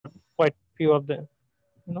few of them.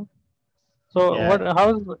 You know. So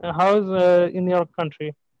Yeah. how's in your country?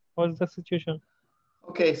 What's the situation?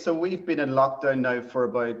 Okay, so we've been in lockdown now for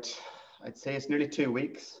about, I'd say it's nearly 2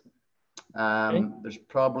 weeks. Okay. There's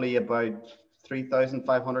probably about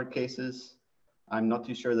 3,500 cases. I'm not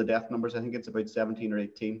too sure the death numbers. I think it's about 17 or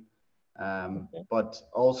 18. Okay. But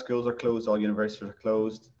all schools are closed, all universities are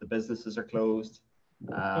closed, the businesses are closed.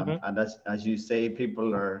 Mm-hmm. And as you say, people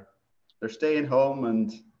they're staying home and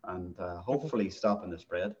Mm-hmm. hopefully stopping the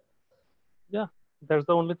spread. Yeah, that's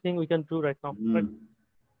the only thing we can do right now, right? Mm.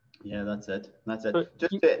 Yeah, that's it. That's So it.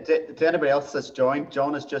 Just to anybody else that's joined,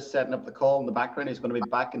 John is just setting up the call in the background. He's going to be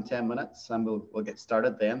back in 10 minutes and we'll get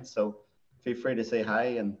started then. So feel free to say hi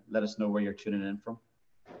and let us know where you're tuning in from.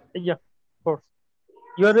 yeah, of course.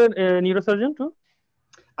 You are a neurosurgeon too?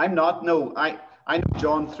 I'm not, no, I know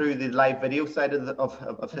John through the live video side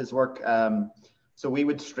of his work. So we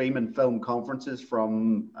would stream and film conferences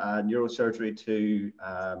from neurosurgery to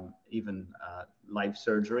even live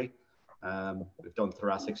surgery. We've done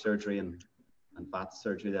thoracic surgery and back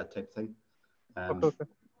surgery, that type of thing. Okay, okay.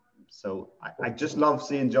 So I just love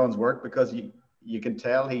seeing John's work because you can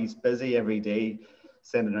tell he's busy every day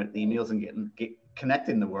sending out emails and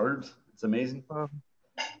connecting the world. It's amazing.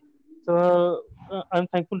 So I'm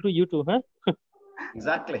thankful to you too, huh?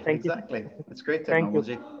 Exactly, Thank you, exactly. It's great thank you.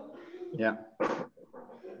 technology. Yeah.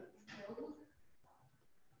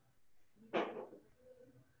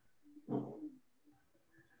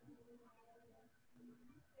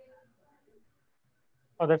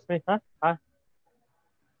 Oh, that's me, huh? Hi,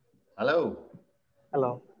 Hello.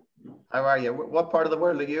 hello. How are you? What part of the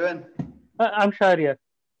world are you in? I'm Shahriar,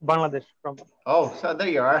 Bangladesh from. Oh, so there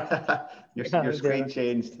you are. your Yeah, screen there.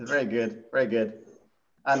 changed. Very good. Very good.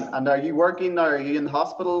 And are you working now? Are you in the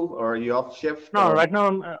hospital or are you off shift No, or? right now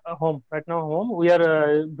I'm home. Right now home. We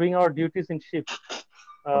are doing our duties in shifts,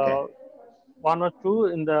 Okay. uh, one or two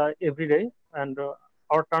in the every day, and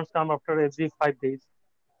our turns come after every 5 days.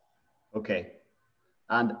 Okay.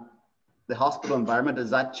 And the hospital environment, is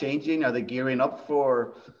that changing? Are they gearing up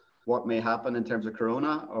for what may happen in terms of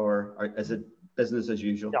corona or is it business as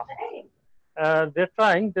usual? Yeah, they're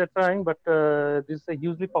trying, but this is a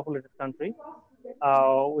hugely populated country.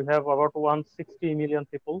 We have about 160 million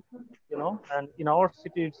people, you know, and in our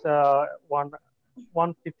city it's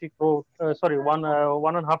 150 crore, sorry,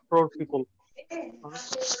 1.5 crore people. Uh,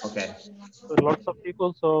 Okay. so lots of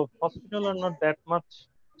people. So hospital are not that much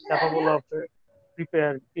capable of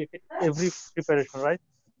prepare every preparation, right?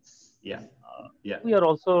 Yeah. Yeah. We are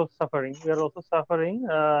also suffering. We are also suffering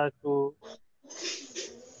to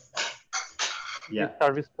give Yeah.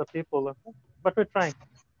 service to people, okay? But we're trying.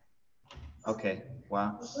 Okay.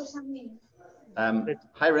 Wow. Let's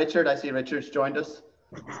Hi, Richard. I see Richard's joined us.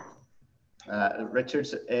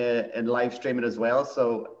 Richard's in live streaming as well.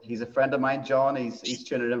 So he's a friend of mine, John. He's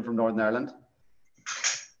tuning in from Northern Ireland.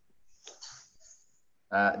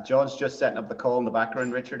 John's just setting up the call in the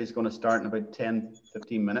background, Richard. He's going to start in about 10,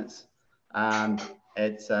 15 minutes. And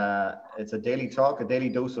it's a daily talk, a daily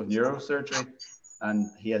dose of neurosurgery. And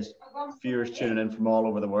he has viewers tuning in from all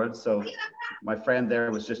over the world. So my friend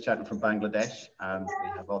there was just chatting from Bangladesh, and we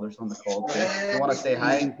have others on the call too. If you want to say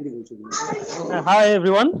hi. hi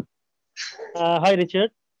everyone. Hi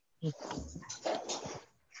Richard.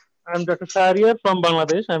 I'm Dr. Shahriar from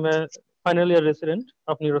Bangladesh. I'm a final year resident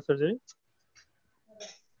of neurosurgery.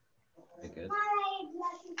 Very good.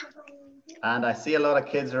 And I see a lot of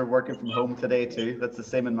kids are working from home today too. That's the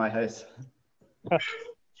same in my house.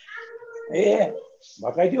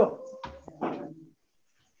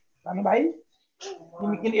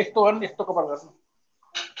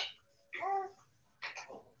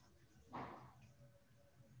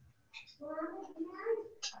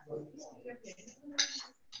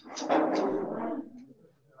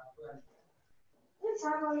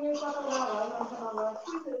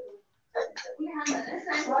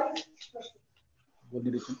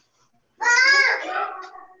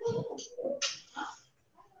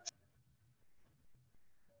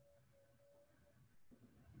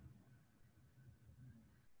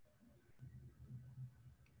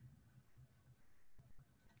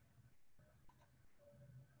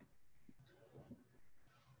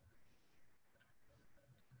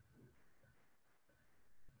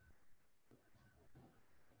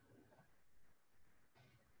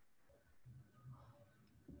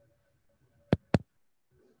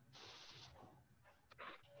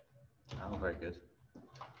 Oh, very good.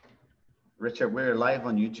 Richard, we're live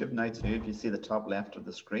on YouTube now too, if you see the top left of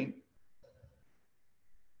the screen.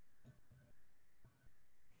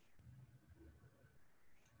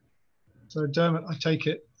 So Dermot, I take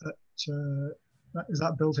it that is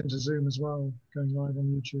that built into Zoom as well, going live on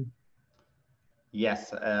YouTube? Yes.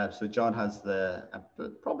 So John has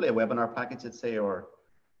probably a webinar package, I'd say, or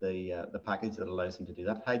the package that allows him to do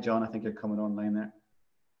that. Hi, John. I think you're coming online there.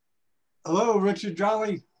 Hello, Richard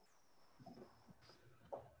Jolly.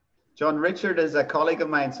 John, Richard is a colleague of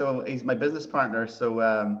mine, so he's my business partner. So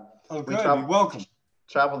oh, good. You're welcome.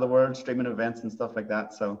 Travel the world, streaming events and stuff like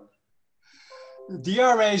that. So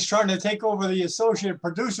DRA is trying to take over the associate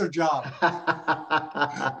producer job.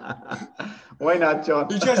 Why not, John?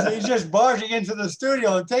 He's just barging into the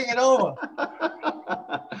studio and taking over.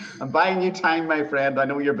 I'm buying you time, my friend. I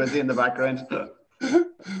know you're busy in the background.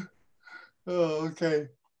 Oh, okay.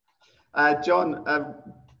 John,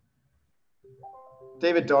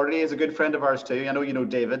 David Doherty is a good friend of ours too. I know you know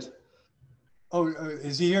David. Oh,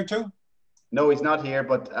 is he here too? No, he's not here,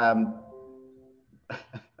 but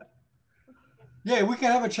yeah, we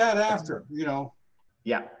can have a chat after, you know.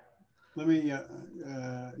 Yeah. Let me, yeah,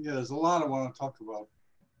 there's a lot I want to talk about.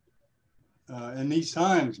 In these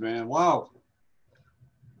times, man, wow.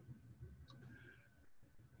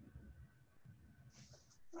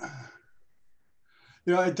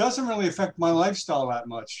 You know, it doesn't really affect my lifestyle that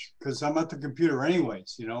much because I'm at the computer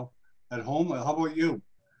anyways, you know, at home. How about you?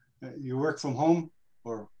 You work from home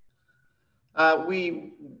or?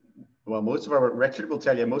 Well, most of our work, Richard will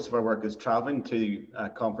tell you, most of our work is traveling to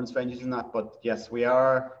conference venues and that. But yes, we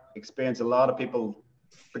are experiencing a lot of people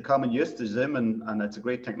becoming used to Zoom, and it's a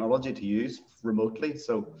great technology to use remotely.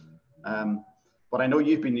 So, but I know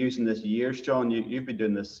you've been using this years, John. You've been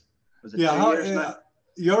doing this. Was it 2 years now?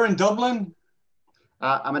 You're in Dublin?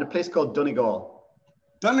 I'm in a place called Donegal.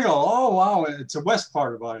 Donegal. Oh, wow. It's the west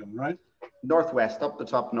part of Ireland, right? Northwest, up the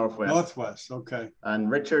top northwest. Northwest, okay. And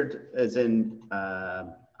Richard is in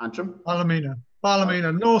Antrim? Ballymena,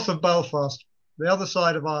 north of Belfast, the other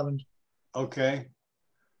side of Ireland. Okay.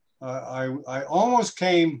 I almost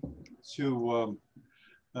came to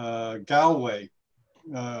Galway.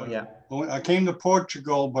 Yeah. I came to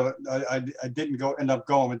Portugal, but I didn't end up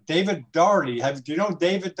going. But David Doherty, do you know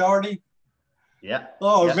David Doherty? Yeah.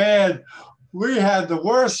 Oh, yeah. Man, we had the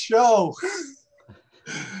worst show.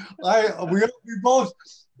 We both,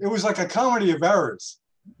 it was like a comedy of errors,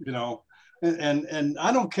 you know, and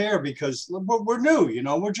I don't care because we're new, you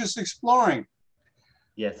know, we're just exploring.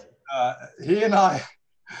 Yes. He and I,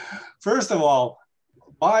 first of all,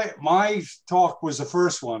 my talk was the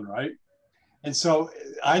first one, right? And so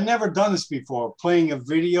I never done this before, playing a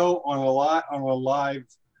video on a live,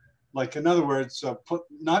 like in other words,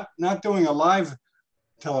 not doing a live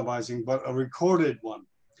televising, but a recorded one.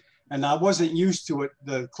 And I wasn't used to it,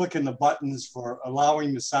 the clicking the buttons for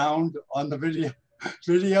allowing the sound on the video.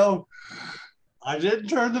 I didn't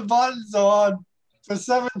turn the buttons on. For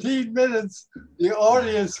 17 minutes, the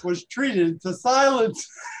audience was treated to silence.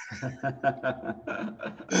 And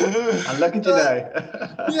look at you now.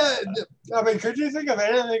 Yeah, I mean, could you think of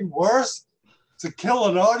anything worse to kill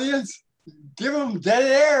an audience? Give them dead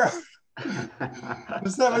air for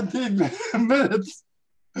 17 minutes.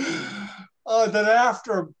 Then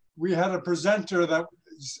after, we had a presenter that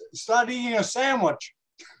started eating a sandwich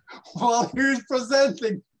while he was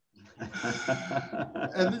presenting.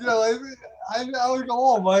 And, you know, I was going,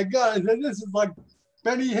 oh my God, I said, this is like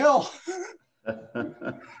Benny Hill. And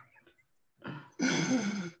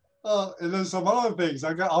there's some other things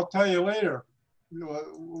I'll tell you later.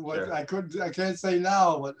 What sure. I can't say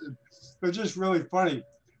now, but it's just really funny.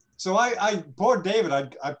 So poor David,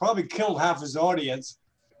 I probably killed half his audience,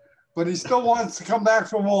 but he still wants to come back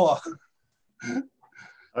for more.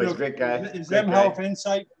 Oh, he's a great guy. Is them Health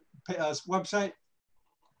Insight website?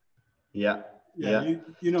 Yeah. Yeah.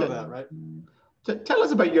 You know that, right? Tell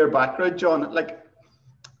us about your background, John. Like,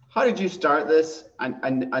 how did you start this,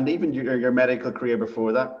 and even your medical career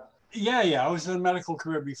before that? Yeah. I was in a medical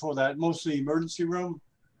career before that, mostly emergency room,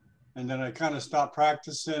 and then I kind of stopped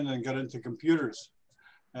practicing and got into computers,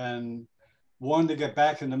 and wanted to get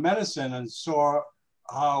back into medicine, and saw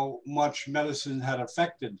how much medicine had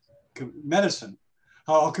affected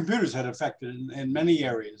how computers had affected in many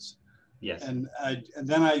areas. Yes. And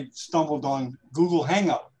then I stumbled on Google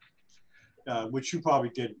Hangout, which you probably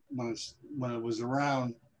did when it was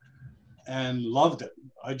around, and loved it.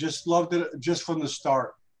 I just loved it just from the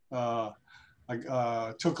start. I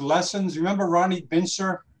took lessons. Remember Ronnie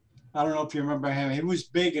Bincer? I don't know if you remember him. He was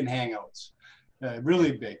big in Hangouts,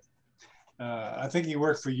 really big. I think he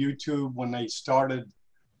worked for YouTube when they started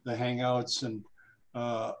the Hangouts, and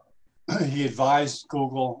he advised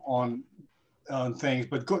Google on things.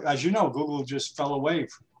 But as you know, Google just fell away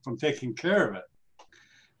from taking care of it.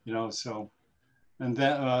 You know, so, and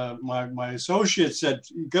then my associate said,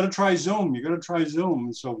 "You got to try Zoom. You got to try Zoom."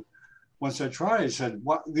 And so once I tried, I said,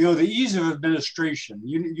 "What? You know, the ease of administration.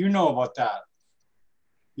 You know about that.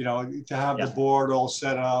 you know, to have the board all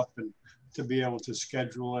set up and to be able to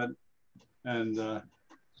schedule it. And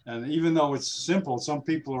even though it's simple, some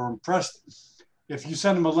people are impressed. If you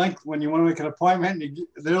send them a link when you want to make an appointment,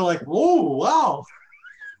 they're like, "Oh, wow,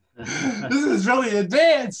 this is really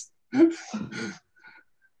advanced."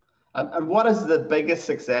 And what is the biggest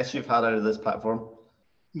success you've had out of this platform?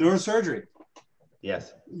 Neurosurgery.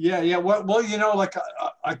 Yes. Yeah. Well, you know, like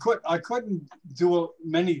I couldn't do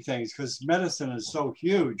many things because medicine is so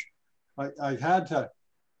huge. I had to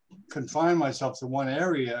confine myself to one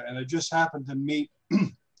area, and I just happened to meet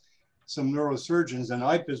some neurosurgeons, and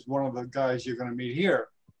Ip is one of the guys you're going to meet here.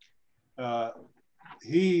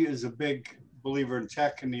 He is a big believer in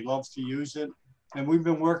tech, and he loves to use it. And we've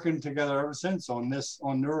been working together ever since on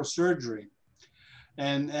neurosurgery.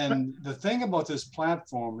 And the thing about this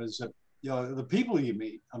platform is that, you know, the people you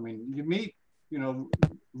meet, I mean, you meet, you know,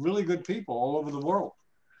 really good people all over the world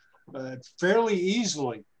fairly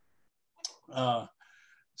easily.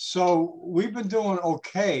 So we've been doing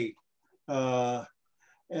okay.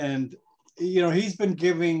 And, you know, he's been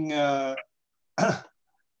giving a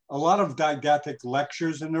lot of didactic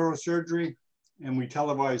lectures in neurosurgery, and we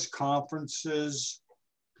televise conferences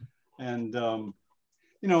and,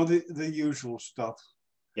 you know, the usual stuff.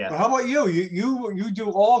 Yeah. But how about you? You do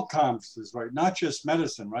all conferences, right? Not just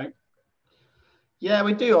medicine, right? Yeah,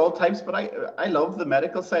 we do all types, but I love the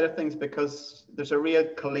medical side of things because there's a real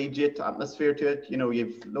collegiate atmosphere to it. You know,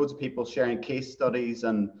 you've loads of people sharing case studies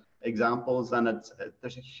and examples, and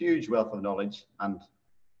there's a huge wealth of knowledge, and,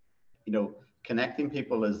 you know, connecting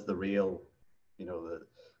people is the real, you know,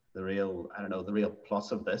 the real, I don't know, the real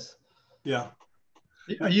plus of this. Yeah.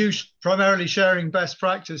 Are you primarily sharing best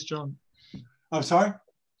practice, John? I'm sorry?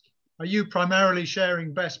 Are you primarily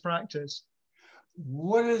sharing best practice?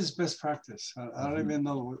 What is best practice? I don't even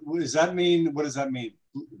know. What does that mean? What does that mean?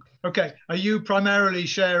 Okay. Are you primarily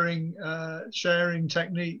sharing sharing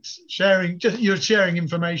techniques, you're sharing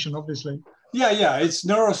information, obviously? Yeah. It's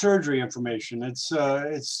neurosurgery information. It's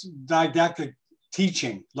didactic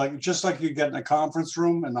teaching, just like you get in a conference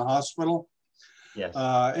room in the hospital. Yes.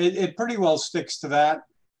 It pretty well sticks to that.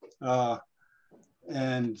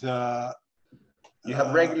 You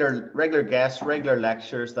have regular guests, regular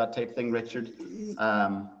lectures, that type of thing, Richard.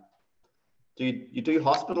 Do you do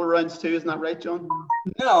hospital rounds too? Isn't that right, John?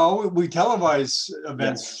 No, we televise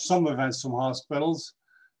events, some events from hospitals,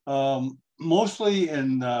 mostly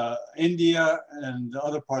in India and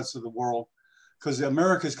other parts of the world, because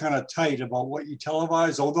America is kind of tight about what you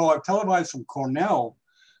televise. Although I've televised from Cornell,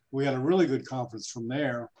 we had a really good conference from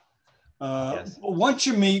there. Yes. Once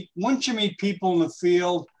you meet people in the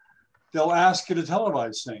field, they'll ask you to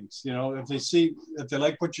televise things. You know, if they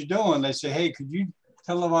like what you're doing, they say, "Hey, could you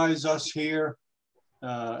televise us here?"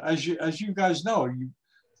 As you guys know,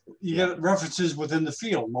 you get references within the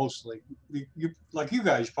field mostly. You like you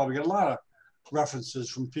guys probably get a lot of references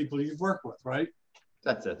from people you've worked with, right?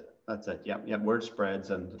 That's it. Yeah. Word spreads,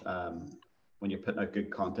 and when you're putting out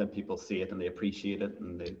good content, people see it and they appreciate it,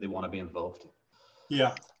 and they want to be involved.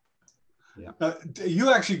 Yeah.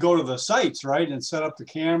 You actually go to the sites, right, and set up the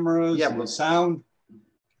cameras and the sound.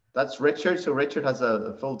 That's Richard. So Richard has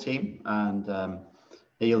a full team, and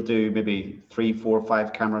he'll do maybe 3, 4,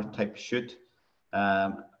 5 camera type shoot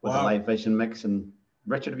with a live vision mix. And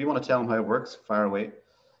Richard, if you want to tell him how it works, fire away.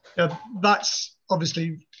 Yeah, that's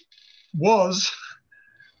obviously was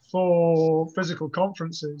for physical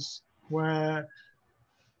conferences where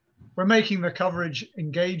we're making the coverage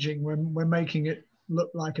engaging, when we're making it look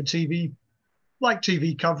like TV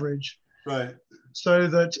coverage, right? So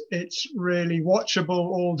that it's really watchable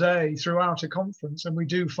all day throughout a conference. And we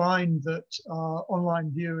do find that our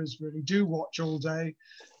online viewers really do watch all day,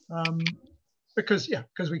 because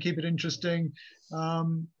we keep it interesting. I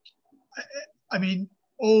mean,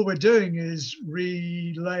 all we're doing is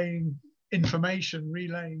relaying information,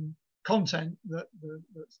 relaying content that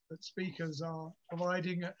speakers are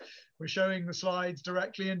providing. We're showing the slides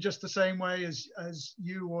directly in just the same way as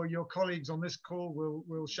you or your colleagues on this call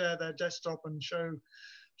will share their desktop and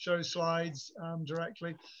show slides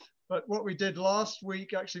directly. But what we did last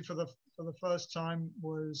week, actually for the first time,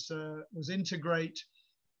 was integrate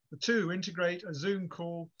a Zoom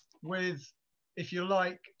call with, if you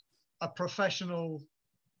like, a professional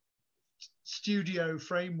studio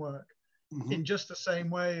framework. Mm-hmm. In just the same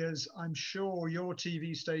way as I'm sure your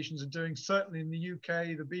TV stations are doing, certainly in the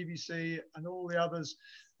UK, the BBC and all the others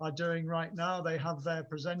are doing right now. They have their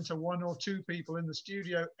presenter, 1 or 2 people in the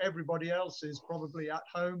studio. Everybody else is probably at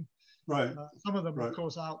home. Right. Some of them, of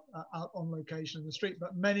course, out on location in the street,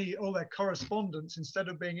 but all their correspondents, instead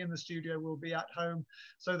of being in the studio, will be at home.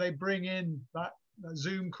 So they bring in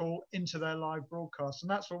Zoom call into their live broadcast. And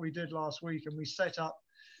that's what we did last week. And we set up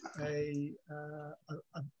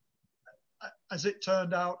as it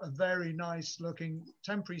turned out, a very nice looking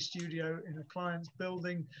temporary studio in a client's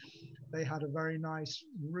building. They had a very nice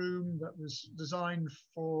room that was designed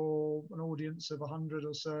for an audience of 100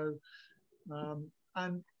 or so.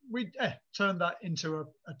 And we turned that into a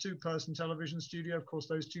two-person television studio. Of course,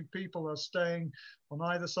 those two people are staying on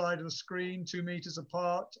either side of the screen, 2 meters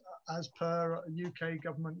apart, as per UK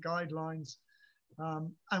government guidelines.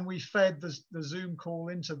 And we fed the Zoom call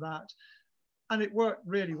into that. And it worked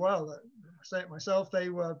really well. I say it myself, they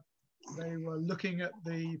were looking at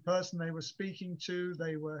the person they were speaking to,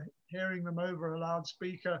 they were hearing them over a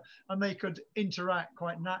loudspeaker, and they could interact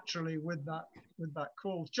quite naturally with that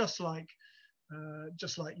call, just like you would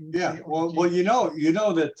see. Well, you know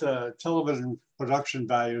that television production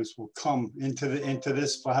values will come into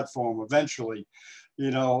this platform eventually,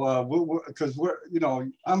 because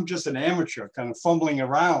I'm just an amateur, kind of fumbling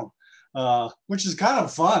around, which is kind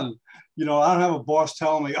of fun. I don't have a boss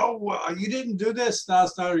telling me, "Oh, well, you didn't do this."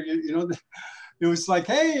 It was like,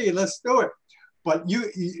 "Hey, let's do it." But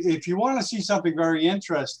if you want to see something very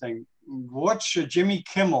interesting, watch Jimmy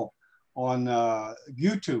Kimmel on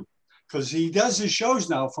YouTube, because he does his shows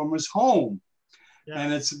now from his home,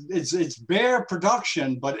 and it's bare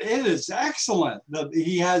production, but it is excellent.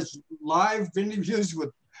 He has live interviews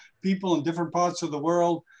with people in different parts of the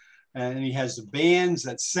world, and he has the bands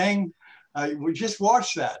that sing. We just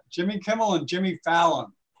watched that, Jimmy Kimmel and Jimmy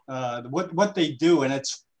Fallon, what they do, and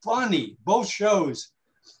it's funny. Both shows,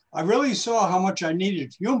 I really saw how much I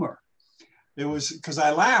needed humor. It was because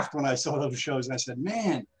I laughed when I saw those shows, and I said,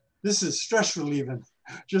 "Man, this is stress relieving."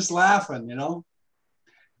 Just laughing, Yeah,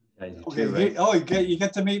 okay. Right. You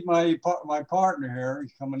get to meet my partner here.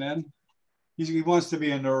 He's coming in. He wants to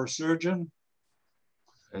be a neurosurgeon.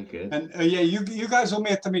 Very good. And you guys will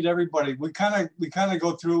get to meet everybody. We kind of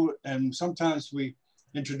go through, and sometimes we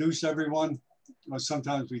introduce everyone, or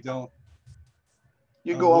sometimes we don't.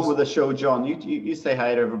 You go on with the show, John. You say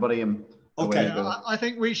hi to everybody. And okay. I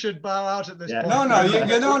think we should bow out at this point.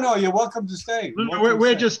 No, you're welcome to stay.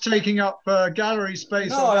 We're just taking up gallery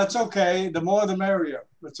space. No, that's okay. The more the merrier.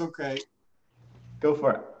 That's okay. Go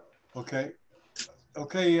for it. Okay.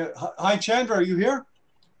 Hi, Chandra. Are you here?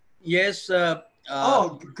 Yes.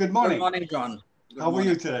 Good morning. Good morning, John. How are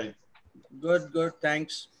you today? Good.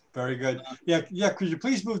 Thanks. Very good. Yeah. Could you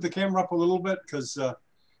please move the camera up a little bit, because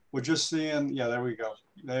we're just seeing. Yeah, there we go.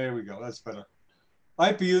 That's better.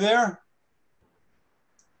 Ipe, are you there?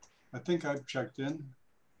 I think I've checked in.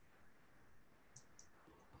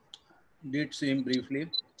 Did see him briefly.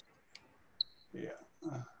 Yeah.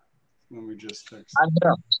 Let me just text. I'm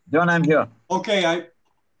here. John, I'm here. Okay,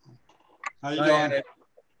 how you doing?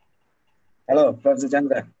 Hello, Professor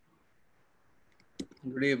Chandra.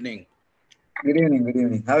 Good evening. Good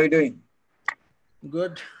evening. How are you doing?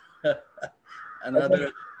 Good.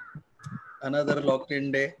 another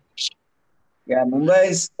locked-in day. Yeah, Mumbai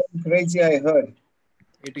is crazy, I heard.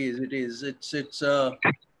 It is. It's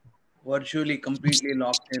virtually completely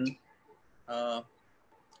locked in.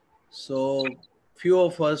 So few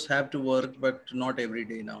of us have to work, but not every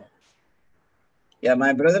day now. Yeah,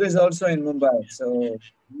 my brother is also in Mumbai, so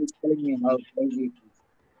he's telling me how crazy it is.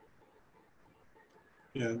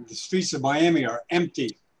 Yeah, the streets of Miami are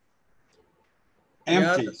empty.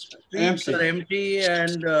 Yeah, the streets are empty,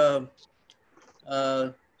 and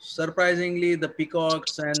surprisingly, the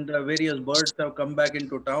peacocks and various birds have come back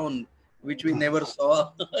into town, which we never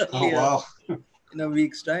saw earlier in a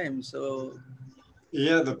week's time. So,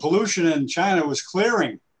 yeah, the pollution in China was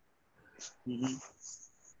clearing. Mm-hmm.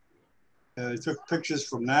 They took pictures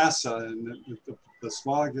from NASA, and the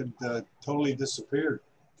smog had totally disappeared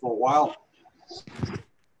for a while.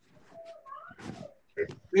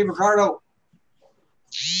 Hey, Roberto.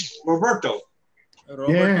 Roberto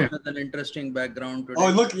has an interesting background today. Oh,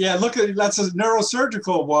 look at that's a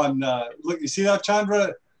neurosurgical one. Look, you see that,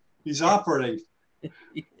 Chandra? He's operating.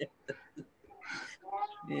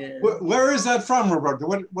 Yeah. Where is that from, Roberto?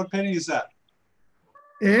 What painting is that?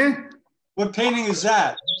 What painting is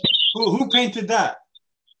that? Who painted that?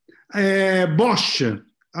 Bosch.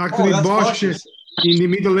 Actually, Bosch in the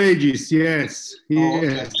Middle Ages. Yes.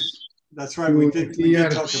 Okay. That's right. We did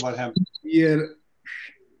talk about him. Yeah.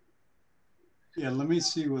 Yeah. Let me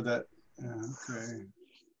see what that. Okay.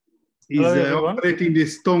 He's operating the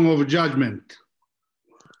Stone of Judgment.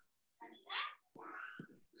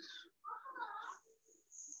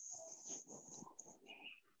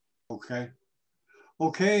 Okay.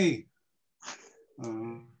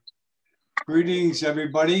 Greetings,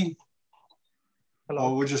 everybody.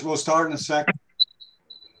 Hello. We'll start in a sec.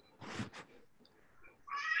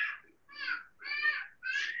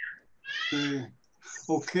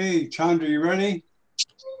 Okay, Chandra, you ready?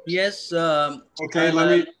 Yes. Okay,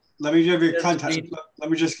 let me give you yes, content. Let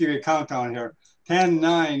me just give you a countdown here. 10,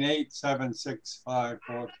 9, 8, 7, 6, 5,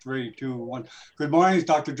 4, 3, 2, 1. Good morning, it's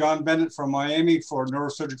Dr. John Bennett from Miami for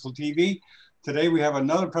Neurosurgical TV. Today we have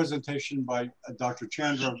another presentation by Dr.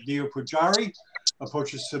 Chandra Deopujari,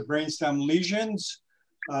 approaches to brainstem lesions.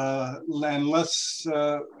 And let's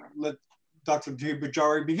let Dr.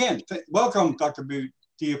 Deopujari begin. Welcome, Dr.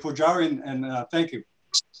 Deopujari, and thank you.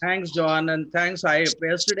 Thanks, John, and thanks, Aip.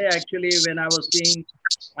 Yesterday, actually, when I was seeing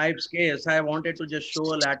Aip's case, I wanted to just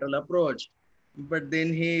show a lateral approach, but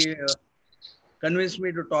then he convinced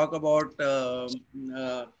me to talk about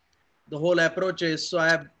the whole approaches. So I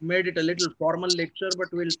have made it a little formal lecture, but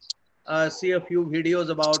we'll see a few videos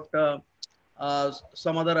about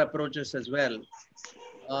some other approaches as well.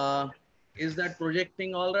 Is that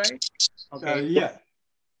projecting all right? Okay. Yeah.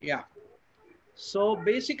 Yeah. So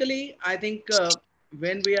basically, I think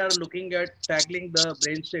when we are looking at tackling the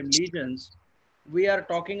brainstem lesions, we are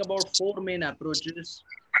talking about four main approaches: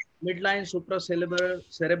 midline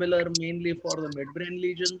supracerebellar mainly for the midbrain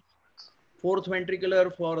lesions, fourth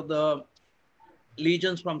ventricular for the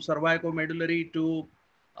lesions from cervicomedullary to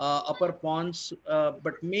upper pons,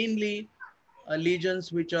 but mainly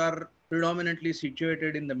lesions which are predominantly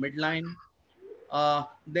situated in the midline.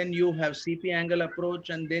 Then you have CP angle approach,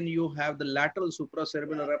 and then you have the lateral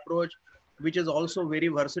supracerebellar approach, which is also very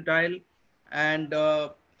versatile. And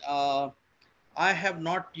I have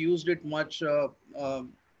not used it much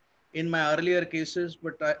in my earlier cases,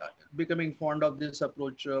 but I becoming fond of this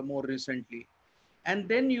approach more recently. And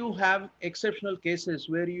then you have exceptional cases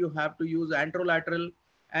where you have to use anterolateral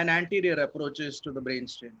and anterior approaches to the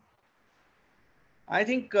brainstem. I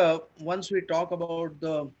think once we talk about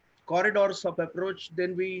the corridors of approach,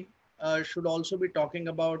 then we should also be talking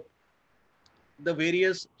about the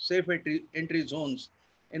various safe entry zones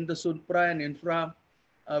in the supra and infra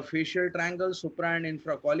facial triangles, supra and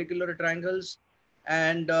infra collicular triangles.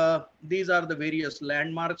 And these are the various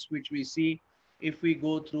landmarks which we see if we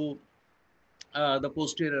go through the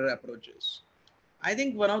posterior approaches. I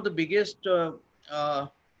think one of the biggest uh,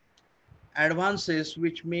 advances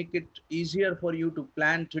which make it easier for you to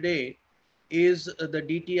plan today is the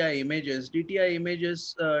DTI images. DTI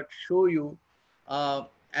images show you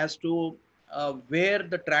as to where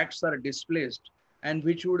the tracts are displaced and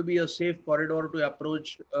which would be a safe corridor to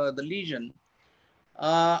approach the lesion.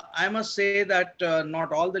 I must say that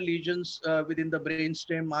not all the lesions within the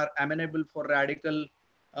brainstem are amenable for radical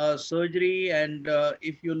surgery. And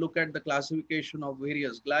if you look at the classification of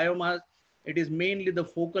various gliomas, it is mainly the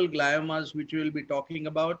focal gliomas which we will be talking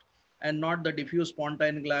about, and not the diffuse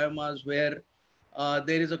pontine gliomas where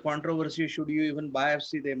there is a controversy should you even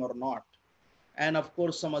biopsy them or not. And of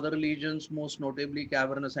course, some other lesions, most notably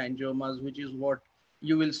cavernous angiomas, which is what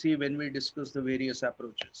you will see when we discuss the various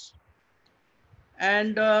approaches.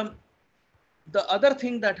 And the other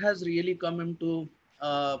thing that has really come into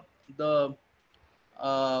the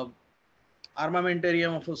uh,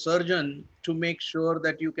 armamentarium of a surgeon to make sure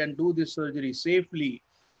that you can do this surgery safely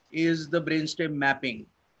is the brainstem mapping.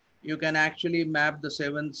 You can actually map the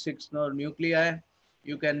 7th, 6th nerve nuclei.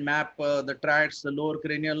 You can map the tracts, the lower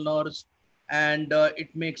cranial nerves, and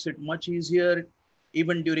it makes it much easier.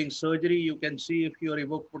 Even during surgery, you can see if your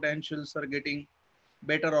evoked potentials are getting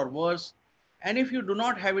better or worse. And if you do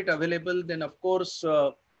not have it available, then of course,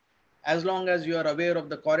 as long as you are aware of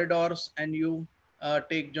the corridors and you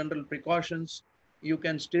take general precautions, you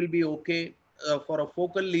can still be okay for a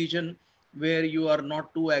focal lesion where you are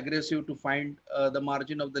not too aggressive to find the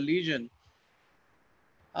margin of the lesion.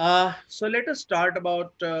 So let us start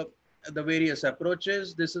about the various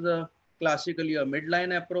approaches. This is a classically a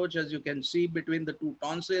midline approach, as you can see between the two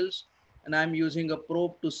tonsils. And I'm using a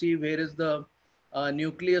probe to see where is the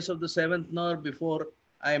nucleus of the 7th nerve before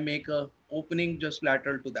I make a opening just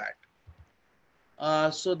lateral to that.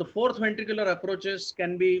 So the fourth ventricular approaches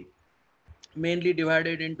can be mainly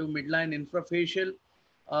divided into midline infrafacial.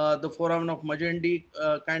 The foramen of Magendie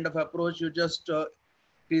kind of approach, you just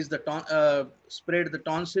increase the spread the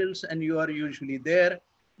tonsils and you are usually there.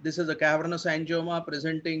 This is a cavernous angioma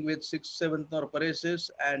presenting with 6th, 7th nerve paresis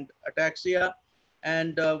and ataxia.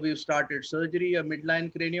 And we've started surgery, a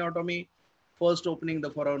midline craniotomy, first opening the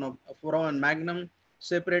foramen magnum,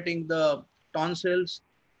 separating the tonsils,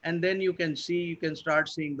 and then you can start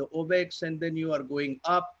seeing the obex, and then you are going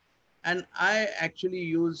up. And I actually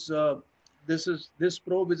use this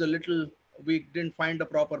probe is a little, we didn't find a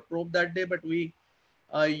proper probe that day, but we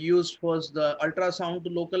used first the ultrasound to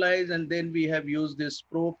localize, and then we have used this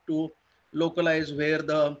probe to localize where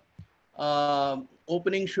the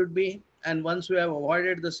opening should be. And once we have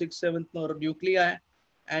avoided the 6th, 7th nerve nuclei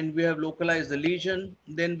and we have localized the lesion,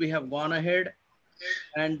 then we have gone ahead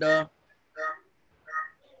and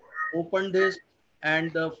opened this,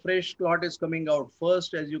 and the fresh clot is coming out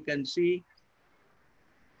first, as you can see.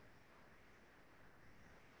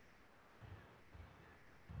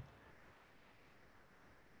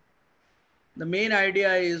 The main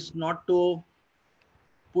idea is not to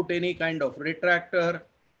put any kind of retractor.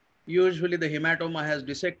 Usually the hematoma has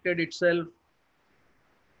dissected itself,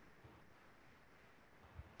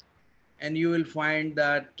 and you will find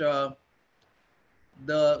that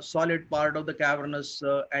the solid part of the cavernous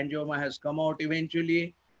angioma has come out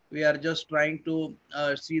eventually. We are just trying to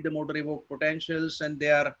see the motor evoked potentials, and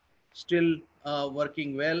they are still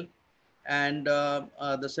working well. And the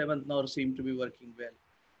 7th nerve seemed to be working well.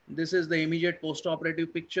 This is the immediate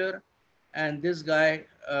post-operative picture. And this guy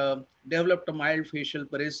developed a mild facial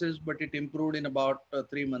paresis, but it improved in about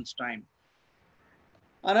 3 months' time.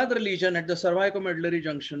 Another lesion at the cervicomedullary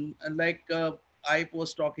junction, and like I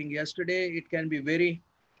was talking yesterday, it can be very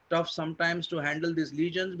tough sometimes to handle these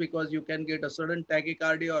lesions because you can get a sudden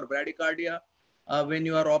tachycardia or bradycardia when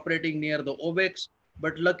you are operating near the obex.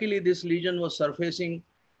 But luckily, this lesion was surfacing,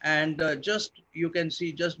 and just you can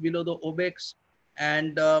see just below the obex.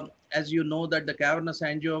 And as you know, that the cavernous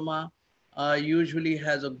angioma usually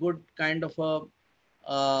has a good kind of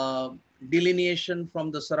a delineation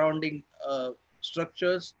from the surrounding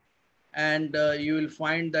structures, and you will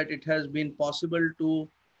find that it has been possible to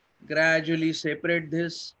gradually separate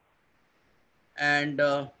this and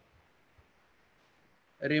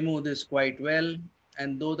remove this quite well.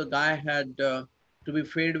 And though the guy had to be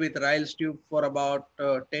fed with Ryle's tube for about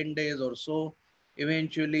 10 days or so,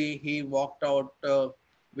 eventually he walked out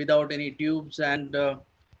without any tubes and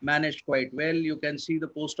managed quite well. You can see the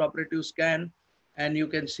post-operative scan, and you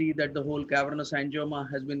can see that the whole cavernous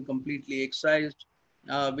angioma has been completely excised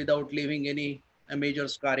without leaving any major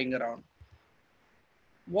scarring around.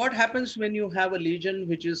 What happens when you have a lesion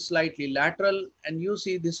which is slightly lateral, and you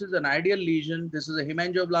see this is an ideal lesion? This is a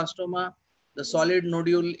hemangioblastoma. The solid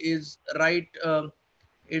nodule is right,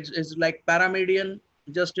 it's like paramedian,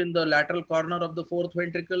 just in the lateral corner of the fourth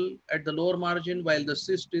ventricle at the lower margin, while the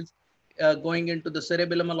cyst is going into the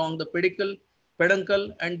cerebellum along the peduncle.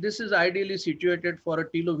 And this is ideally situated for a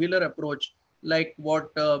telovelar approach, like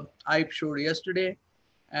what I showed yesterday.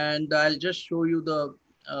 And I'll just show you the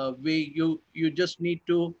way you just need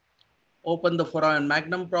to open the foramen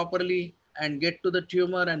magnum properly and get to the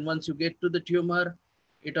tumor. And once you get to the tumor,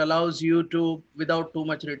 it allows you to, without too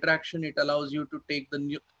much retraction, it allows you to take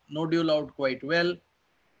the nodule out quite well.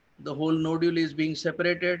 The whole nodule is being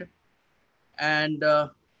separated, and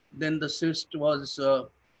then the cyst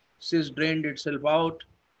drained itself out.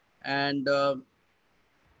 And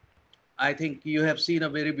I think you have seen a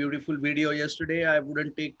very beautiful video yesterday. I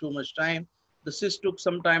wouldn't take too much time. The cyst took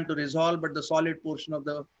some time to resolve, but the solid portion of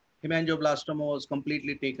the hemangioblastoma was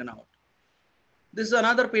completely taken out. This is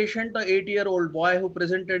another patient, an 8-year-old boy who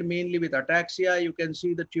presented mainly with ataxia. You can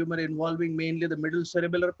see the tumor involving mainly the middle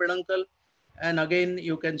cerebellar peduncle. And again,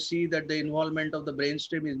 you can see that the involvement of the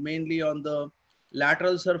brainstem is mainly on the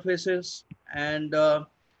lateral surfaces. And the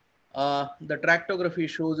tractography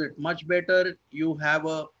shows it much better. You have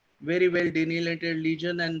a very well delineated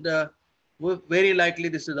lesion, and very likely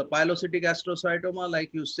this is a pilocytic astrocytoma,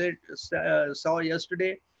 like you said, saw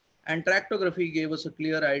yesterday. And tractography gave us a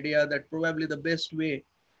clear idea that probably the best way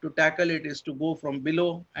to tackle it is to go from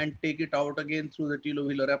below and take it out again through the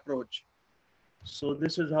telovelar approach. So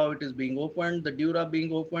this is how it is being opened, the dura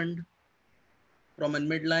being opened from a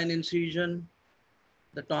midline incision.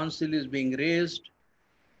 The tonsil is being raised,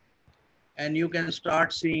 and you can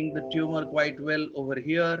start seeing the tumor quite well over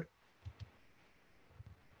here.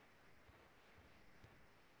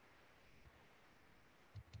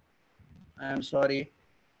 I am sorry.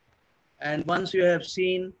 And once you have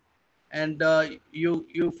seen, and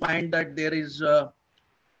you find that there is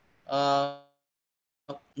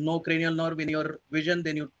no cranial nerve in your vision,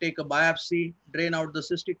 then you take a biopsy, drain out the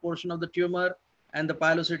cystic portion of the tumor, and the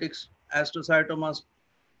pilocytic astrocytoma's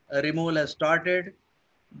removal has started.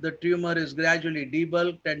 The tumor is gradually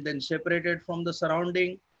debulked and then separated from the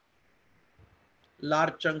surrounding.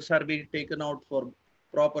 Large chunks are being taken out for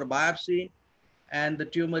proper biopsy, and the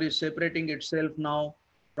tumor is separating itself now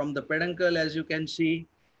from the peduncle, as you can see.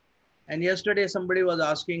 And yesterday somebody was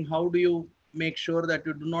asking, how do you make sure that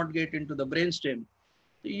you do not get into the brainstem?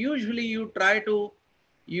 Usually you try to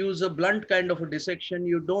use a blunt kind of a dissection.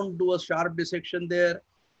 You don't do a sharp dissection there.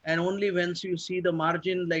 And only once you see the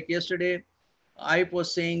margin, like yesterday, I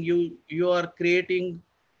was saying, you are creating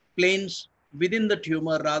planes within the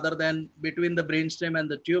tumor rather than between the brainstem and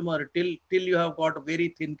the tumor till you have got a very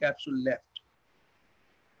thin capsule left.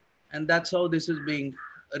 And that's how this is being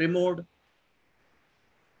removed.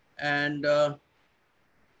 And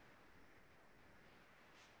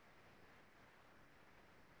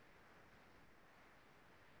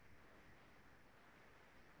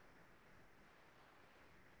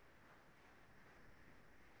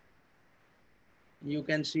you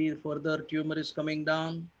can see further tumor is coming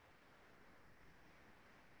down.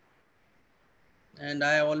 And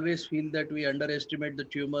I always feel that we underestimate the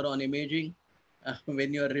tumor on imaging.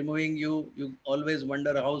 When you are removing, you always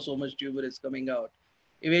wonder how so much tumor is coming out.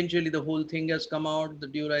 Eventually, the whole thing has come out. The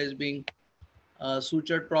dura is being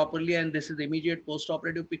sutured properly, and this is the immediate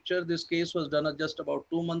post-operative picture. This case was done just about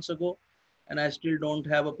 2 months ago, and I still don't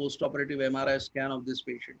have a post-operative MRI scan of this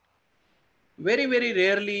patient. Very, very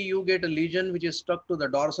rarely you get a lesion which is stuck to the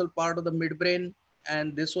dorsal part of the midbrain,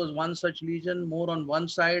 and this was one such lesion, more on one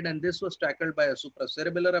side, and this was tackled by a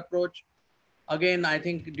supracerebellar approach. Again, I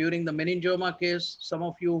think during the meningioma case, some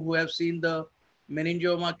of you who have seen the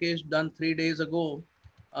meningioma case done 3 days ago,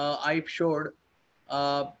 I showed,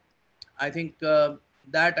 I think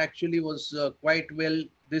that actually was quite well,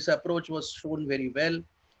 this approach was shown very well.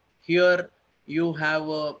 Here you have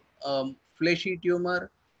a fleshy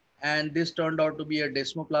tumor, and this turned out to be a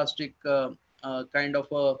desmoplastic kind of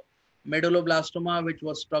a medulloblastoma, which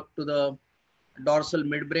was stuck to the dorsal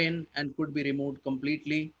midbrain and could be removed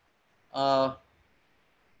completely. And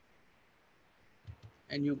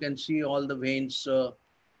you can see all the veins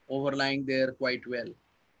overlying there quite well.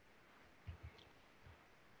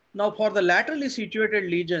 Now, for the laterally situated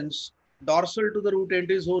lesions, dorsal to the root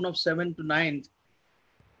entry zone of 7th to 9th,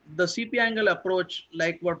 the CP angle approach,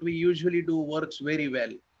 like what we usually do, works very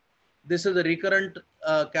well. This is a recurrent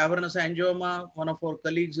cavernous angioma. One of our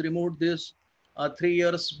colleagues removed this 3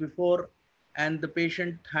 years before, and the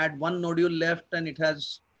patient had one nodule left and it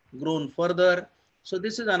has grown further. So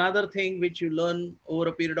this is another thing which you learn over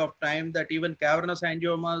a period of time, that even cavernous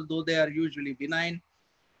angiomas, though they are usually benign,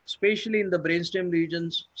 especially in the brainstem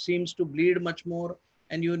regions, seems to bleed much more,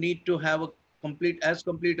 and you need to have as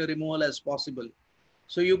complete a removal as possible.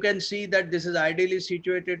 So you can see that this is ideally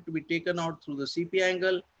situated to be taken out through the CP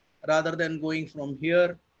angle rather than going from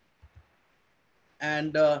here.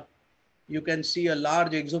 And you can see a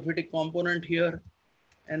large exophytic component here.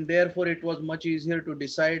 And therefore, it was much easier to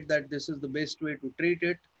decide that this is the best way to treat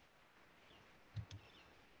it.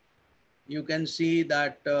 You can see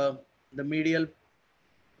that the medial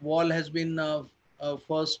wall has been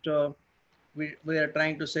first, we are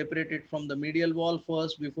trying to separate it from the medial wall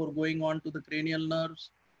first before going on to the cranial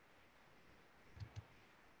nerves.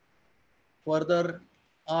 Further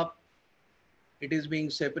up, it is being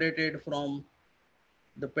separated from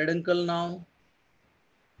the peduncle now.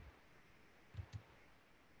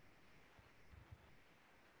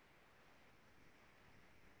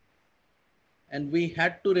 And we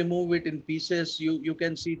had to remove it in pieces. You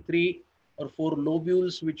can see 3 or 4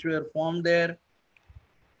 lobules which were formed there.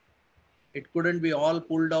 It couldn't be all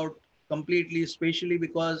pulled out completely, especially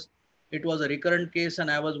because it was a recurrent case and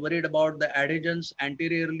I was worried about the adhesions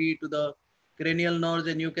anteriorly to the cranial nerves,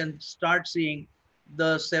 and you can start seeing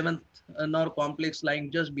the 7th nerve complex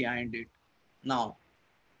lying just behind it now,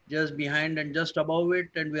 just behind and just above it,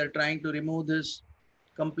 and we are trying to remove this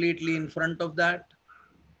completely in front of that.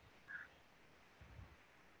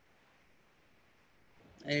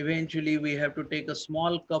 Eventually, we have to take a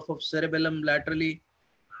small cuff of cerebellum laterally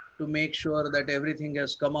to make sure that everything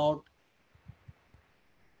has come out,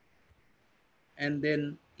 and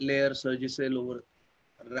then layer Surgicel over,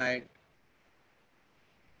 right.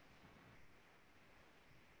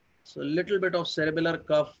 So a little bit of cerebellar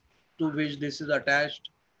cuff to which this is attached.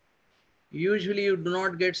 Usually you do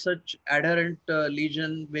not get such adherent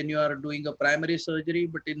lesion when you are doing a primary surgery,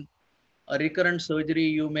 but in a recurrent surgery,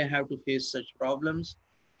 you may have to face such problems.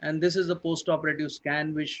 And this is a post-operative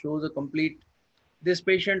scan which shows a complete, this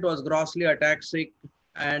patient was grossly ataxic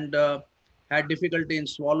and had difficulty in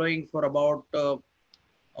swallowing for about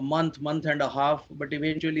a month and a half, but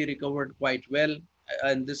eventually recovered quite well.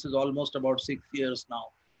 And this is almost about 6 years now.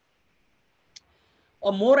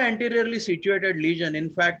 A more anteriorly situated lesion, in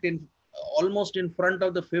fact, almost in front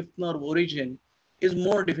of the 5th nerve origin, is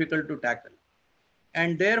more difficult to tackle.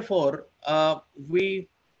 And therefore, we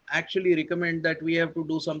actually recommend that we have to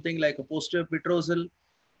do something like a posterior petrosal,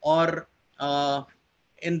 or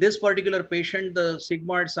in this particular patient, the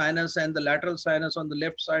sigmoid sinus and the lateral sinus on the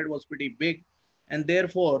left side was pretty big. And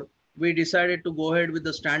therefore, we decided to go ahead with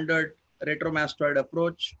the standard retromastoid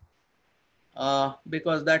approach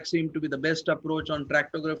because that seemed to be the best approach on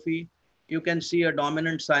tractography. You can see a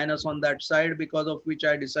dominant sinus on that side, because of which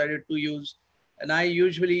I decided to use, and I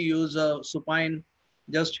usually use a supine,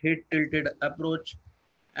 just hit tilted approach,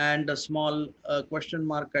 and a small question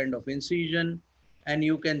mark kind of incision. And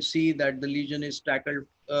you can see that the lesion is tackled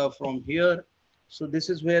from here. So this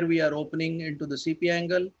is where we are opening into the CP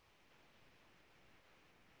angle.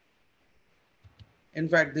 In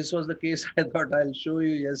fact, this was the case I thought I'll show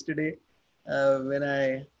you yesterday when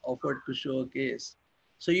I offered to show a case.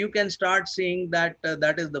 So you can start seeing that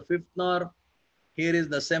that is the fifth nerve. Here is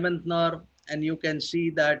the seventh nerve. And you can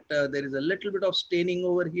see that there is a little bit of staining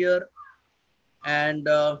over here. And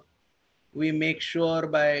we make sure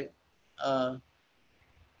by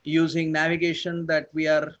using navigation that we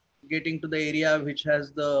are getting to the area which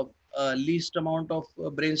has the least amount of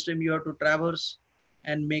brainstem you have to traverse,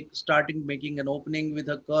 and starting making an opening with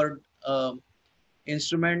a curved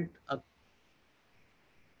instrument,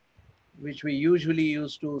 which we usually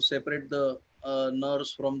use to separate the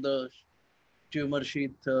nerves from the tumor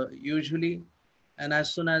sheath usually. And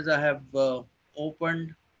as soon as I have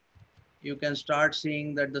opened, you can start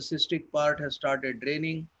seeing that the cystic part has started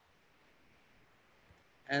draining,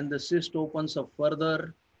 and the cyst opens up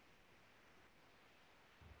further.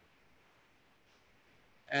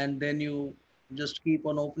 And then you just keep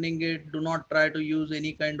on opening it. Do not try to use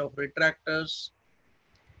any kind of retractors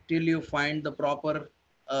till you find the proper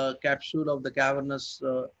capsule of the cavernous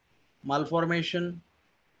malformation,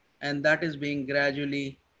 and that is being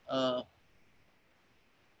gradually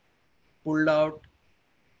pulled out.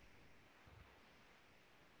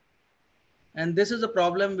 And this is a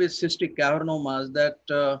problem with cystic cavernomas,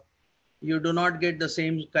 that you do not get the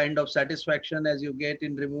same kind of satisfaction as you get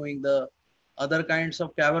in removing the other kinds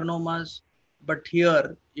of cavernomas. But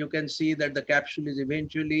here you can see that the capsule is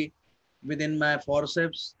eventually within my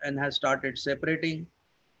forceps and has started separating.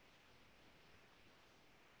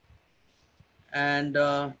 And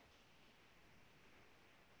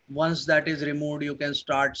once that is removed, you can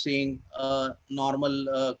start seeing a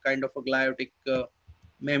normal kind of a gliotic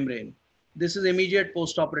membrane. This is immediate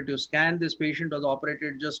post-operative scan. This patient was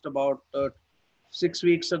operated just about 6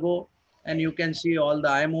 weeks ago, and you can see all the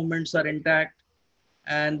eye movements are intact,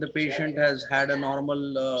 and the patient has had a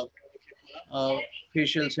normal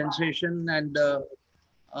facial sensation, and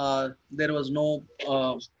there was no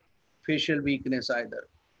facial weakness either.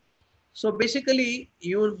 So basically,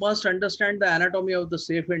 you must understand the anatomy of the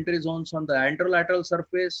safe entry zones on the anterolateral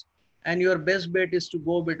surface, and your best bet is to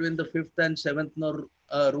go between the fifth and seventh nerve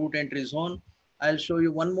root entry zone. I'll show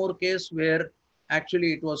you one more case where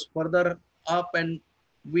actually it was further up, and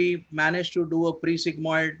we managed to do a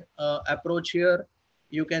pre-sigmoid approach here.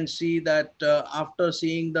 You can see that after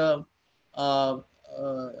seeing the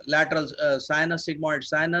lateral sinus, sigmoid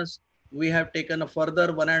sinus, we have taken a further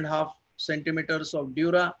 1.5 centimeters of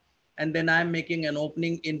dura, and then I'm making an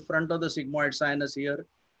opening in front of the sigmoid sinus here.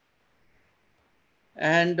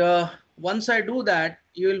 And once I do that,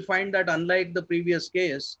 you will find that unlike the previous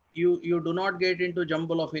case, you do not get into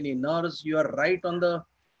jumble of any nerves. You are right on the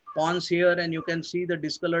pons here, and you can see the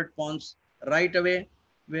discolored pons right away,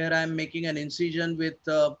 where I'm making an incision with,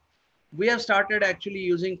 we have started actually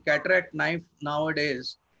using cataract knife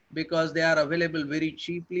nowadays because they are available very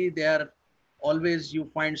cheaply. They are always, you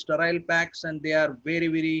find sterile packs, and they are very,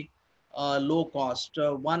 very low cost.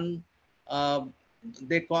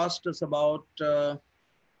 They cost us about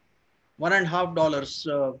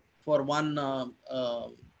 $1.50 for one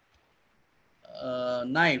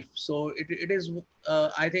knife. So it is,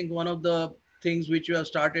 I think, one of the things which you have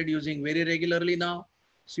started using very regularly now.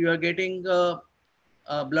 So you are getting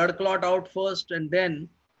blood clot out first, and then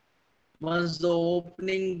once the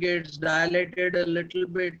opening gets dilated a little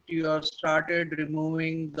bit, you have started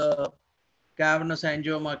removing the cavernous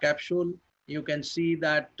angioma capsule. You can see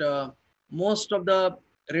that most of the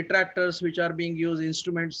retractors which are being used,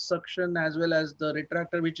 instrument suction as well as the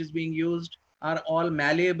retractor which is being used, are all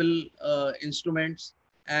malleable instruments.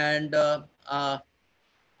 And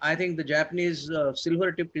I think the Japanese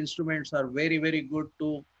silver tipped instruments are very, very good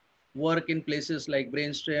to work in places like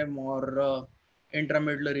brainstem or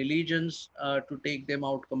intramedullary lesions to take them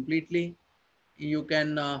out completely. You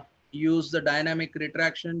can use the dynamic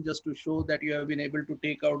retraction just to show that you have been able to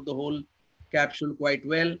take out the whole capsule quite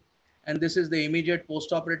well. And this is the immediate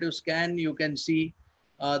postoperative scan. You can see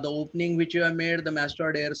the opening which you have made. The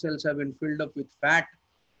mastoid air cells have been filled up with fat,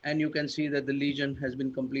 and you can see that the lesion has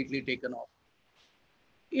been completely taken off.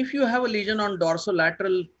 If you have a lesion on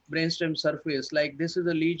dorsolateral brainstem surface, like this is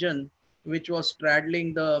a lesion which was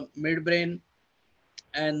straddling the midbrain,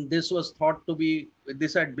 and this was thought to be,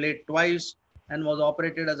 this had bled twice and was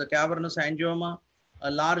operated as a cavernous angioma, a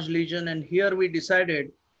large lesion. And here we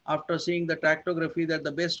decided, after seeing the tractography that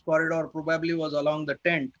the best corridor probably was along the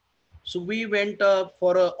tent. So we went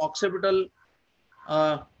for a occipital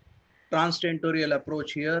transtentorial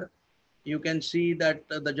approach here. You can see that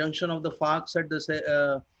the junction of the falx at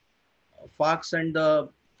the falx and the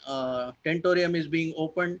tentorium is being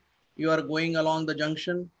opened. You are going along the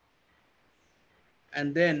junction,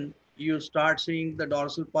 and then you start seeing the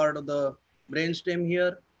dorsal part of the brainstem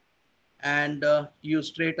here, and you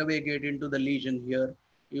straight away get into the lesion here.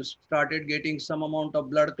 You started getting some amount of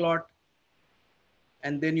blood clot,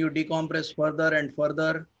 and then you decompress further and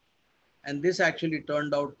further. And this actually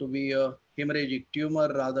turned out to be a hemorrhagic tumor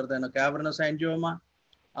rather than a cavernous angioma.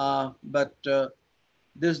 But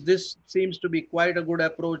this seems to be quite a good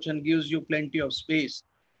approach and gives you plenty of space.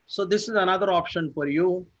 So this is another option for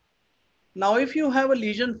you. Now, if you have a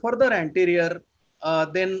lesion further anterior,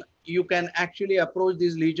 then you can actually approach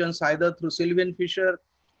these lesions either through Sylvian fissure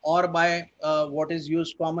or by what is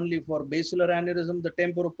used commonly for basilar aneurysm, the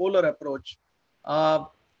temporopolar approach.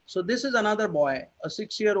 So this is another boy, a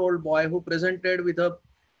 6-year-old boy who presented with a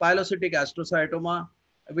pilocytic astrocytoma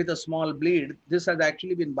with a small bleed. This has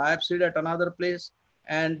actually been biopsied at another place.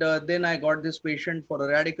 And then I got this patient for a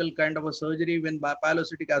radical kind of a surgery when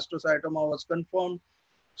pilocytic astrocytoma was confirmed.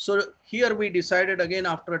 So here we decided again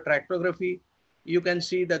after a tractography, you can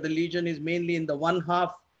see that the lesion is mainly in the one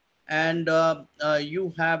half, and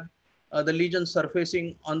you have the lesion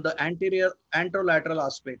surfacing on the anterior anterolateral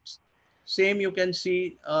aspects. Same, you can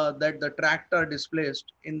see that the tract are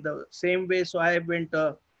displaced in the same way. So I went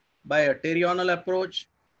by a terional approach,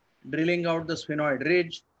 drilling out the sphenoid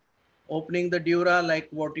ridge, opening the dura like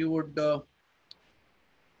what you would do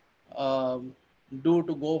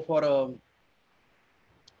to go for a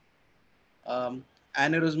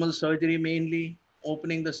aneurysmal surgery, mainly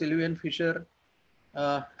opening the Sylvian fissure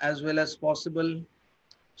as well as possible,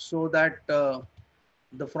 so that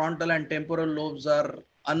the frontal and temporal lobes are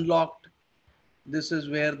unlocked. This is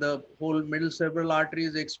where the whole middle cerebral artery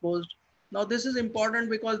is exposed. Now this is important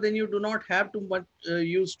because then you do not have to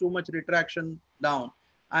use too much retraction down.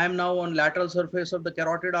 I am now on lateral surface of the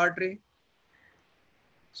carotid artery,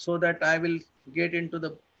 so that I will get into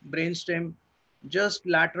the brainstem just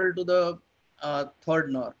lateral to the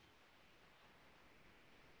third nerve.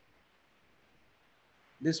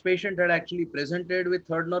 This patient had actually presented with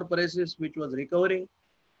third nerve paresis, which was recovering.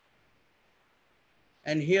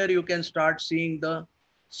 And here you can start seeing the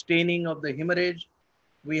staining of the hemorrhage.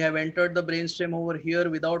 We have entered the brainstem over here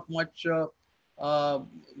without much,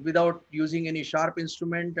 without using any sharp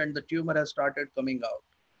instrument, and the tumor has started coming out.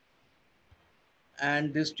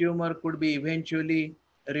 And this tumor could be eventually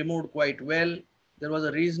removed quite well. There was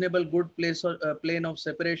a reasonable good plane of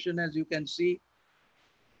separation, as you can see.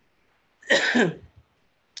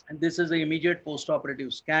 And this is the immediate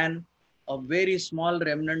postoperative scan. A very small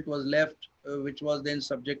remnant was left, which was then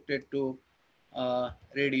subjected to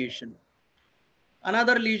radiation.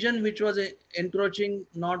 Another lesion which was encroaching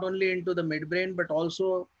not only into the midbrain, but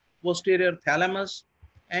also posterior thalamus.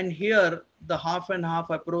 And here the half and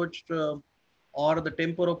half approach or the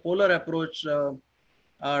temporopolar approach,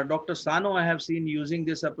 Dr. Sano, I have seen using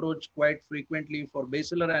this approach quite frequently for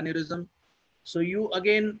basilar aneurysm. So you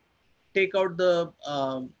again take out the,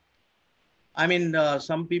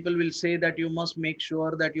 some people will say that you must make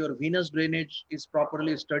sure that your venous drainage is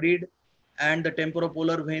properly studied, and the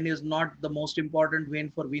temporopolar vein is not the most important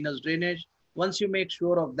vein for venous drainage. Once you make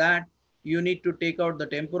sure of that, you need to take out the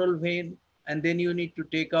temporal vein, and then you need to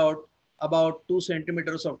take out about 2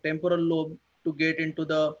 centimeters of temporal lobe to get into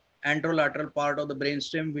the anterolateral part of the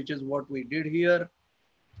brainstem, which is what we did here.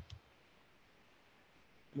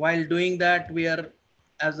 While doing that,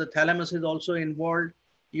 as the thalamus is also involved,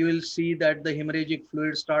 you will see that the hemorrhagic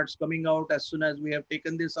fluid starts coming out as soon as we have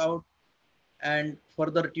taken this out. And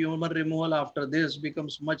further tumor removal after this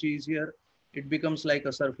becomes much easier. It becomes like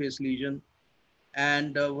a surface lesion,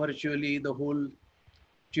 and virtually the whole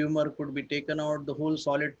tumor could be taken out. The whole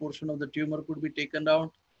solid portion of the tumor could be taken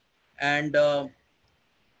out. And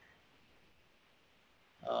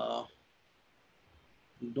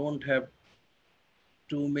don't have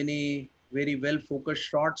too many very well focused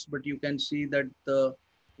shots, but you can see that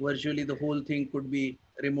virtually the whole thing could be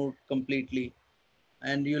removed completely.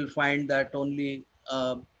 And you'll find that only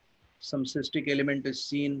some cystic element is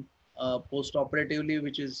seen post-operatively,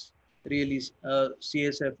 which is really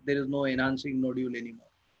CSF. There is no enhancing nodule anymore.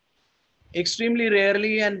 Extremely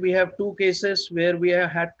rarely, and we have 2 cases where we have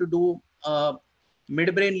had to do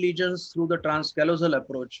midbrain lesions through the transcallosal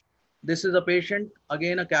approach. This is a patient,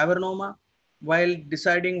 again a cavernoma. While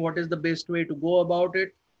deciding what is the best way to go about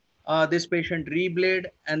it, this patient rebled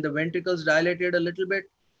and the ventricles dilated a little bit.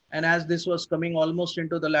 And as this was coming almost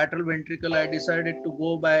into the lateral ventricle, I decided to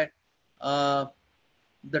go by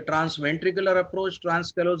the transventricular approach,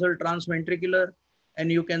 transcallosal transventricular.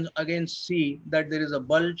 And you can again see that there is a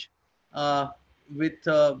bulge with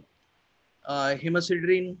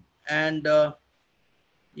hemosiderin, and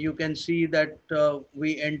you can see that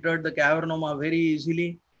we entered the cavernoma very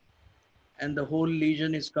easily, and the whole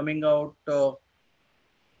lesion is coming out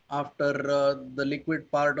after the liquid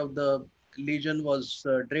part of the lesion was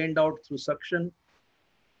drained out through suction.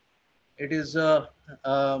 It is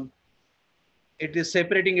it is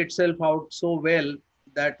separating itself out so well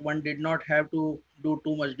that one did not have to do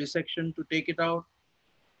too much dissection to take it out.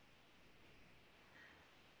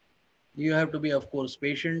 You have to be, of course,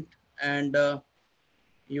 patient, and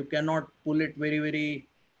you cannot pull it very, very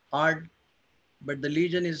hard, but the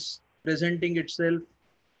lesion is presenting itself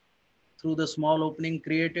through the small opening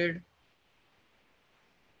created.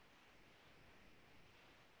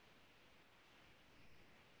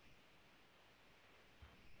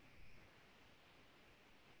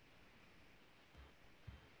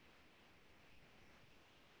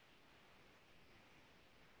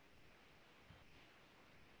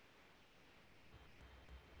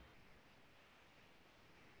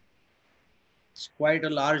 It's quite a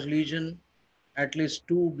large lesion, at least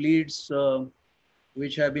 2 bleeds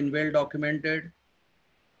which have been well documented.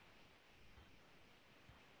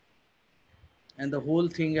 And the whole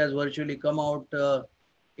thing has virtually come out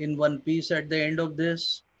in one piece at the end of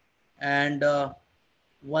this. And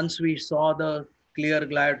once we saw the clear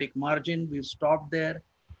gliotic margin, we stopped there.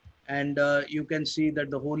 And you can see that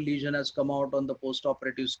the whole lesion has come out on the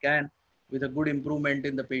post-operative scan with a good improvement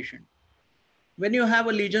in the patient. When you have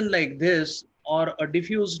a lesion like this or a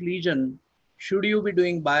diffuse lesion, should you be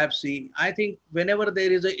doing biopsy? I think whenever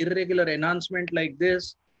there is an irregular enhancement like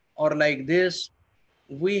this or like this,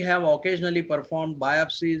 we have occasionally performed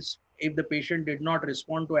biopsies if the patient did not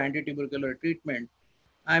respond to antitubercular treatment.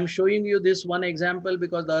 I'm showing you this one example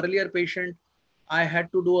because the earlier patient, I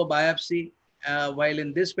had to do a biopsy, while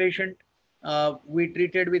in this patient, we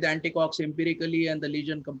treated with anticox empirically and the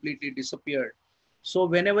lesion completely disappeared. So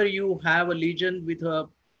whenever you have a lesion with a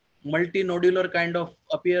multinodular kind of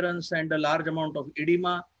appearance and a large amount of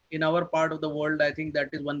edema in our part of the world, I think that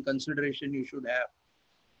is one consideration you should have.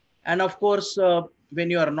 And of course,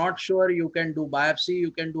 when you are not sure, you can do biopsy.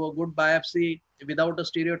 You can do a good biopsy without a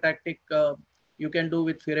stereotactic. You can do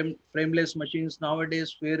with frameless machines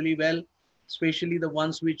nowadays fairly well, especially the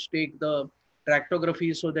ones which take the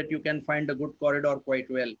tractography so that you can find a good corridor quite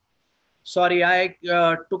well. Sorry, I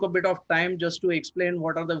took a bit of time just to explain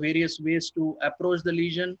what are the various ways to approach the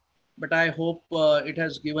lesion, but I hope it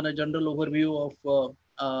has given a general overview of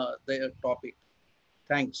the topic.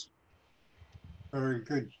 Thanks. Very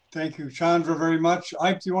good. Thank you, Chandra, very much.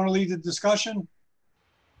 Ike, do you want to lead the discussion?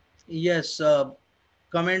 Yes,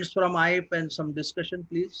 comments from Ike and some discussion,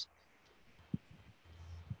 please.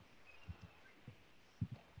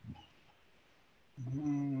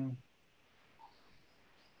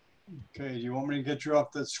 Okay, do you want me to get you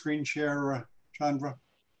off the screen share, Chandra?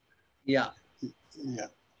 Yeah. Yeah.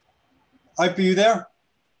 Ike, are you there?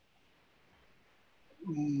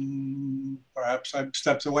 Perhaps I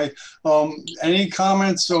stepped away. Any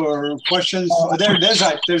comments or questions? Oh, there's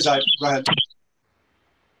Ike. There's Ike. Go ahead.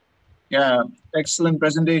 Yeah, excellent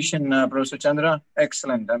presentation, Professor Chandra.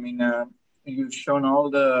 Excellent. I mean, you've shown all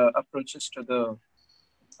the approaches to the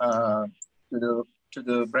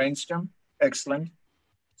brainstem. Excellent.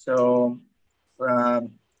 So,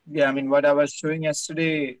 yeah, I mean, what I was showing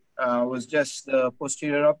yesterday was just the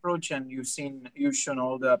posterior approach, and you've shown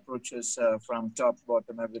all the approaches from top,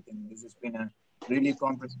 bottom, everything. This has been a really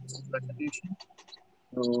comprehensive presentation.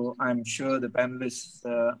 So I'm sure the panelists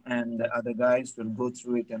and the other guys will go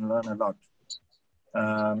through it and learn a lot.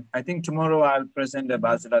 I think tomorrow I'll present a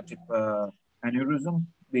basilar-tip aneurysm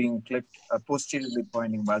being clipped, posteriorly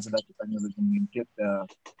pointing basilar-tip aneurysm being clipped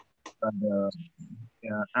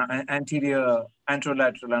anterior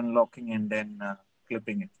anterolateral unlocking and then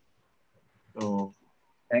clipping it. So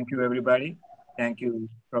thank you, everybody. Thank you,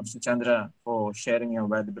 Professor Chandra, for sharing your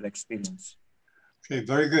valuable experience. Okay,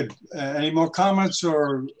 very good. Any more comments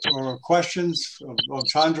or questions of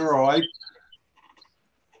Chandra or Ike?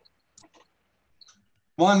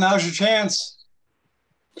 Come on, now's your chance.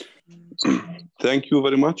 Thank you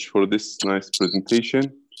very much for this nice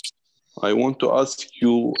presentation. I want to ask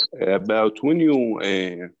you about when you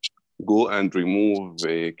go and remove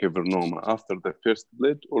a cavernoma after the first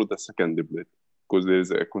blade or the second blade, because there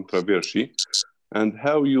is a controversy, and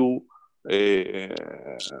how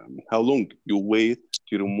long you wait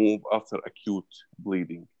to remove after acute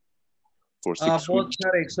bleeding. for 6 Both weeks?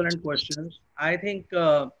 are excellent questions. I think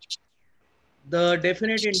the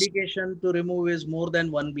definite indication to remove is more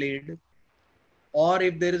than one blade, or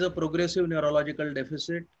if there is a progressive neurological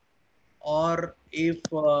deficit, or if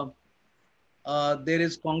there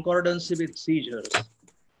is concordancy with seizures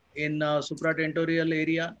in supratentorial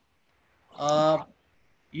area. Uh,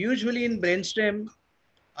 Usually in brainstem,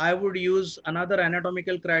 I would use another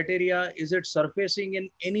anatomical criteria. Is it surfacing in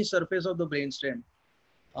any surface of the brainstem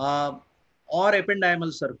uh, or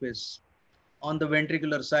ependymal surface on the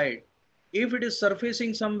ventricular side? If it is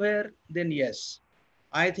surfacing somewhere, then yes,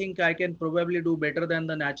 I think I can probably do better than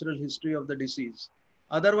the natural history of the disease.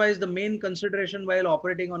 Otherwise, the main consideration while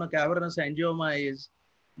operating on a cavernous angioma is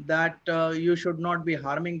that you should not be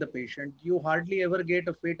harming the patient. You hardly ever get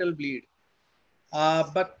a fatal bleed.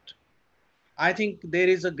 But I think there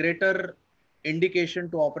is a greater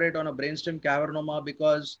indication to operate on a brainstem cavernoma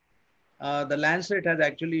because the Lancet has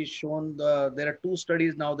actually shown there are two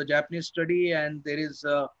studies now, the Japanese study and there is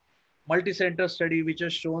a multi-center study which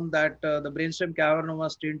has shown that the brainstem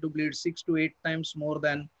cavernomas tend to bleed 6 to 8 times more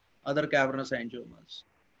than other cavernous angiomas.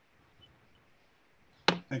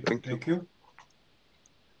 Thank you.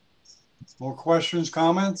 More questions,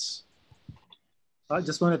 comments? I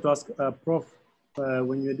just wanted to ask, Prof,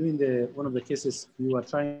 when you were doing one of the cases, you were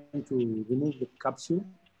trying to remove the capsule.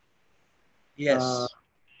 Yes.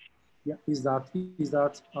 Yeah, is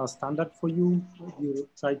that a standard for you? You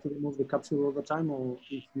try to remove the capsule over time, or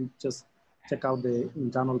if you just check out the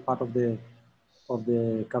internal part of the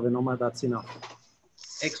cavernoma, that's enough?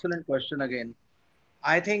 Excellent question again.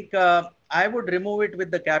 I think I would remove it with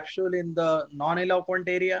the capsule in the non-eloquent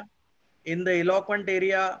area. In the eloquent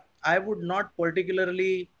area, I would not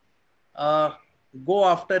particularly uh, go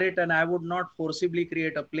after it and I would not forcibly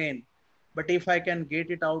create a plane. But if I can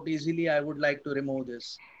get it out easily, I would like to remove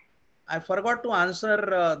this. I forgot to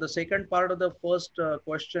answer the second part of the first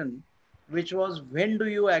question, which was when do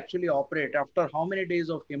you actually operate? After how many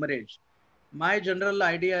days of hemorrhage? My general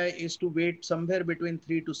idea is to wait somewhere between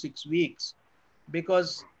 3 to 6 weeks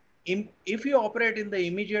because if you operate in the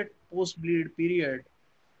immediate post-bleed period,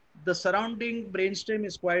 the surrounding brainstem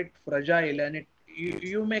is quite fragile and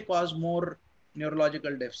you may cause more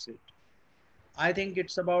neurological deficit. I think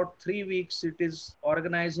it's about 3 weeks. It is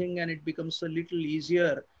organizing and it becomes a little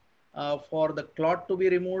easier for the clot to be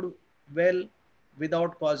removed well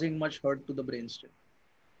without causing much hurt to the brainstem.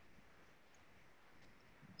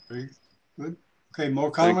 Very good. Okay,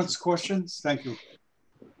 more comments, questions? Thank you.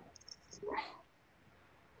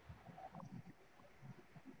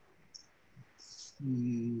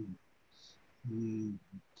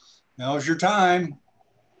 Now's your time.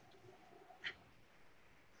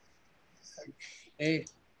 Hey,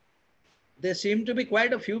 there seem to be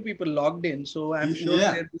quite a few people logged in, so I'm sure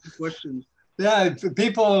there are questions. Yeah,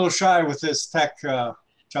 people are a little shy with this tech,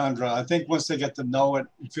 Chandra. I think once they get to know it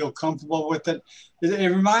and feel comfortable with it,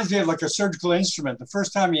 it reminds me of like a surgical instrument. The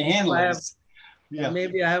first time you handle it.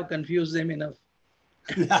 Maybe I have confused them enough.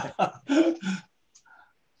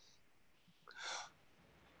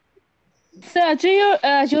 So, do you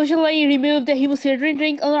usually remove the hemosiderin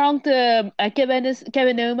ring around the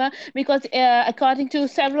cavernoma? Because according to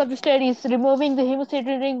several of the studies, removing the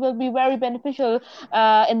hemosiderin ring will be very beneficial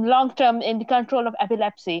in long term in the control of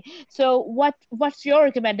epilepsy. So, what's your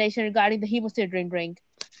recommendation regarding the hemosiderin ring?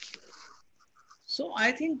 So,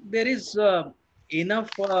 I think there is enough.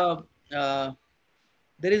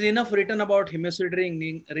 There is enough written about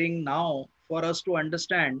hemosiderin ring now for us to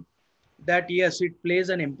understand that yes, it plays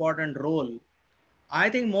an important role. I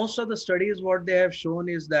think most of the studies, what they have shown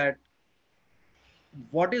is that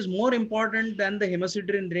what is more important than the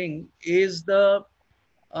hemosiderin ring is the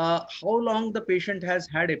how long the patient has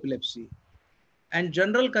had epilepsy. And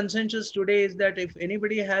general consensus today is that if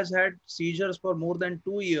anybody has had seizures for more than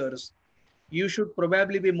 2 years, you should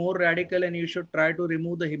probably be more radical and you should try to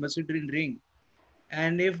remove the hemosiderin ring.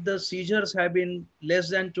 And if the seizures have been less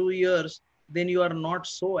than 2 years, then you are not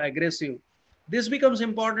so aggressive. This becomes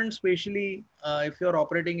important, especially if you're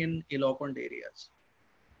operating in eloquent areas.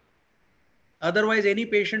 Otherwise, any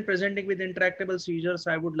patient presenting with intractable seizures,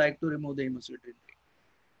 I would like to remove the hemosiderin ring.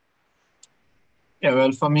 Yeah,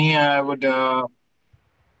 well, for me, I would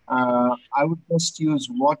just use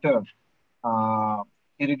water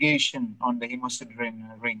irrigation on the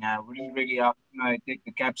hemosiderin ring. I wouldn't really, after I take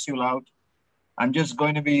the capsule out, I'm just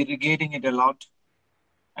going to be irrigating it a lot.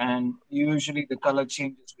 And usually the color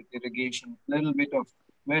changes with irrigation, a little bit of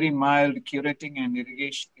very mild curating and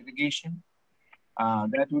irrigation.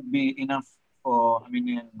 That would be enough for, I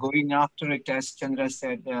mean, going after it, as Chandra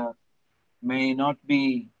said, may not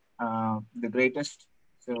be the greatest.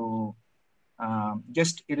 So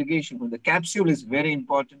just irrigation. The capsule is very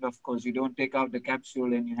important, of course. You don't take out the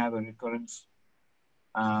capsule and you have a recurrence.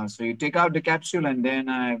 So you take out the capsule and then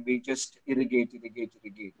we just irrigate,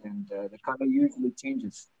 and the color usually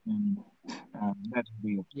changes. And that's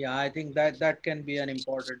weird. Yeah, I think that can be an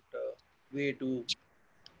important way to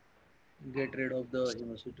get rid of the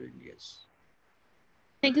hemosiderin. Yes.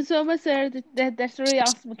 Thank you so much, sir. That's really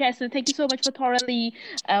awesome. Okay, so thank you so much for thoroughly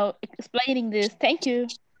explaining this. Thank you.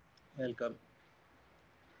 Welcome.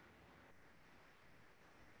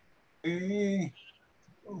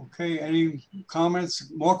 Okay, any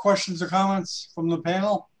comments, more questions or comments from the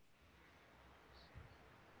panel?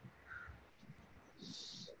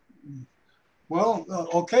 Well,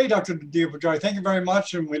 okay, Dr. Deopujari, thank you very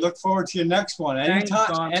much, and we look forward to your next one.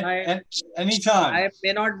 Anytime. Anytime. I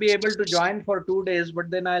may not be able to join for 2 days, but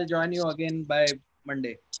then I'll join you again by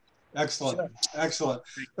Monday. Excellent, excellent.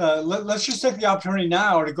 Let's just take the opportunity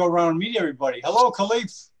now to go around and meet everybody. Hello,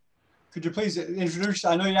 Khalif. Could you please introduce,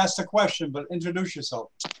 I know you asked a question, but introduce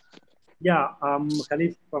yourself. Yeah, I'm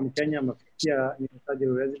Khalif from Kenya. I'm a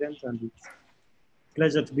neurosurgery resident, and it's a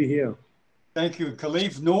pleasure to be here. Thank you,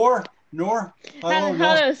 Khalif. Noor? Hello,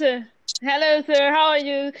 hello, sir. Hello, sir. How are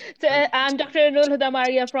you? So, I'm Dr. Noor Huda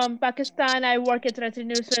Maria from Pakistan. I work at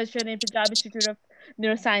Neurosurgery in Punjab Institute of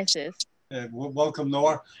Neurosciences. Welcome,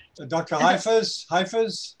 Noor. Dr. Hafiz?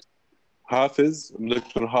 Hafiz, I'm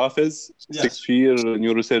Dr. Hafiz, Yes. 6th-year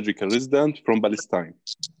neurosurgical resident from Palestine.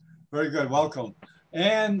 Very good, welcome.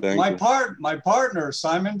 And Thank my you. partner,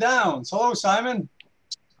 Simon Downs. Hello, Simon.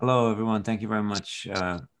 Hello, everyone. Thank you very much.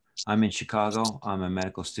 I'm in Chicago. I'm a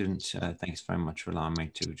medical student. Thanks very much for allowing me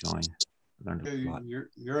to join. Learned a lot.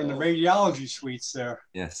 You're in the radiology suites there.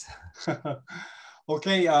 Yes.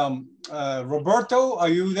 Okay, Roberto, are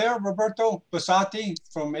you there? Roberto Bassati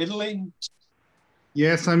from Italy?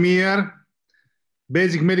 Yes, I'm here.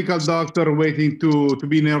 Basic medical doctor waiting to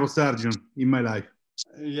be neurosurgeon in my life.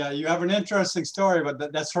 Yeah, you have an interesting story,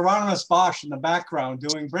 but that's Hieronymus Bosch in the background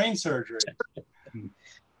doing brain surgery.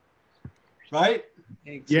 Right?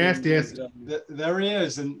 Yes. There he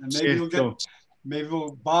is, and maybe we'll get, maybe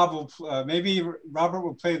maybe Robert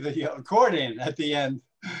will play the accordion at the end,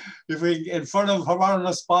 if we in front of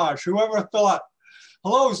Hieronymus Bosch. Whoever thought?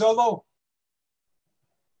 Hello, Zolo.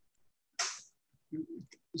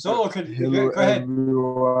 Zolo, hello, go ahead.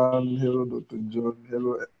 Everyone. Hello, Dr. John.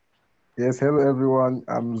 Hello. Yes, hello, everyone.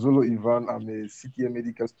 I'm Zolo Ivan. I'm a CTA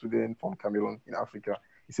medical student from Cameroon in Africa.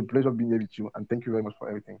 It's a pleasure being here with you, and thank you very much for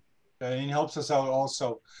everything. He helps us out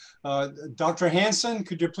also. Dr. Hansen,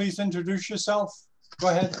 could you please introduce yourself? Go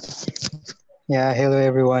ahead. Yeah, hello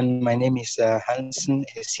everyone. My name is Hansen,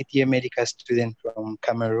 a CTA medical student from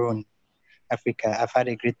Cameroon, Africa. I've had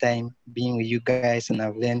a great time being with you guys and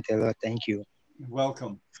I've learned a lot. Thank you.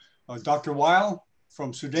 Welcome. Dr. Weil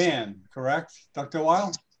from Sudan, correct? Dr.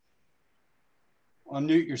 Weil?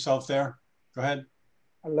 Unmute yourself there. Go ahead.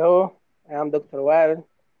 Hello, I am Dr. Weil,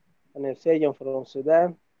 a neurosurgeon from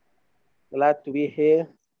Sudan. Glad to be here.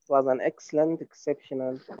 It was an excellent,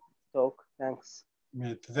 exceptional talk. Thanks.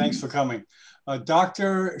 Yeah, thanks for coming.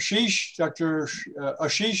 Dr. Ashish, Dr.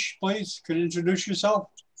 Ashish, please, could you introduce yourself?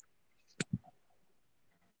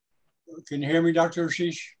 Can you hear me, Dr.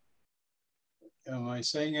 Ashish? Am I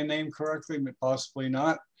saying your name correctly? Possibly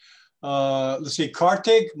not. Let's see,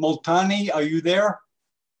 Kartik Multani, are you there?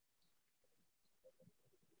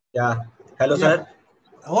 Yeah. Hello, sir.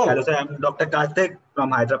 Hello. Hello, sir. I'm Dr. Kartik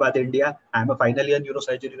from Hyderabad, India. I'm a final year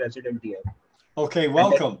neurosurgery resident here. Okay,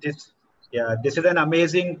 welcome. This is an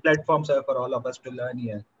amazing platform, sir, for all of us to learn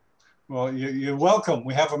here. Well, you're welcome.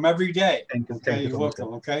 We have them every day. Thank you. Okay, you're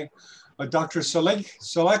welcome. Okay. Dr.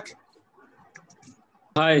 Salek.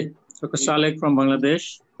 Hi, Dr. Salek from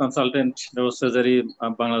Bangladesh, consultant neurosurgery,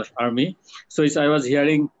 Bangladesh Army. So I was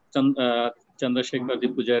hearing Chandra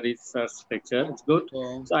Deopujari sir's lecture. It's good.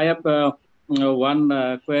 So I have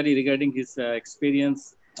one query regarding his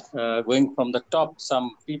experience going from the top,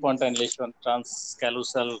 some pre-pontine lesion,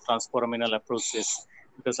 transcallosal, transforaminal approaches,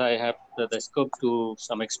 because I have the scope to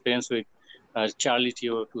some experience with Charlie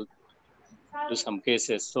Teo to do some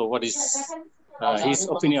cases. So what is his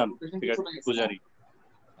opinion regarding Pujari?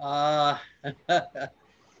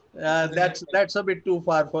 That's a bit too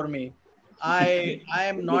far for me. I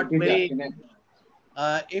am not very.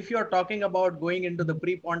 If you're talking about going into the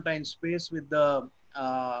pre-pontine space with the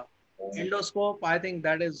endoscope, I think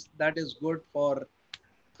that is good for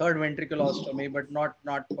third ventriculostomy, but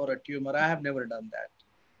not for a tumor. I have never done that.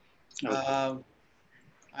 Okay.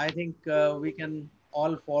 I think we can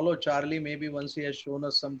all follow Charlie maybe once he has shown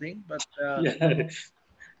us something, but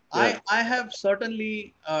I have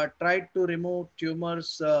certainly tried to remove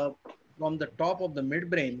tumors from the top of the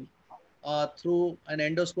midbrain through an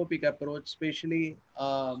endoscopic approach, especially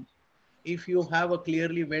if you have a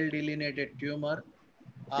clearly well delineated tumor.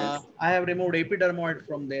 I have removed epidermoid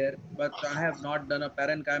from there, but I have not done a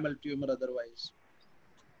parenchymal tumor otherwise.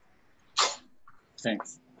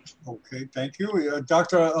 Thanks. Okay, thank you.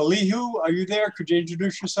 Dr. Alihu, are you there? Could you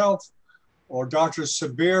introduce yourself? Or Dr.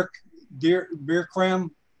 Sabir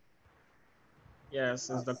Birkram? Yes,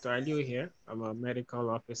 it's Dr. Aliu here. I'm a medical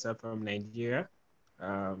officer from Nigeria.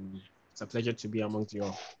 It's a pleasure to be among you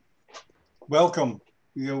all. Welcome.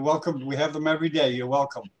 You're welcome. We have them every day. You're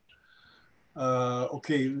welcome.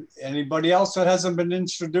 Okay, anybody else that hasn't been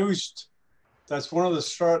introduced? That's one of the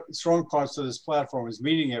strong parts of this platform, is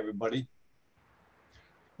meeting everybody.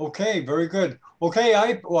 Okay, very good. Okay,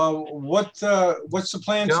 what's the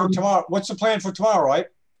plan for tomorrow? What's the plan for tomorrow, right?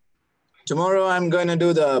 Tomorrow I'm going to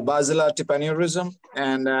do the basilar aneurysm,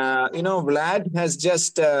 and you know, Vlad has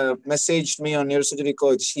just messaged me on Neurosurgery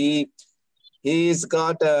Coach. He's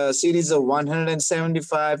got a series of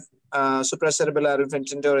 175 supracerebellar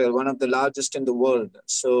infantile, one of the largest in the world.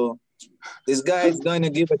 So this guy is going to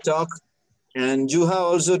give a talk, and Juha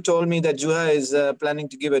also told me that Juha is planning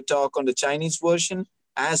to give a talk on the Chinese version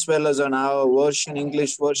as well as on our version,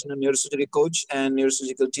 English version of Neurosurgery Coach and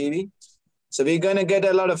Neurosurgical TV. So we're going to get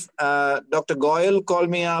a lot of, Dr. Goyal called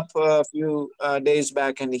me up a few days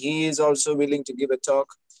back, and he is also willing to give a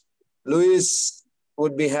talk. Louis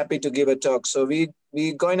would be happy to give a talk. So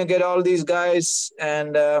we're going to get all these guys,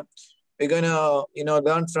 and we're going to, you know,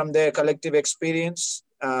 learn from their collective experience.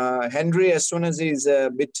 Henry, as soon as he's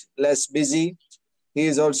a bit less busy, he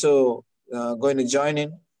is also going to join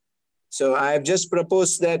in. So I've just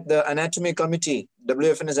proposed that the anatomy committee,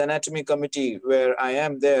 WFNS anatomy committee, where I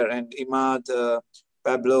am there, and Imad,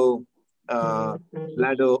 Pablo,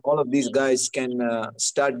 Lado, all of these guys can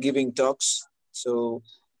start giving talks. So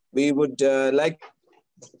we would like.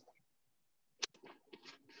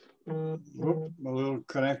 Whoop, a little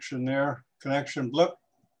connection there, connection blip.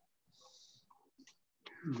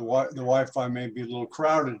 The Wi-Fi may be a little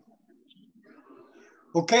crowded.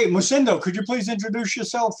 Okay, Musindo, could you please introduce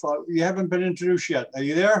yourself? You haven't been introduced yet. Are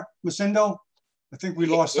you there, Musindo? I think we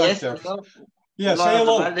lost sight there. Hello. Yeah, Hello, say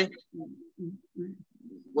hello. everybody.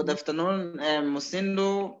 Good afternoon.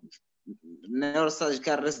 Musindo,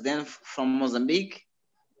 neurosurgical resident from Mozambique.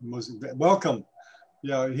 Welcome.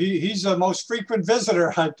 Yeah, he's the most frequent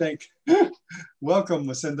visitor, I think. Welcome,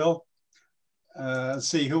 Musindo. Let's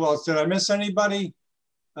see, who else? Did I miss anybody?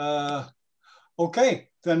 Okay,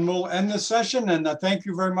 then we'll end this session, and thank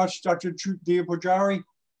you very much, Dr. Deopujari,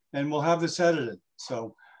 and we'll have this edited.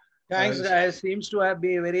 So, thanks, guys. Seems to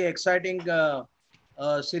be a very exciting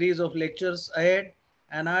series of lectures ahead,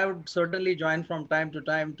 and I would certainly join from time to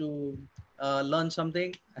time to learn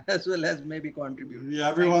something as well as maybe contribute. Yeah,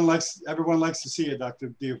 everyone likes to see you,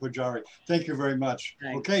 Dr. Deopujari. Thank you very much.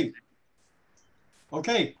 Thanks. Okay.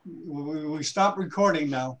 Okay, we stop recording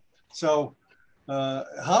now. So.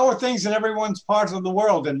 How are things in everyone's part of the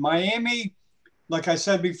world? In Miami, like I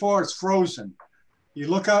said before, it's frozen. You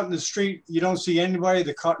look out in the street, you don't see anybody,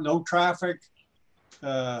 no traffic.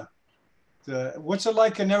 What's it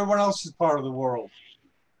like in everyone else's part of the world?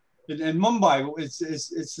 In Mumbai,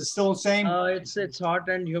 it's still the same? It's hot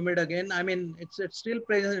and humid again. I mean, it's still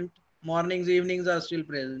present. Mornings, evenings are still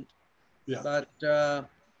present. Yeah.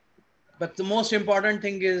 But the most important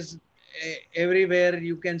thing is everywhere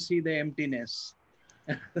you can see the emptiness.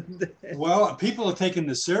 Well, people are taking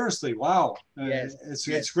this seriously. Wow. Yes.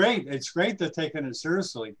 It's great. It's great they're taking it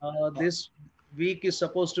seriously. This week is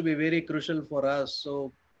supposed to be very crucial for us.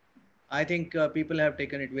 So I think people have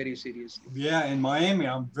taken it very seriously. Yeah, in Miami,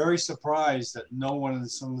 I'm very surprised that no one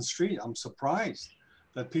is on the street. I'm surprised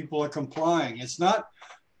that people are complying. It's not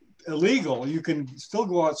illegal. You can still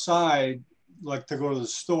go outside, like to go to the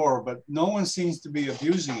store, but no one seems to be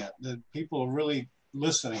abusing it. The people are really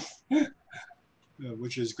listening,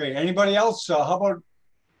 which is great. Anybody else? How about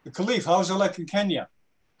the Khalif? How's it like in Kenya?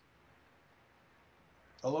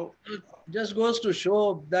 Hello? It just goes to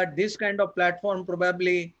show that this kind of platform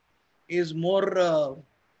probably is more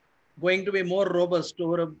going to be more robust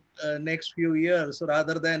over next few years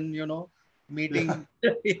rather than, you know, meeting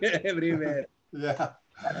everywhere. Yeah.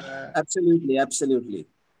 Absolutely, absolutely.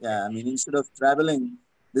 Yeah, I mean, instead of traveling,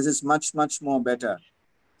 this is much, much more better.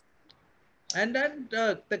 And then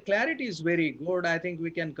the clarity is very good. I think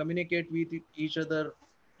we can communicate with each other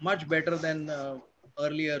much better than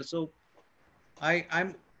earlier. So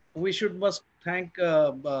we must thank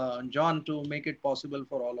John to make it possible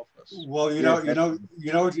for all of us. Well, you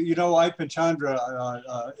know, Ip and Chandra,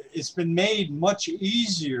 it's been made much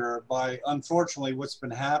easier by, unfortunately, what's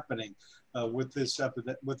been happening. with this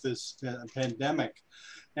pandemic.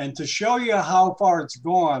 And to show you how far it's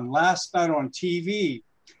gone, last night on TV,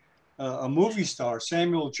 a movie star,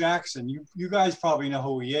 Samuel Jackson, you guys probably know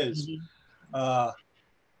who he is.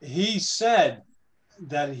 He said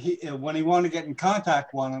that when he wanted to get in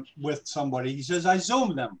contact with somebody, he says, I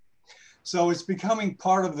Zoom them. So it's becoming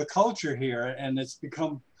part of the culture here, and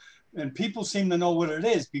and people seem to know what it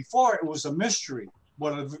is. Before it was a mystery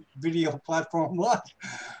what a video platform was,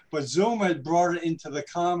 but Zoom had brought it into the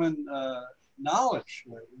common knowledge,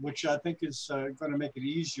 which I think is going to make it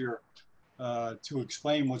easier to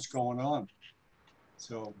explain what's going on.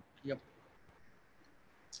 So, yep.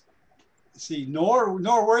 See, Noor,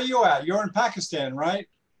 where are you at? You're in Pakistan, right?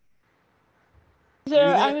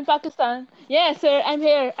 Sir, I'm in Pakistan. Yes, sir, I'm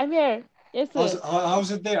here. Yes, sir. How's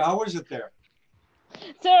it there? How is it there?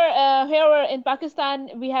 Sir, here in Pakistan,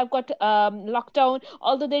 we have got lockdown.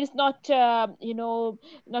 Although there is not,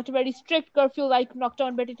 not a very strict curfew like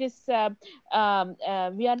lockdown, but it is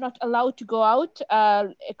we are not allowed to go out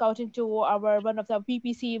according to our one of the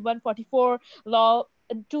PPC 144 law.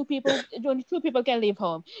 Only two people can leave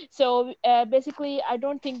home. So basically, I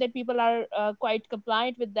don't think that people are quite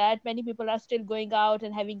compliant with that. Many people are still going out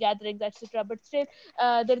and having gatherings, etc. But still,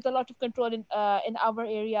 there is a lot of control in our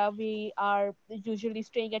area. We are usually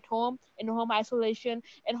staying at home in home isolation.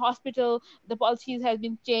 In hospital, the policies have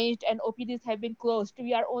been changed and OPDs have been closed.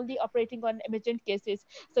 We are only operating on emergent cases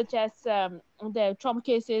such as the trauma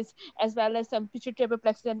cases, as well as some pituitary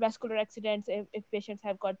apoplexy and vascular accidents. If patients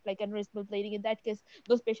have got like aneurysmal bleeding, in that case,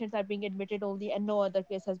 those patients are being admitted only, and no other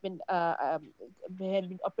case has been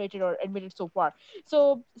operated or admitted so far.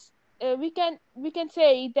 So we can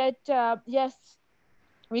say that yes,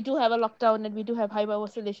 we do have a lockdown and we do have hyper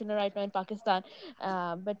isolation right now in Pakistan,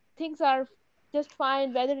 but things are just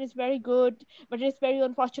fine. Weather is very good, but it's very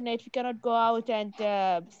unfortunate we cannot go out and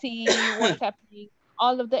see what's happening.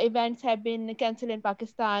 All of the events have been cancelled in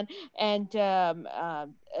Pakistan, and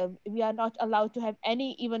we are not allowed to have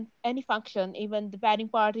any function. Even the wedding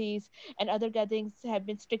parties and other gatherings have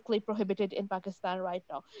been strictly prohibited in Pakistan right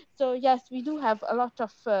now. So yes, we do have a lot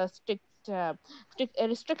of strict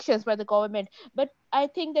restrictions by the government, but I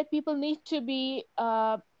think that people need to be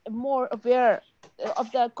more aware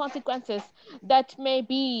of the consequences that may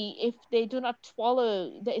be if they do not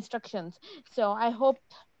follow the instructions. So I hope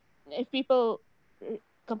if people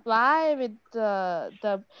comply with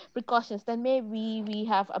the precautions, then maybe we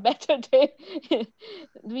have a better day.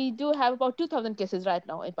 We do have about 2,000 cases right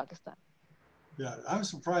now in Pakistan. Yeah, I'm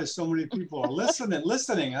surprised so many people are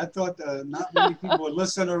listening. I thought not many people would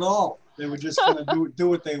listen at all. They were just going to do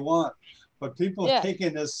what they want. But people are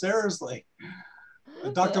taking this seriously.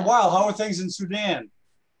 Dr. Weil, how are things in Sudan?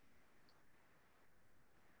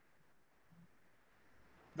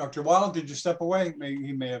 Dr. Weil, did you step away?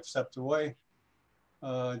 He may have stepped away.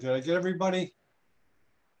 Did I get everybody?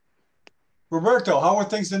 Roberto, how are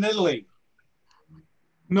things in Italy?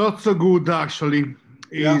 Not so good, actually.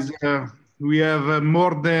 We have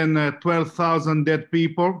more than 12,000 dead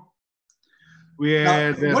people. What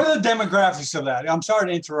are the demographics of that? I'm sorry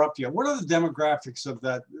to interrupt you. What are the demographics of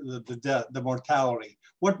that, the death, the mortality?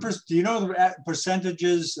 Do you know the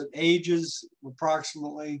percentages, ages,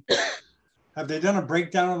 approximately? Have they done a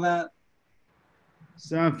breakdown of that?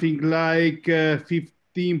 Something like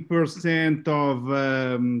 15% of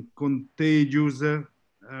contagious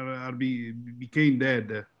became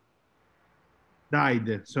dead.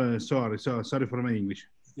 Died. So sorry for my English.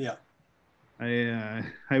 Yeah.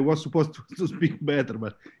 I was supposed to speak better,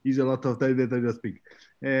 but it's a lot of time that I don't speak.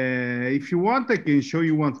 If you want, I can show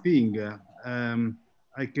you one thing.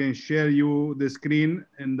 I can share you the screen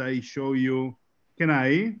and I show you. Can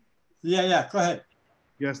I? Yeah, go ahead.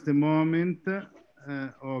 Just a moment.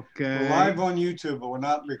 Okay. We're live on YouTube, but we're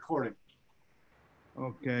not recording.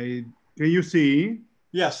 Okay. Can you see?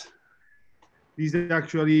 Yes. This is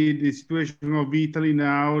actually the situation of Italy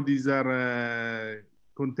now. These are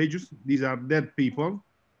contagious. These are dead people.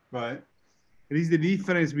 Right. It is the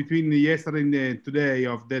difference between yesterday and today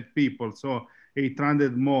of dead people. So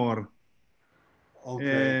 800 more.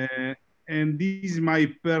 Okay. And this is my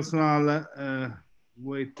personal.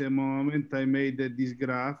 Wait a moment. I made this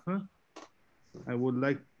graph. I would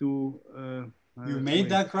like to. You made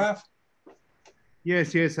that graph?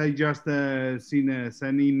 Yes. I just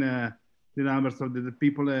send in the numbers of the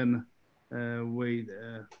people and wait.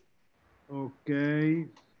 Okay.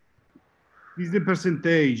 This is the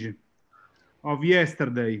percentage of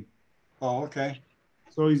yesterday. Oh, okay.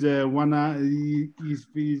 So is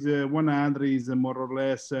 100 is more or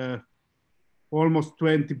less almost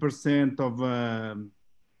 20% of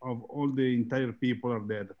all the entire people are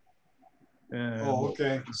dead. Oh,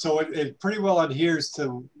 okay. So it pretty well adheres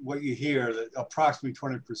to what you hear, that approximately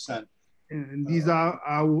 20%. And these are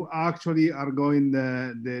how actually are going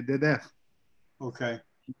the death. Okay.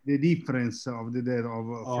 The difference of the death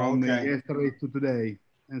from yesterday to today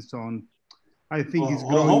and so on. I think it's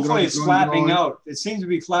growing. Hopefully it's flattening out. It seems to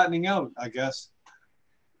be flattening out, I guess.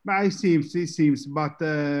 But it seems, but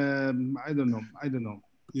I don't know.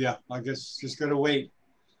 Yeah, I guess just gotta wait.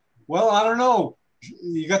 Well, I don't know.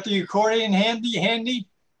 You got the accordion handy?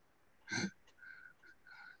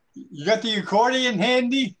 You got the accordion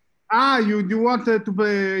handy? Ah, you wanted to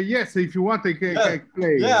play? Yes, if you want, I can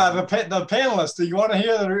play. Yeah, the panelists. Do you want to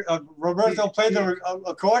hear Roberto play the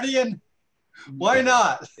accordion? Why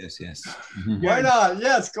not? Yes. Why not?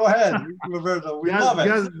 Yes, go ahead, Roberto. We love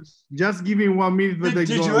it. Just give me 1 minute. Did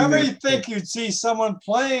you ever think you'd see someone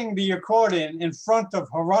playing the accordion in front of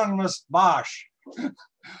Hieronymus Bosch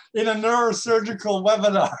in a neurosurgical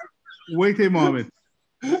webinar? Wait a moment.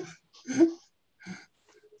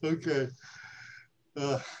 Okay.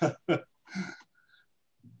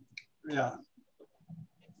 Yeah.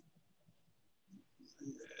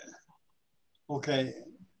 Okay.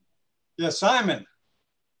 Yeah, Simon.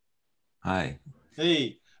 Hi.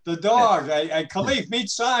 Hey, the dog. Yes. Khalif, meet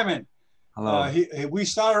Simon. Hello. We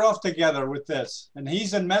started off together with this, and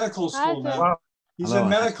he's in medical school now. He's in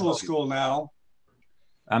medical school now.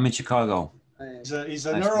 I'm in Chicago. He's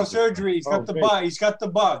a neurosurgery. He's got the bug. He's got the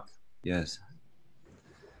bug. Yes.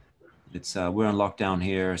 It's we're on lockdown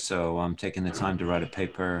here, so I'm taking the time to write a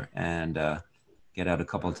paper and get out a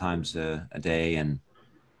couple of times a day and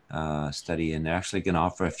study. And they're actually going to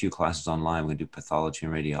offer a few classes online. We're going to do pathology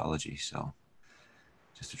and radiology, so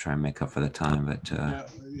just to try and make up for the time. But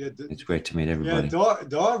it's great to meet everybody. Yeah,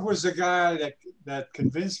 Dog was the guy that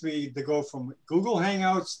convinced me to go from Google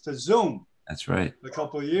Hangouts to Zoom. That's right. A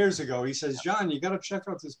couple of years ago, he says, "John, you got to check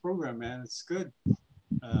out this program, man. It's good."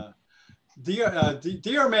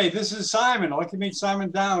 Dear May, this is Simon. I'd like to meet Simon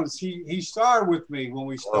Downs. He starred with me when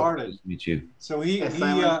we started. Nice to meet you. So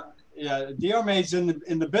Dear May's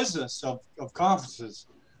in the business of conferences.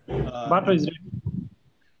 Battery is ready.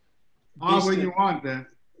 When you want that.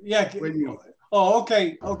 Yeah. When you. Oh,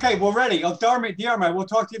 okay. Okay, we're ready. Oh, Dear May, we'll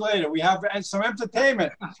talk to you later. We have some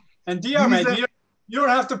entertainment. And Dear May, you don't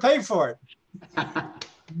have to pay for it.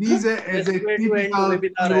 This is a typical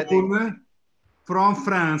tune from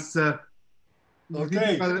France.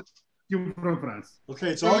 Okay. From France. Okay,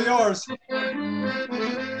 it's all yours.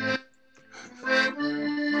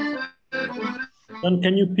 John,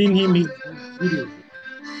 can you ping him his video?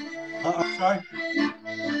 I'm sorry.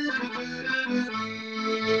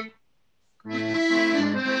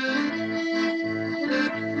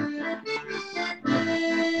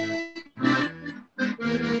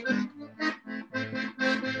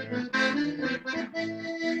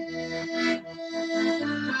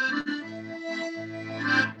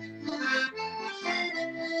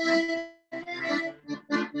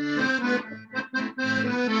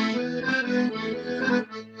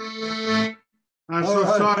 I'm so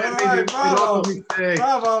sorry. Right,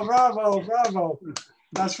 bravo.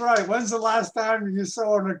 That's right. When's the last time you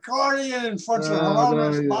saw an accordion in front of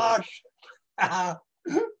Hieronymus Bosch?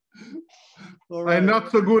 Right. I'm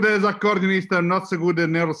not so good as accordionist. I'm not so good as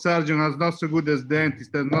neurosurgeon. I'm not so good as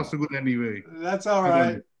dentist. I'm not so good anyway. That's all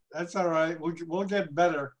right. That's all right. We'll get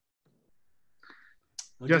better.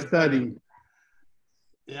 Just studying.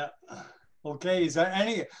 Yeah. Okay. Is there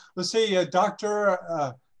any? Let's see, Dr.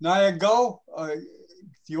 Nayago. Do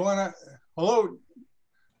you want to? Hello.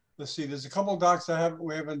 Let's see. There's a couple of docs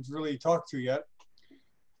we haven't really talked to yet.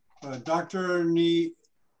 Dr.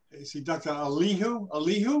 Dr.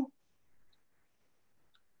 Alihu.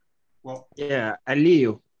 Well. Yeah,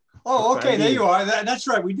 Alihu. Oh, okay. There you are. That's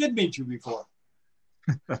right. We did meet you before.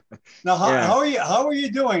 Now, how are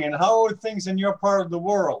you doing, and how are things in your part of the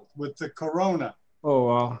world with the corona? Oh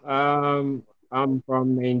well, I'm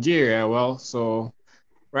from Nigeria. Well, so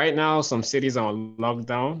right now some cities are on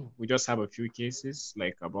lockdown. We just have a few cases,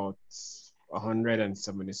 like about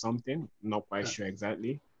 170 something. Not quite sure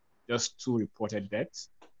exactly. Just 2 reported deaths.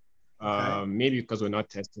 Maybe because we're not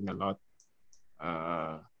testing a lot.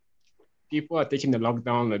 People are taking the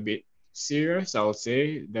lockdown a bit serious, I would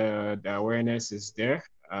say. The awareness is there.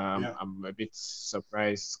 I'm a bit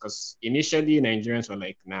surprised because initially Nigerians were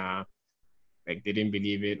like, nah, like they didn't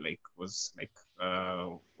believe it. Like was like,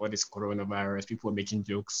 what is coronavirus? People were making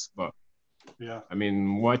jokes, but I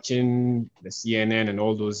mean, watching the CNN and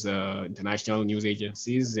all those international news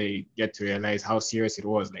agencies, they get to realize how serious it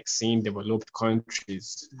was. Like seeing developed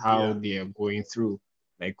countries, how they are going through.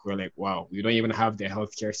 Like we're like, wow, we don't even have the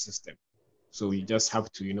healthcare system. So we just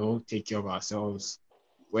have to, take care of ourselves.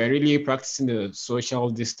 we're really practicing the social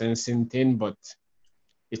distancing thing, but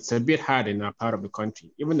it's a bit hard in our part of the country.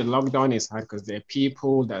 Even the lockdown is hard because there are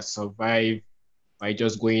people that survive by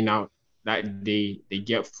just going out that they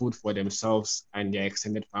get food for themselves and their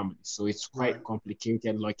extended family. So it's quite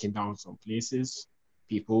complicated locking down some places.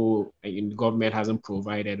 People in the government hasn't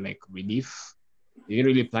provided like relief. They didn't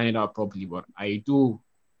really plan it out properly, but I do,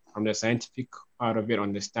 from the scientific part of it,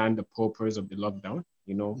 understand the purpose of the lockdown,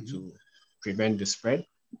 you know, to prevent the spread.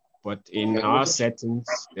 But in our settings,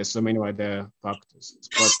 there's so many other factors.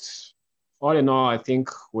 But all in all, I think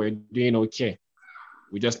we're doing okay.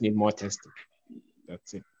 We just need more testing.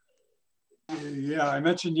 That's it. Yeah, I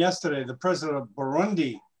mentioned yesterday, the president of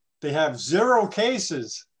Burundi, they have 0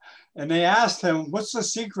 cases. And they asked him, what's the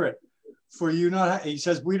secret for you not? He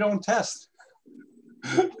says, we don't test.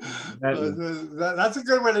 That's a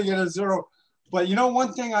good way to get a 0. But you know,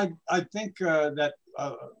 one thing I think that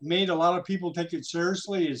made a lot of people take it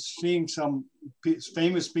seriously is seeing some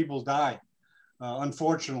famous people die,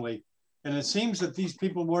 unfortunately. And it seems that these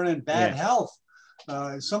people weren't in bad health.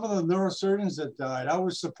 Some of the neurosurgeons that died, I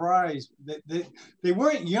was surprised. They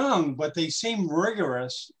weren't young, but they seemed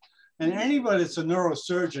rigorous. And anybody that's a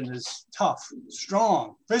neurosurgeon is tough,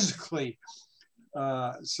 strong, physically.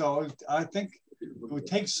 So I think it would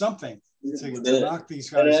take something to knock these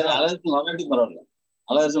guys out.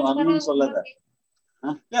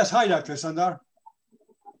 Yes, hi, Dr. Sundar.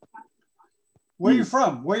 Where are you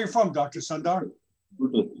from? Where are you from, Dr. Sundar?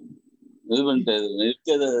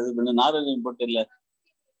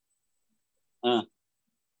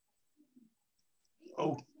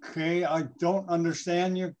 Okay, I don't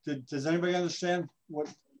understand you. Does anybody understand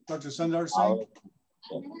what Dr. Sundar is saying?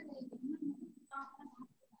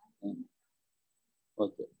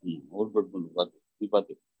 Okay.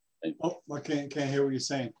 Oh, I can't hear what you're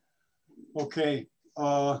saying. Okay.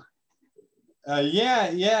 Yeah.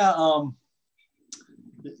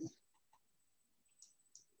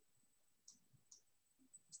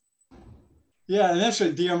 Yeah,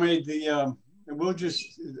 initially, DMA, we'll just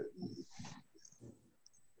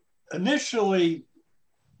initially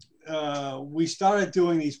we started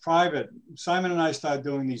doing these private. Simon and I started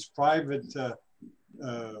doing these private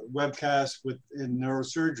webcasts in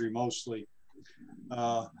neurosurgery mostly.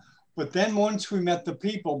 But then once we met the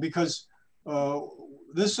people, because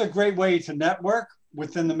this is a great way to network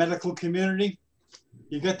within the medical community.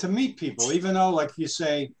 You get to meet people, even though, like you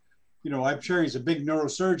say, you know, I'm sure he's a big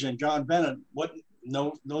neurosurgeon, John Bennett,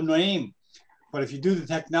 no name. But if you do the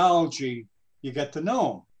technology, you get to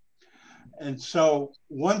know him. And so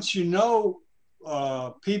once you know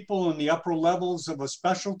people in the upper levels of a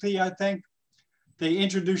specialty, I think, they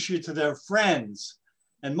introduce you to their friends.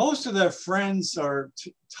 And most of their friends are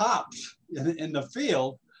tops in the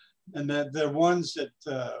field, and they're ones that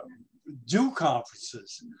do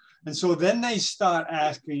conferences. And so then they start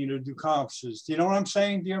asking you to do conferences. Do you know what I'm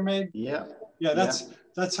saying, dear maid? Yeah. Yeah,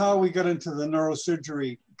 that's how we got into the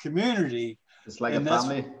neurosurgery community. It's like a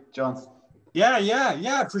family, John.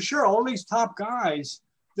 Yeah, for sure. All these top guys,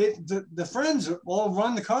 the friends all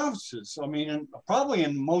run the conferences. I mean, probably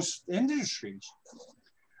in most industries.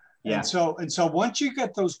 Yeah. And so once you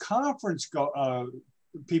get those conference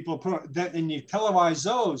people and you televise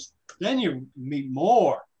those, then you meet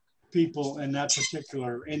more people in that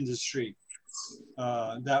particular industry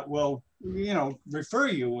that will, you know, refer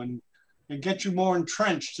you and get you more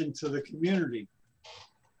entrenched into the community.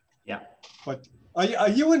 Yeah. But are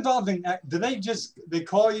you involved in? Do they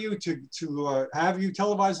call you to have you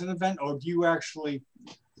televise an event, or do you actually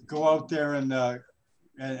go out there and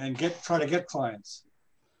try to get clients?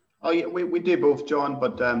 Oh yeah, we do both, John.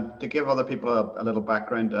 But to give other people a little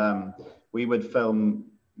background, we would film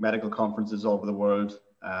medical conferences all over the world.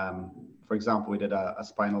 For example, we did a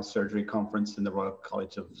spinal surgery conference in the Royal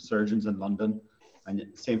College of Surgeons in London, and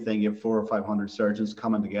same thing. You have 400 or 500 surgeons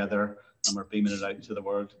coming together, and we're beaming it out to the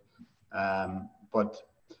world. But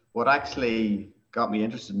what actually got me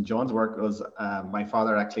interested in John's work was my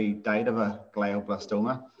father actually died of a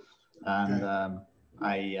glioblastoma, and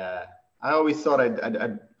I always thought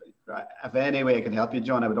I'd if any way I could help you,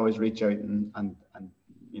 John, I would always reach out and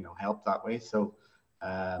you know, help that way. So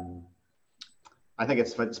I think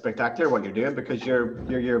it's spectacular what you're doing, because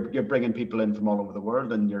you're bringing people in from all over the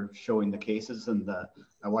world, and you're showing the cases. And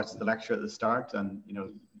I watched the lecture at the start, and you know,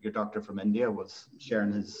 your doctor from India was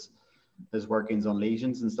sharing his workings on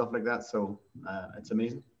lesions and stuff like that. So it's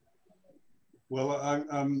amazing. Well,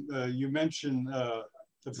 you mentioned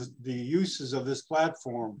the uses of this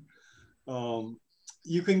platform.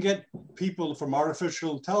 You can get people from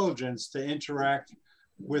artificial intelligence to interact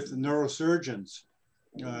with neurosurgeons.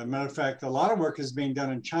 Matter of fact, a lot of work is being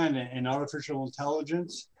done in China in artificial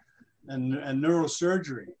intelligence and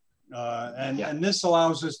neurosurgery. And this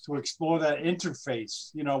allows us to explore that interface,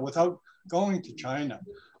 you know, without going to China,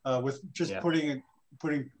 with just putting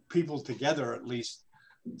people together at least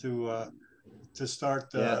to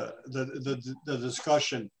start the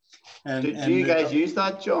discussion. And do you guys use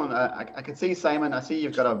that, John? I can see Simon. I see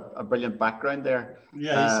you've got a brilliant background there.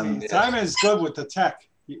 Yeah, Simon is good with the tech.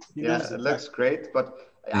 He it looks great. But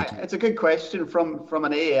it's a good question from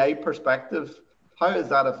an AI perspective. How is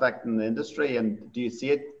that affecting the industry, and do you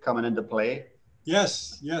see it coming into play?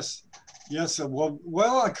 Yes.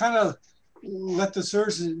 Well, I kind of let the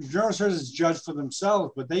neurosurgeons judge for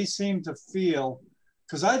themselves, but they seem to feel,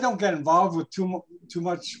 because I don't get involved with too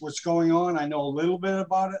much what's going on. I know a little bit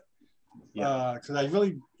about it, because I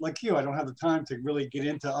really, like you, I don't have the time to really get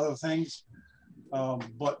into other things.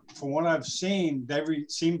 But from what I've seen, they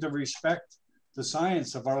seem to respect the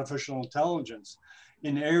science of artificial intelligence.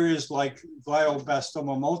 In areas like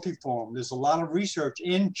glioblastoma multiforme, there's a lot of research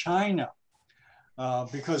in China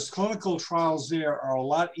because clinical trials there are a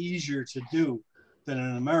lot easier to do than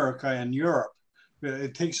in America and Europe.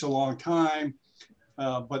 It takes a long time,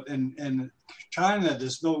 but in China,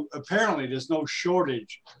 apparently there's no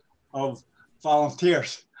shortage of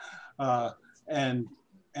volunteers, and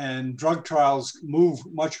drug trials move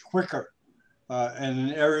much quicker. And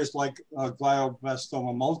in areas like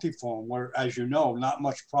glioblastoma multiforme, where, as you know, not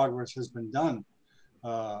much progress has been done,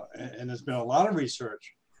 and there's been a lot of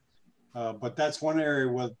research. But that's one area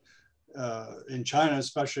where, in China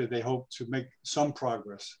especially, they hope to make some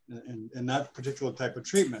progress in that particular type of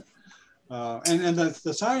treatment. And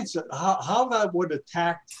the science, how that would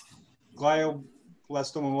attack glioblastoma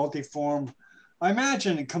multiforme, I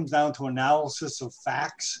imagine it comes down to analysis of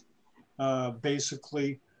facts,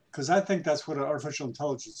 basically. Because I think that's what artificial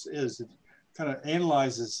intelligence is. It kind of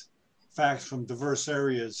analyzes facts from diverse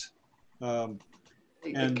areas.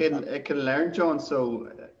 It can learn, John.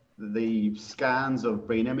 So the scans of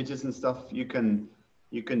brain images and stuff, you can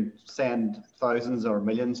send thousands or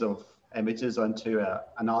millions of images onto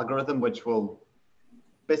an algorithm, which will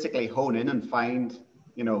basically hone in and find,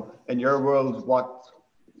 you know, in your world, what,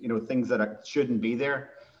 you know, things that shouldn't be there.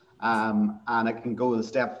 And it can go a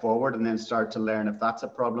step forward and then start to learn if that's a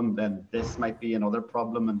problem, then this might be another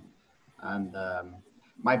problem. And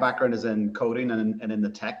my background is in coding and in the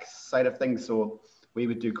tech side of things. So we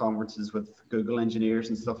would do conferences with Google engineers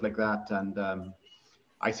and stuff like that. And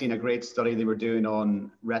I seen a great study they were doing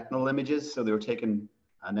on retinal images. So they were taking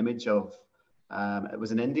an image of, it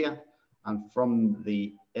was in India. And from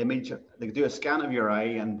the image, they could do a scan of your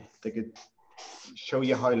eye and they could show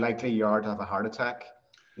you how likely you are to have a heart attack.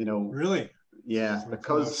 You know, really? Yeah,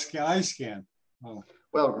 because eye scan. Oh.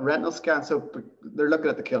 Well, retinal scan. So they're looking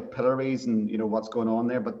at the capillaries and, you know, what's going on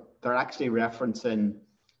there, but they're actually referencing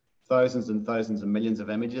thousands and thousands and millions of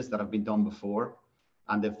images that have been done before,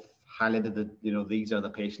 and they've highlighted that, you know, these are the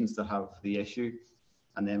patients that have the issue,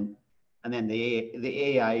 and then the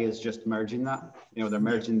AI is just merging that. You know, they're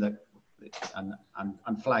merging the and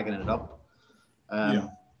flagging it up.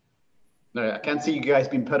 Now, I can't see you guys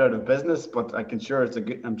being put out of business, but I'm sure it's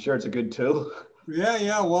a good tool.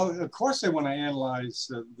 Yeah. Well, of course they want to analyze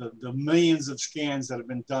the millions of scans that have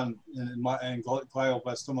been done in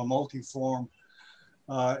glioblastoma multiforme.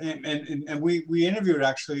 And we interviewed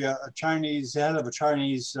actually a Chinese head of a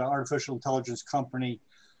Chinese artificial intelligence company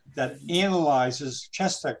that analyzes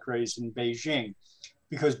chest X-rays in Beijing,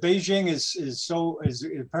 because Beijing is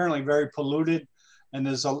apparently very polluted, and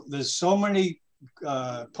there's so many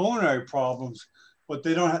pulmonary problems, but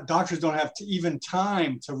doctors don't have even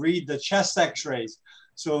time to read the chest X-rays.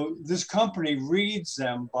 So this company reads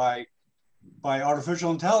them by artificial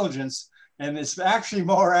intelligence, and it's actually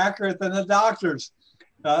more accurate than the doctors.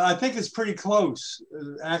 I think it's pretty close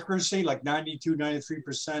accuracy, like 92,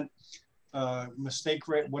 93% mistake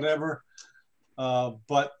rate, whatever.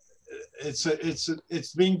 But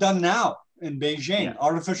it's being done now in Beijing. Yeah.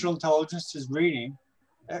 Artificial intelligence is reading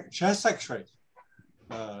chest X-rays.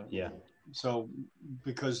 So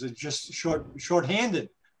because it's just shorthanded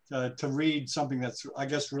to read something that's, I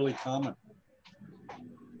guess, really common.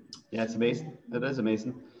 Yeah, it's amazing. It is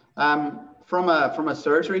amazing. From a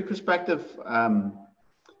surgery perspective,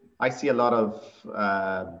 I see a lot of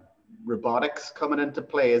robotics coming into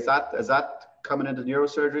play. Is that coming into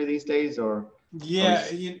neurosurgery these days, or? Yeah,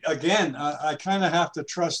 again, I kind of have to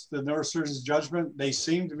trust the neurosurgeon's judgment. They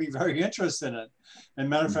seem to be very interested in it. And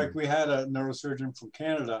matter of fact, we had a neurosurgeon from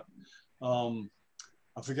Canada.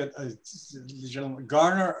 I forget the gentleman,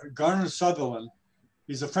 Garner Sutherland.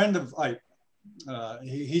 He's a friend of Ike.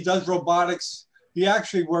 He does robotics. He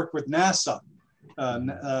actually worked with NASA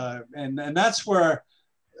And that's where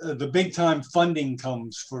the big time funding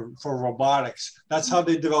comes for robotics. That's how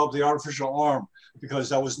they developed the artificial arm, because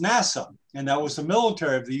that was NASA and that was the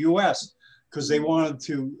military of the US, because they wanted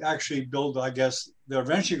to actually build, I guess they're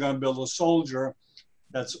eventually going to build a soldier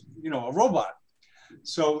that's, you know, a robot.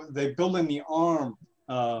 So they built in the arm,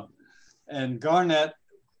 and Garnett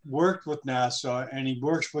worked with NASA and he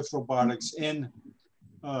works with robotics in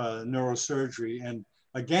neurosurgery. And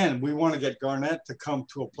again, we want to get Garnett to come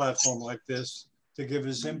to a platform like this to give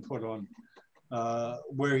his input on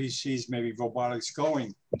where he sees maybe robotics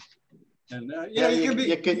going. And yeah, you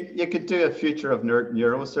could do a future of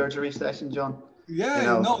neurosurgery session, John. Yeah, you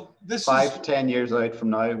know, no, this 5-10 years out from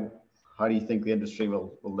now, how do you think the industry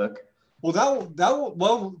will look? Well,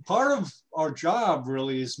 part of our job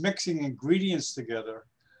really is mixing ingredients together.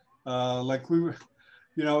 Like we were,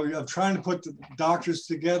 you know, of trying to put the doctors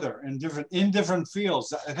together in different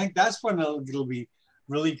fields. I think that's when it'll be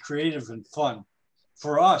really creative and fun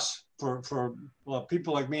for us, for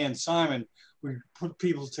people like me and Simon. We put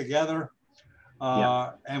people together,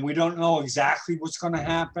 and we don't know exactly what's going to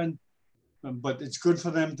happen, but it's good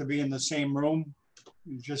for them to be in the same room,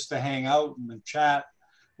 just to hang out and chat,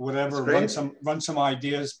 whatever. Run some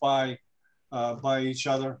ideas by each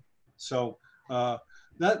other. So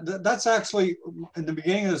that's actually, in the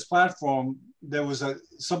beginning of this platform, there was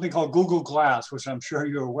something called Google Glass, which I'm sure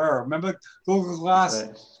you're aware of. Remember Google Glass?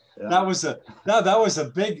 Right. Yeah. That was a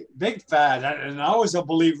big fad, and I was a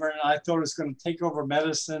believer, and I thought it was going to take over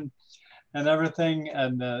medicine and everything.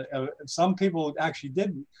 And some people actually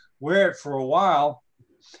did wear it for a while,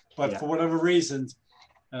 but for whatever reasons,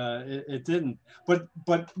 it didn't. But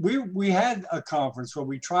we had a conference where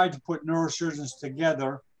we tried to put neurosurgeons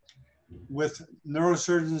together with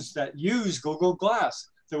neurosurgeons that use Google Glass.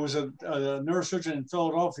 There was a neurosurgeon in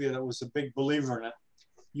Philadelphia that was a big believer in it,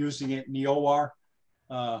 using it in the OR.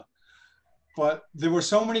 But there were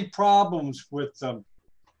so many problems with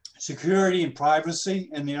security and privacy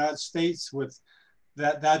in the United States with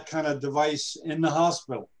that kind of device in the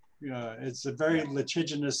hospital. It's a very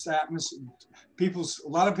litigious atmosphere. A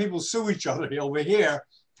lot of people sue each other over here,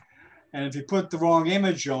 and if you put the wrong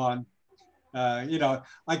image on, you know,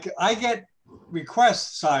 I get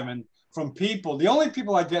requests, Simon, from people. The only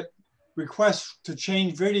people I get requests to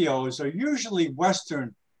change videos are usually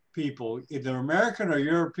Western people, either American or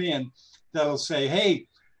European, that'll say, "Hey,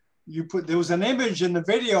 there was an image in the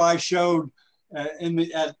video I showed at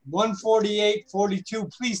 1:48:42.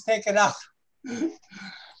 Please take it out."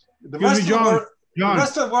 The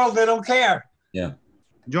rest of the world, they don't care. Yeah.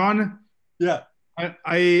 John? Yeah.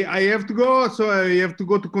 I have to go, so I have to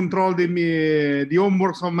go to control the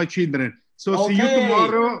homeworks of my children. So see you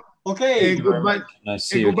tomorrow. Okay. And goodbye.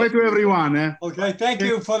 Nice and goodbye to everyone. Okay. Thank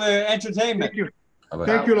you for the entertainment. Thank you. Bye-bye.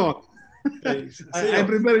 Thank you a lot. Okay. I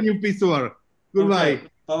prepare a new piece to work. Goodbye. Okay.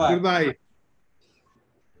 Bye-bye. Goodbye.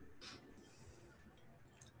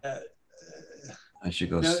 I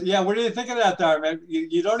should go. Yeah, what do you think of that, Darren?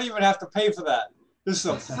 You don't even have to pay for that. This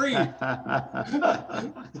is a free.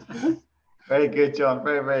 Very good, John.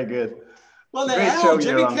 Very, very good. Well, the hell,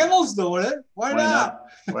 Jimmy Kimmel's doing it. Why not?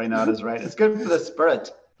 Why not is right. It's good for the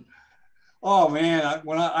spirit. Oh man,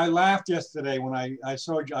 I laughed yesterday when I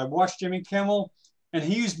watched Jimmy Kimmel, and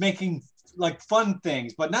he was making like fun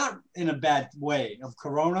things, but not in a bad way, of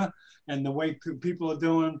Corona and the way people are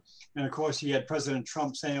doing. And of course, he had President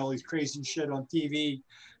Trump saying all these crazy shit on TV,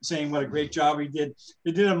 saying what a great job he did.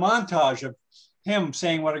 They did a montage of him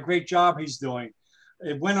saying what a great job he's doing.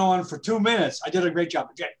 It went on for 2 minutes. I did a great job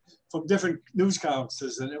again from different news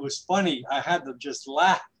conferences, and it was funny. I had to just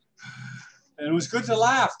laugh. And it was good to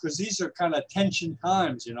laugh because these are kind of tension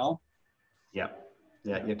times, you know? Yeah.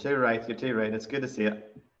 Yeah, you're too right. You're too right. It's good to see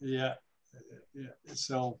it. Yeah. Yeah.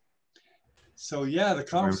 So yeah, the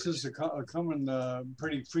conferences are coming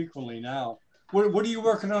pretty frequently now. What are you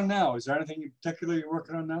working on now? Is there anything in particular you're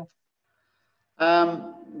working on now?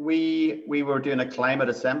 We were doing a climate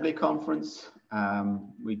assembly conference.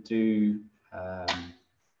 We do,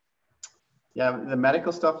 yeah, the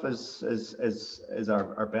medical stuff is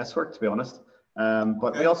our best work, to be honest.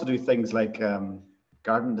 But we also do things like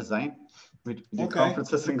garden design. We do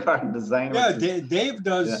conferences in garden design. Yeah, Dave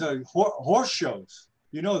does horse shows.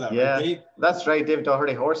 You know that, yeah, right, Dave? That's right, Dave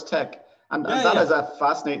Doherty, horse tech. And that is a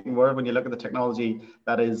fascinating world when you look at the technology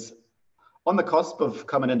that is on the cusp of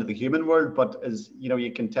coming into the human world, but is, you know,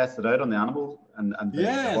 you can test it out on the animal and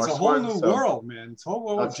the horse it's a whole world. new world, man. It's a whole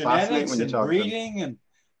world of genetics and breeding, and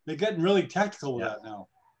they're getting really technical with that now.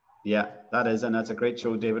 Yeah, that is, and that's a great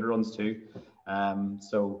show David runs too.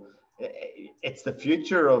 So it's the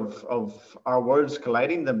future of our worlds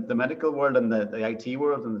colliding, the medical world and the IT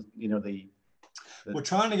world, and you know the We're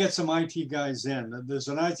trying to get some IT guys in. There's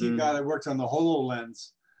an IT guy that worked on the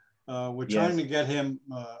HoloLens. We're trying to get him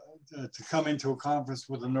to come into a conference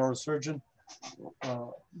with a neurosurgeon.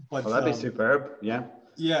 But well, that'd be superb. Yeah.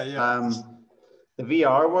 Yeah, yeah. The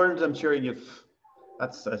VR world, I'm sure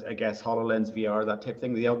that's, I guess, HoloLens VR, that type of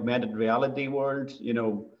thing. The augmented reality world, you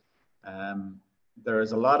know,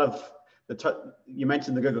 there's a lot of, you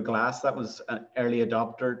mentioned the Google Glass, that was an early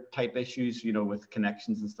adopter type issues, you know, with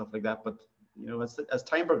connections and stuff like that. But, you know, as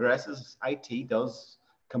time progresses, IT does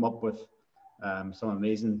come up with some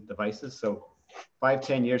amazing devices. So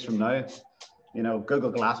 5-10 years from now, you know,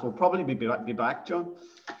 Google Glass will probably be back, John.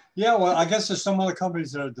 Yeah, well, I guess there's some other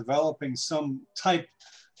companies that are developing some type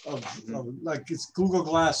of like it's Google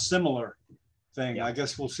Glass similar thing. I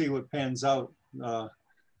guess we'll see what pans out.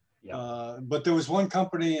 But there was one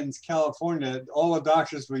company in California, all the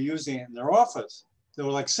doctors were using it in their office. There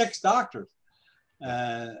were like 6 doctors.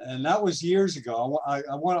 And that was years ago. I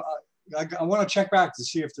want to check back to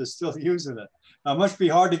see if they're still using it. It must be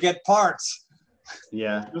hard to get parts.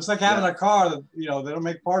 Yeah. It's like having a car that, you know, they don't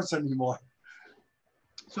make parts anymore.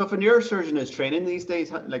 So if a neurosurgeon is training these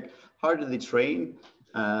days, like how do they train?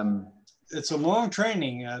 It's a long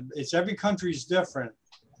training. It's every country's different.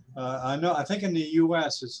 I think in the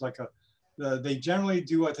US, it's like they generally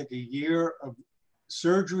do, I think, a year of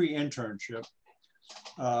surgery internship.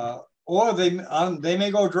 Or they may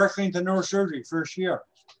go directly into neurosurgery first year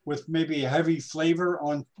with maybe a heavy flavor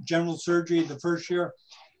on general surgery the first year.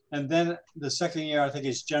 And then the second year, I think,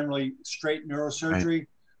 is generally straight neurosurgery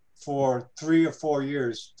for 3 or 4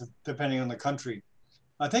 years, depending on the country.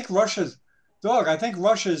 I think Russia's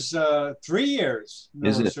 3 years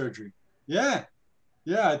neurosurgery. Yeah.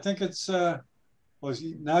 Yeah, I think it's, well,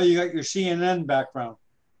 now you got your CNN background.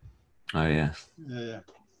 Oh, yeah. Yeah.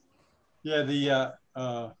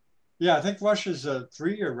 Yeah, I think Russia's a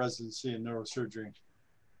 3-year residency in neurosurgery.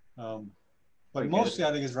 But mostly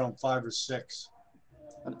I think it's around 5 or 6.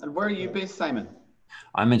 And where are you based, Simon?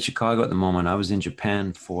 I'm in Chicago at the moment. I was in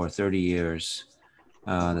Japan for 30 years.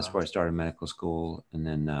 That's where I started medical school. And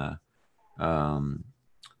then I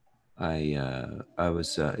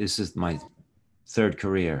was, this is my 3rd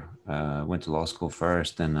career. Went to law school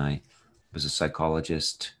first, then I was a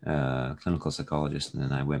psychologist, clinical psychologist, and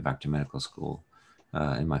then I went back to medical school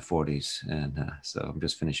in my 40s. And so I'm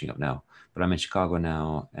just finishing up now. But I'm in Chicago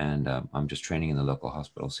now, and I'm just training in the local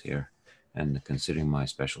hospitals here and considering my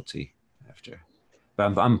specialty after.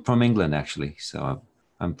 But I'm from England, actually. So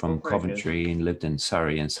I'm from Coventry and lived in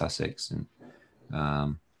Surrey and Sussex. And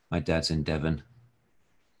my dad's in Devon.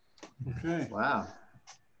 Okay. Wow.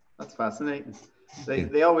 That's fascinating.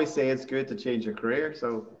 They always say it's good to change your career.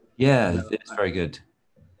 So yeah, it's very good.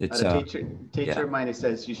 It's a teacher of mine who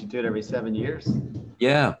says you should do it every 7 years.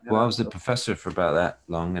 Yeah. Well, I was a professor for about that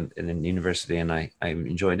long in university, and I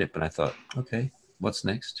enjoyed it, but I thought, okay, what's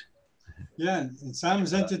next? Yeah, it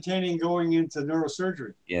sounds entertaining going into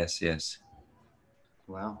neurosurgery. Yes.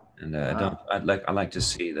 Wow. And I like to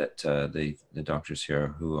see that the doctors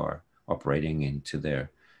here who are operating into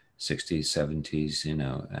their 60s, 70s, you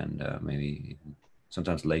know, and maybe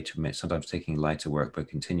sometimes taking lighter work, but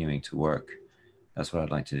continuing to work. That's what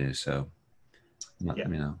I'd like to do. So, you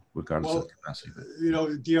know, regardless of capacity. But. You know,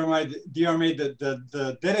 DRMA,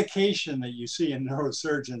 the dedication that you see in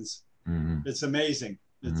neurosurgeons, it's amazing.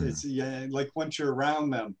 It's like once you're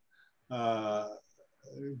around them,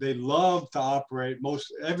 they love to operate.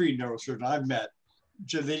 Every neurosurgeon I've met,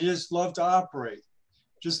 they just love to operate,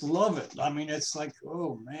 just love it. I mean, it's like,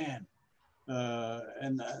 oh man,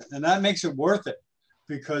 and that makes it worth it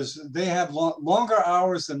because they have longer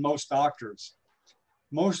hours than most doctors.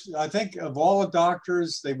 I think of all the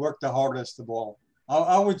doctors, they work the hardest of all.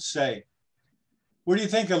 I would say. What do you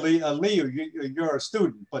think, Leo? You're a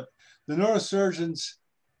student, but the neurosurgeons.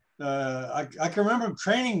 I can remember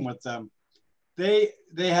training with them. They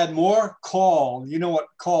had more call. You know what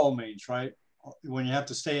call means, right? When you have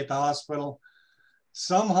to stay at the hospital.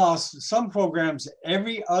 Some programs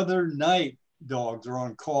every other night dogs are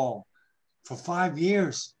on call for 5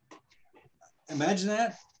 years. Imagine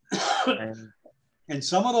that. And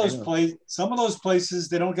some of those places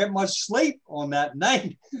they don't get much sleep on that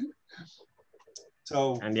night.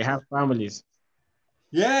 And they have families.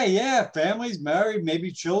 Yeah, families, married,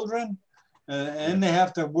 maybe children, and they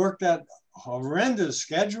have to work that horrendous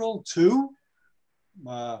schedule too.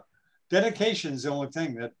 Dedication is the only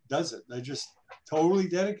thing that does it. They're just totally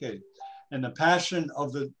dedicated, and the passion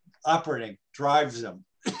of the operating drives them.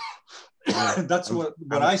 That's what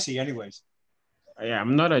I see, anyways. Yeah,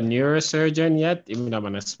 I'm not a neurosurgeon yet, even though I'm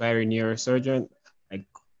an aspiring neurosurgeon. Like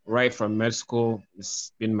right from med school,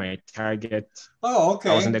 it's been my target. Oh,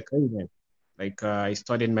 okay. I was in the craving. Like I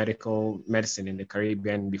studied medical medicine in the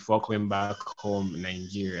Caribbean before coming back home in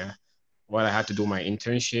Nigeria. Well, I had to do my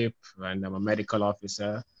internship, and I'm a medical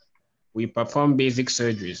officer. We perform basic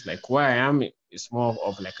surgeries. Like where I am, it's more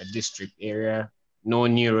of like a district area, no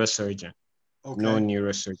neurosurgeon, no Okay.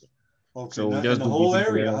 neurosurgeon. Okay. So we In just the do whole basic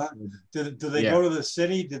area, general huh? surgery. Do they Yeah. go to the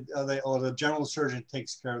city? Or the general surgeon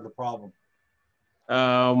takes care of the problem?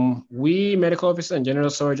 We medical officers and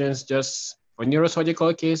general surgeons, just for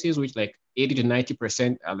neurosurgical cases, which like 80 to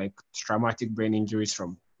 90% are like traumatic brain injuries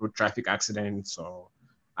from road traffic accidents or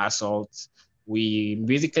assaults. We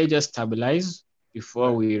basically just stabilize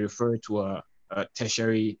before we refer to a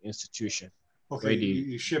tertiary institution. Okay,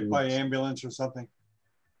 you ship by ambulance or something?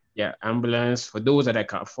 Yeah, ambulance for those that I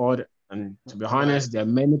can afford. And to be honest, there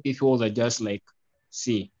are many people that just like,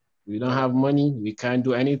 see, we don't have money, we can't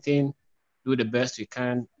do anything, do the best we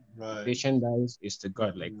can. Right. Patient dies, it's to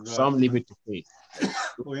God. Like Right. some leave it to fate.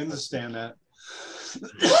 We understand that.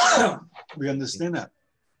 We understand that.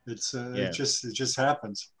 It's it just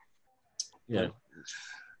happens. Yeah.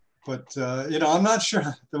 But you know, I'm not sure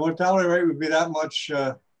the mortality rate would be that much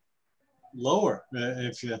lower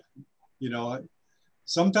if you know.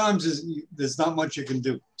 Sometimes there's not much you can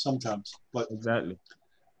do. Sometimes, but exactly.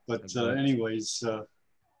 But anyways,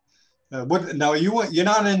 what now?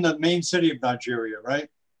 You're not in the main city of Nigeria, right?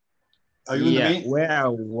 Are you in the main? Where I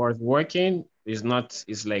was working is not.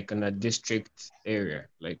 It's like in a district area.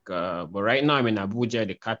 Like, but right now I'm in Abuja,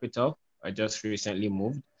 the capital. I just recently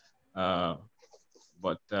moved.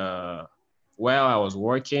 But while I was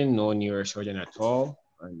working, no neurosurgeon at all,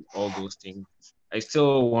 and all those things. I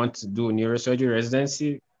still want to do neurosurgery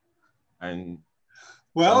residency, and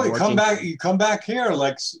well, you come back here,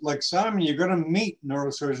 like Simon. You're going to meet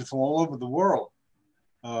neurosurgeons from all over the world.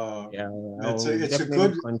 It's a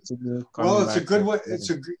good. Well, it's a good way.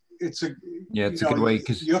 It's a good way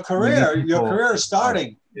because your career is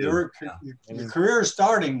starting. Your career is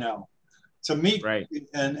starting now. To meet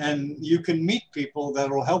and you can meet people that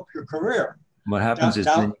will help your career. What happens is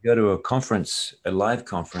when you go to a conference, a live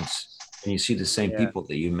conference, and you see the same people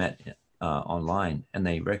that you met online, and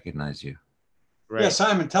they recognize you. Yeah,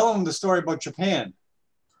 Simon, tell them the story about Japan.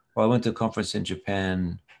 Well, I went to a conference in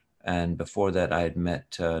Japan, and before that, I had met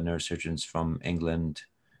neurosurgeons from England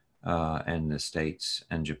and the States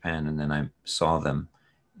and Japan, and then I saw them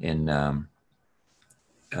in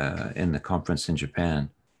the conference in Japan.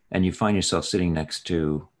 And you find yourself sitting next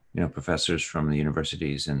to, professors from the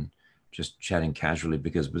universities and just chatting casually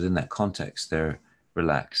because within that context, they're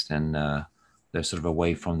relaxed and they're sort of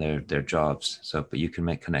away from their jobs. So, but you can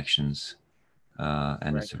make connections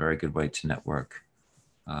and it's a very good way to network.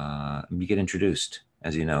 You get introduced,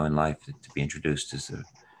 as you know, in life, to be introduced is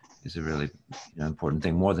a really important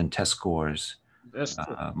thing, more than test scores,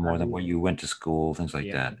 more than where you went to school, things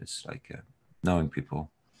like that. It's like knowing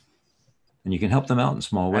people. And you can help them out in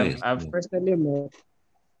small ways. I've personally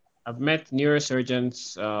met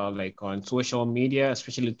neurosurgeons like on social media,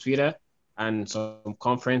 especially Twitter, and some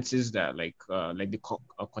conferences that like the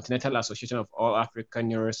Continental Association of All African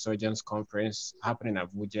Neurosurgeons Conference happening in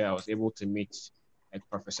Abuja. I was able to meet like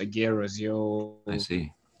Professor Gay Rozio. I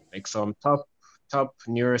see. Like some top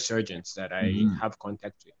neurosurgeons that I have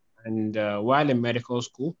contact with. And while in medical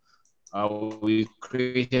school, we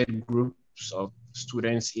created groups of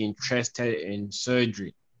students interested in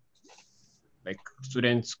surgery, like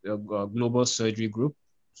students global surgery group.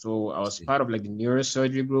 So I was part of like the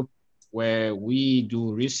neurosurgery group where we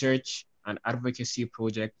do research and advocacy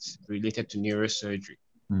projects related to neurosurgery.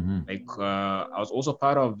 Like I was also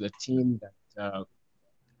part of the team that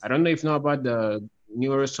I don't know if you know about the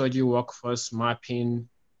neurosurgery workforce mapping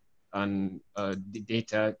and the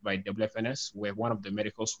data by WFNS. We're one of the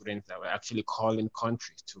medical students that were actually calling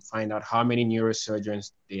countries to find out how many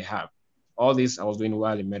neurosurgeons they have. All this I was doing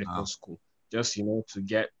while in medical school, just to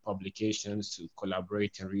get publications, to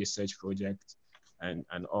collaborate in research projects and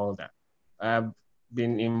all that. I've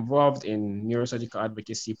been involved in neurosurgical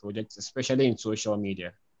advocacy projects, especially in social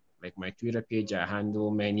media. Like my Twitter page, I handle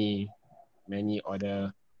many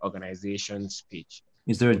other organizations' page.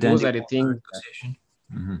 Is there a Those Dandy are the things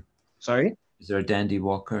association? Sorry? Is there a Dandy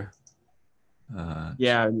Walker?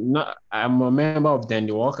 Yeah, I'm a member of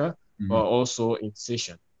Dandy Walker, but also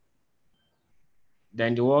Incision.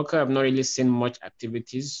 Dandy Walker, I've not really seen much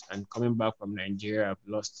activities, and coming back from Nigeria, I've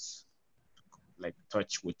lost like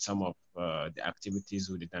touch with some of the activities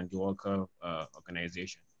with the Dandy Walker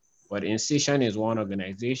organization. But Incision is one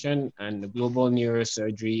organization, and the Global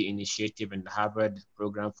Neurosurgery Initiative and the Harvard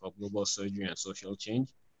Program for Global Surgery and Social Change.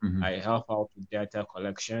 I help out with data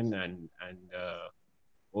collection and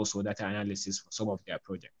also data analysis for some of their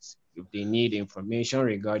projects. If they need information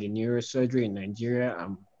regarding neurosurgery in Nigeria,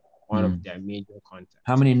 I'm one of their major contacts.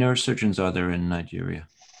 How many neurosurgeons are there in Nigeria?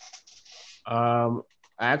 I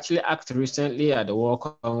actually acted recently at the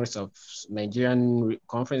World Congress of Nigerian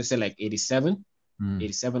Conference, say like 87,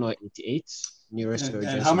 87 or 88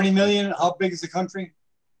 neurosurgeons. And how many million, how big is the country?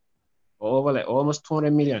 Over like almost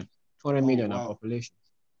 200 million of population.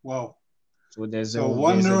 Wow. So there's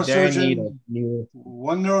one a neurosurgeon,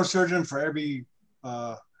 one neurosurgeon for every,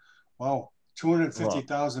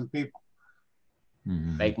 250,000 people.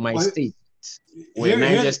 Like my state, we're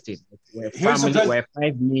Niger State, we're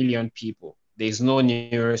 5 million people. There's no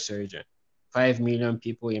neurosurgeon. 5 million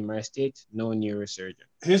people in my state, no neurosurgeon.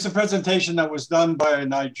 Here's a presentation that was done by a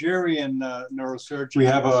Nigerian neurosurgeon. We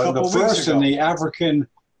have the first in the African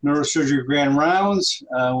neurosurgery grand rounds.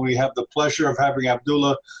 We have the pleasure of having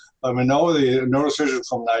Abdullah Minoa, the neurosurgeon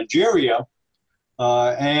from Nigeria.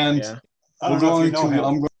 We're going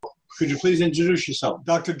to, could you please introduce yourself?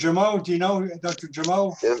 Dr. Jamo, do you know Dr.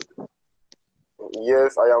 Jamo?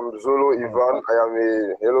 Yes, I am Zulu Ivan.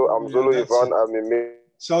 I'm Zulu Ivan. I'm a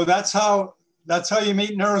So that's how you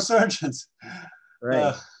meet neurosurgeons.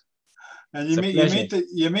 Right. And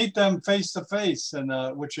you meet them face to face, and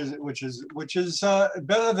which is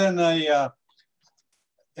better than like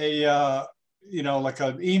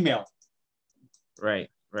an email. Right.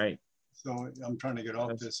 So I'm trying to get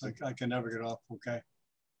off this. I can never get off. Okay.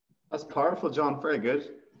 That's powerful, John. Very good.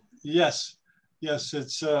 Yes. It's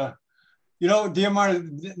the amount of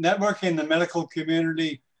networking in the medical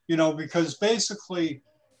community. Because basically,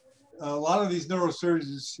 a lot of these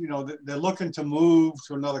neurosurgeons, they're looking to move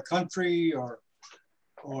to another country, or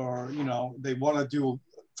they want to do a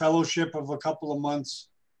fellowship of a couple of months,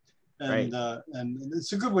 and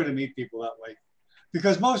it's a good way to meet people that way,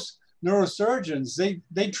 because most neurosurgeons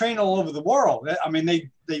they train all over the world. I mean, they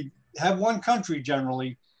have one country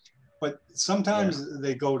generally, but sometimes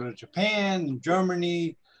they go to Japan and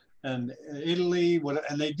Germany and Italy,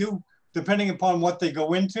 and they do, depending upon what they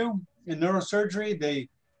go into in neurosurgery, they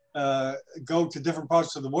go to different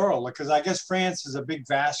parts of the world. Because I guess France is a big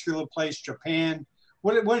vascular place. Japan,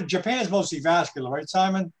 Japan is mostly vascular, right,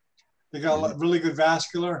 Simon? They got a really good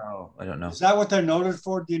vascular. Oh, I don't know. Is that what they're noted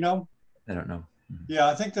for? Do you know? I don't know. Yeah,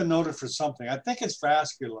 I think they're noted for something. I think it's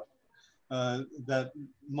vascular that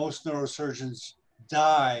most neurosurgeons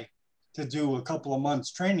die to do a couple of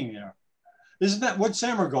months training there. Isn't that what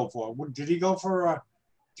Sammer go for? Did he go for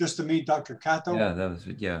just to meet Dr. Kato? Yeah, that was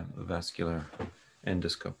a vascular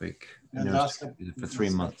endoscopic neurosurgery for 3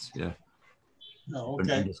 months. Yeah. Oh,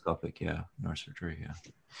 okay. Endoscopic, neurosurgery. Yeah.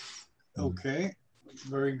 Okay,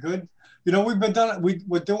 very good.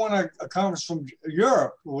 We're doing a conference from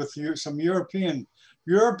Europe with some European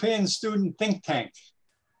student think tank.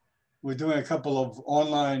 We're doing a couple of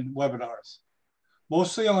online webinars,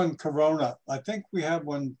 mostly on Corona. I think we have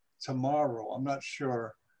one tomorrow. I'm not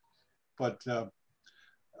sure, but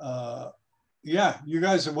you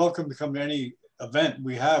guys are welcome to come to any event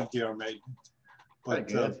we have, dear mate. Very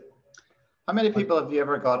good. How many people have you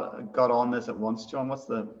ever got on this at once, John? What's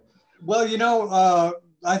the? Well,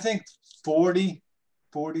 I think 40.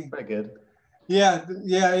 Very good. Yeah.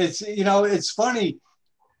 It's funny.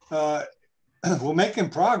 We're making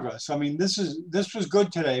progress. I mean, this was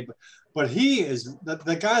good today, but he is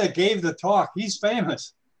the guy that gave the talk. He's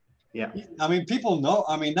famous. Yeah. I mean, people know.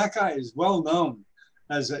 I mean, that guy is well known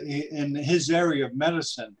in his area of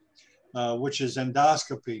medicine, which is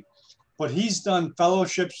endoscopy. But he's done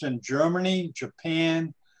fellowships in Germany,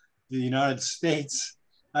 Japan, the United States.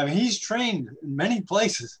 I mean, he's trained in many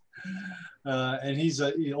places, and he's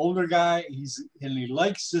an older guy. And he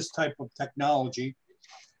likes this type of technology.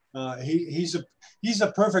 He's a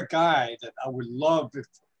perfect guy that I would love if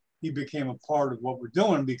he became a part of what we're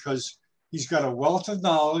doing, because he's got a wealth of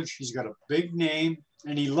knowledge. He's got a big name,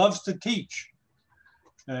 and he loves to teach.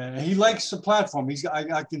 He likes the platform.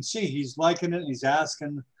 I can see he's liking it. He's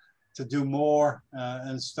asking to do more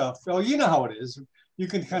and stuff. Oh, you know how it is. You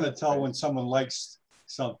can kind of tell when someone likes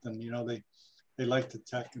something. They like the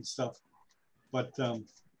tech and stuff. But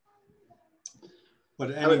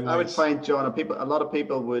anyways. I would find, John, a lot of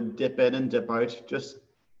people would dip in and dip out. Just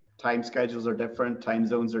time schedules are different, time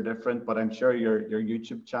zones are different. But I'm sure your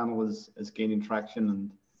YouTube channel is gaining traction. And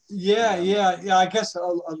I guess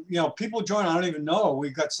people join. I don't even know.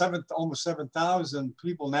 We've got almost 7,000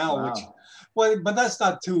 people now. Wow. But that's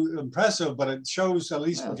not too impressive. But it shows at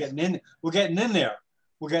least we're getting in. We're getting in there.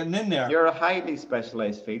 You're a highly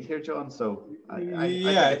specialized field here, John. So I think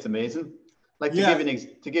it's amazing. Like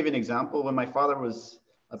to give you an example, when my father was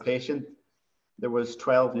a patient, there was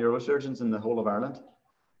 12 neurosurgeons in the whole of Ireland.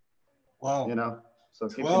 Wow. So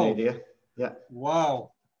it gives you an idea. Yeah.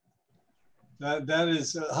 Wow. That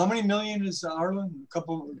is, how many million is Ireland? A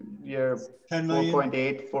couple, yeah, 10 million?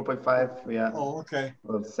 4.8, 4.5, yeah. Oh, okay.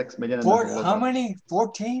 Well, 6 million in the whole. How many?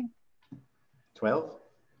 14? 12.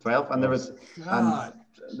 12, and there was, God.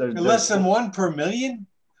 and Less than 1 per million?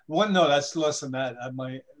 One, no, that's less than that.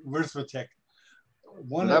 My arithmetic.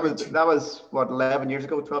 So that was what, 11 years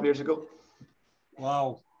ago, 12 years ago?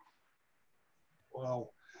 Wow. Wow.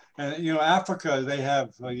 And you know, Africa, they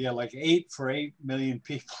have like 8 for 8 million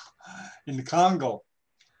people in the Congo,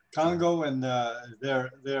 and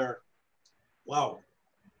they're wow,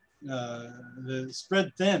 they're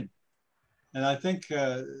spread thin, and I think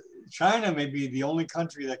China may be the only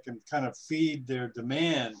country that can kind of feed their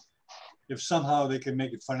demand if somehow they can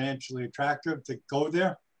make it financially attractive to go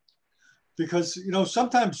there, because you know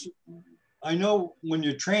sometimes I know when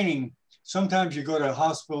you're training, sometimes you go to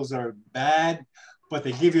hospitals that are bad, but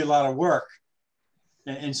they give you a lot of work.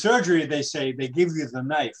 In surgery, they say they give you the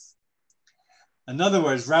knife. In other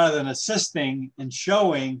words, rather than assisting and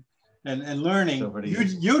showing and learning,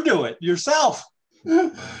 you do it yourself.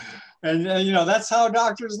 And you know, that's how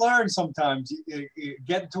doctors learn sometimes. You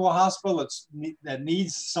get into a hospital that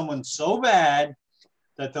needs someone so bad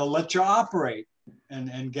that they'll let you operate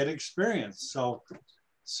and get experience.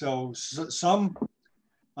 So some,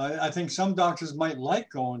 I think some doctors might like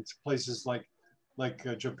going to places like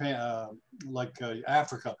Japan,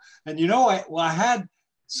 Africa. And you know, I had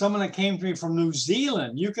someone that came to me from New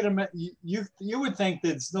Zealand. You could you would think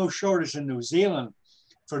there's no shortage in New Zealand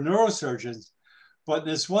for neurosurgeons, but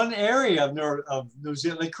this one area of New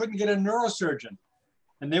Zealand, they couldn't get a neurosurgeon,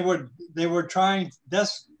 and they were trying.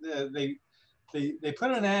 They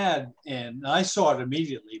put an ad in, and I saw it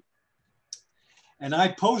immediately. And I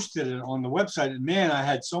posted it on the website, and man, I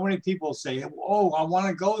had so many people say, "Oh, I want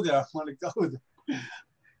to go there. I want to go there,"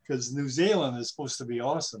 because New Zealand is supposed to be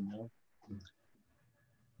awesome, you know?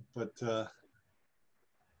 But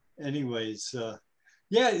anyways,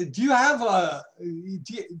 yeah. Do you have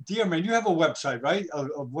dear man? You have a website, right?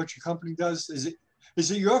 Of what your company does? Is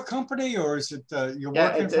it your company or is it you're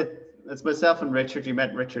working for? It's myself and Richard. You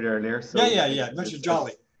met Richard earlier. So yeah. Richard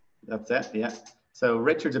Jolly. That's it. Yeah. So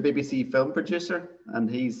Richard's a BBC film producer, and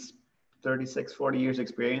he's 36, 40 years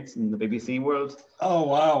experience in the BBC world. Oh,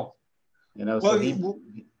 wow. You know, well, so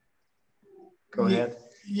go ahead.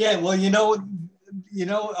 Yeah, well,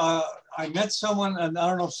 I met someone, and I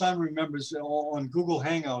don't know if Simon remembers, on Google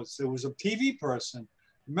Hangouts, there was a TV person.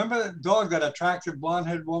 Remember that dog, that attractive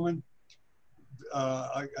blonde-haired woman?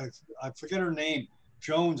 I forget her name,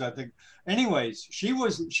 Jones, I think. Anyways,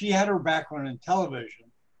 she had her background in television.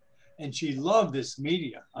 And she loved this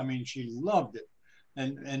media. I mean, she loved it.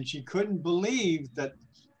 And she couldn't believe that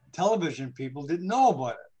television people didn't know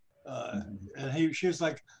about it. And she was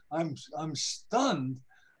like, I'm stunned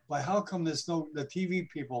by how come there's the TV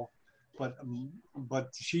people, but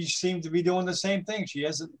she seemed to be doing the same thing. She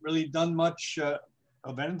hasn't really done much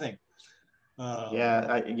of anything.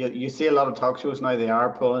 You see a lot of talk shows now, they are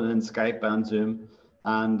pulling in Skype and Zoom.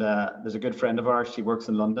 And there's a good friend of ours, she works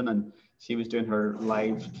in London, and she was doing her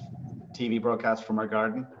live TV broadcast from our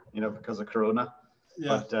garden, you know, because of Corona.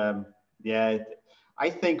 Yeah. But I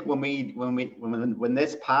think when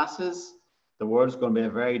this passes, the world's going to be a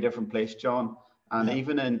very different place, John. And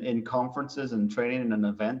even in conferences and training and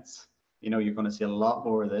events, you know, you're going to see a lot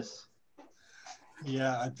more of this.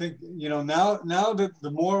 Yeah, I think, you know, now that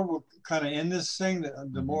the more we're kind of in this thing,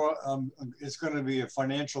 the more it's going to be a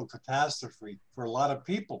financial catastrophe for a lot of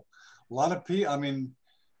people. A lot of people are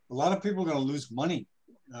going to lose money,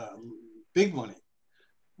 big money.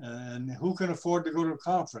 And who can afford to go to a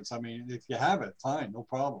conference? I mean, if you have it, fine, no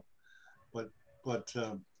problem. But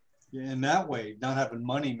in that way, not having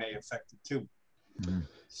money may affect it too.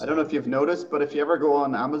 I don't know if you've noticed, but if you ever go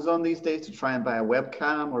on Amazon these days to try and buy a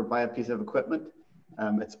webcam or buy a piece of equipment,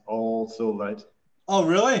 it's all sold out. Oh,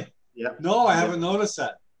 really? Yeah. No, I haven't noticed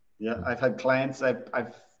that. Yeah, I've had clients,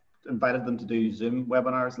 I've invited them to do Zoom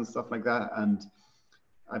webinars and stuff like that, and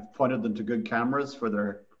I've pointed them to good cameras for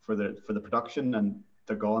the production, and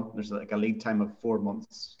they're gone. There's like a lead time of 4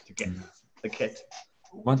 months to get the kit.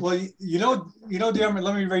 Well, you know, Dermot,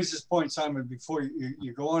 let me raise this point, Simon, before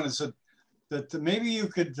you go on. Is that maybe you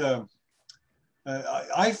could,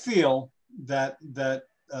 I feel that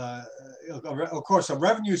of course a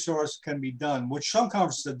revenue source can be done, which some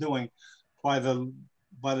conferences are doing, by the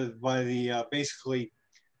basically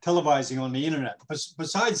televising on the internet.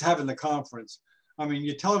 Besides having the conference, I mean,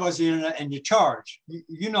 you televise the internet and you charge.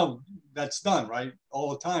 You know that's done, right? All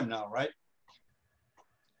the time now, right?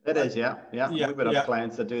 It is, yeah. We've got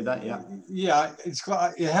clients that do that, yeah. Yeah,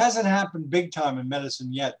 it hasn't happened big time in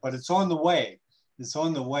medicine yet, but it's on the way. It's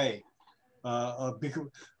on the way. Because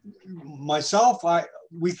myself,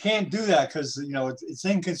 we can't do that because it's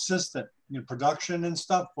inconsistent in production and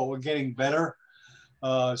stuff, but we're getting better.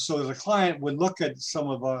 So the client would look at some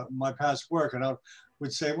of my past work and I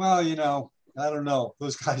would say, well, I don't know,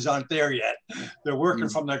 those guys aren't there yet. They're working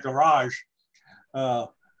from their garage.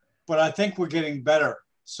 But I think we're getting better.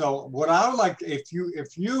 So what I would like, if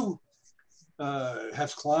you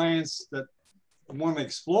have clients that want to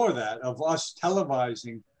explore that, of us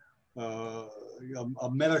televising a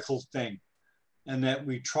medical thing, and that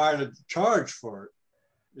we try to charge for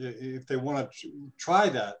it, if they want to try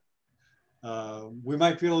that, we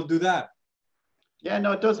might be able to do that. Yeah,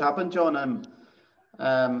 no, it does happen, John.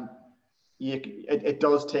 It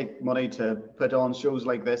does take money to put on shows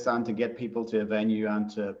like this and to get people to a venue and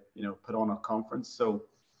to put on a conference. So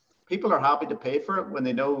people are happy to pay for it when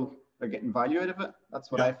they know they're getting value out of it.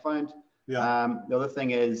 That's what I found. Yeah. The other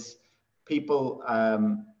thing is people,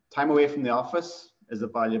 time away from the office is a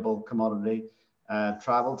valuable commodity.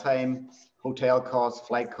 Travel time, hotel costs,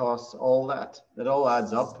 flight costs, all that, it all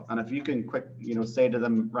adds up. And if you can say to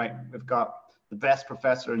them, right, we've got the best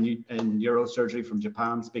professor in neurosurgery from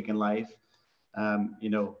Japan speaking live,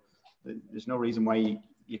 there's no reason why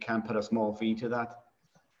you can't put a small fee to that.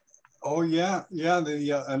 Oh yeah, yeah.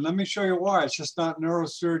 And let me show you why. It's just not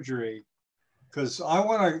neurosurgery, because I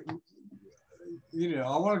want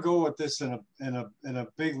to go with this in a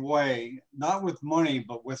big way, not with money,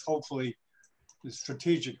 but with hopefully the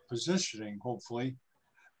strategic positioning, hopefully.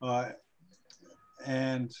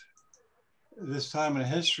 And this time in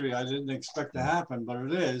history, I didn't expect to happen, but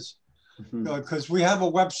it is, because we have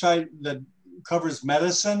a website that covers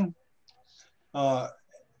medicine,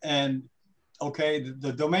 and okay,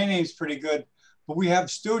 the domain name is pretty good, but we have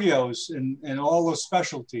studios in all those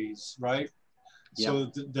specialties, right? Yeah.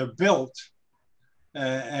 So they're built,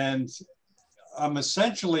 and I'm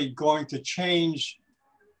essentially going to change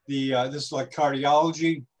this is like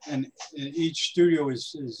cardiology, and each studio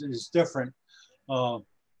is different, but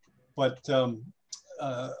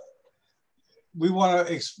we want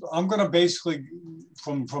to. I'm going to basically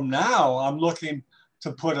from now. I'm looking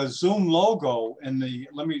to put a Zoom logo in the.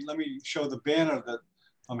 Let me show the banner that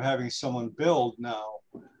I'm having someone build now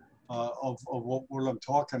of what I'm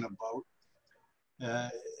talking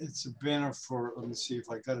about. It's a banner for. Let me see if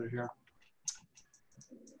I got it here.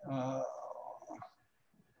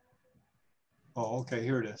 Oh, okay,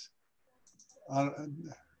 here it is.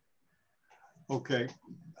 Okay,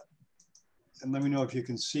 and let me know if you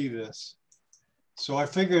can see this. So I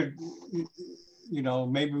figured,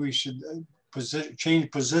 maybe we should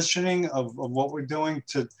change positioning of what we're doing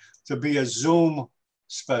to be a Zoom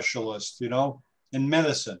specialist, in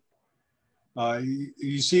medicine.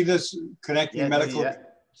 You see this connecting medical? Yeah.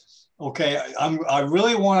 Okay, I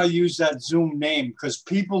really want to use that Zoom name because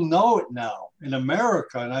people know it now in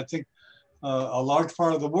America, and I think a large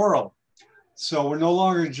part of the world. So we're no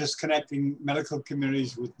longer just connecting medical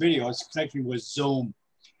communities with video, it's connecting with Zoom.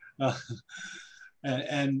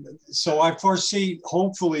 And so I foresee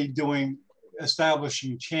hopefully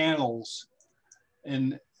establishing channels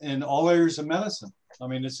in all areas of medicine. I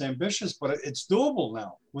mean, it's ambitious, but it's doable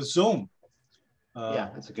now with Zoom. Yeah,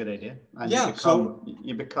 that's a good idea. And yeah,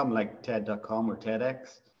 you become like TED.com or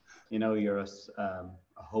TEDx. You're a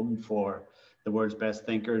home for the world's best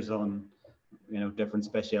thinkers on different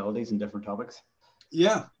specialties and different topics.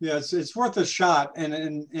 Yeah, it's worth a shot,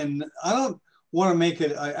 and I don't want to make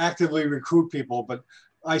it. I actively recruit people, but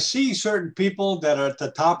I see certain people that are at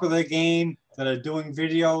the top of their game that are doing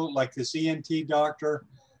video, like this ENT doctor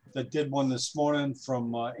that did one this morning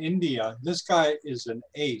from India. This guy is an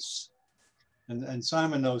ace, and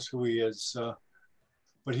Simon knows who he is,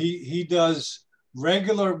 but he does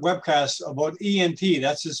regular webcasts about ENT.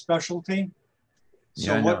 That's his specialty.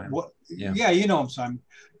 So yeah, you know him, Simon.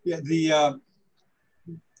 Yeah,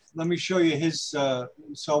 let me show you his.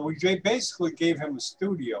 So we basically gave him a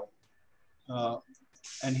studio,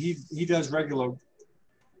 and he does regular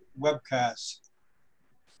webcasts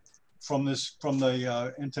from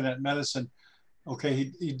the internet medicine.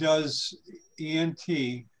 Okay, he does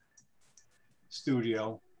ENT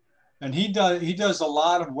studio, and he does a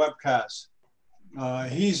lot of webcasts.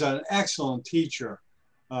 He's an excellent teacher.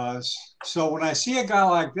 So when I see a guy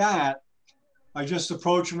like that, I just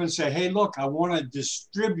approach him and say, hey, look, I want to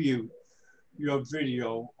distribute your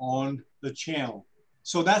video on the channel.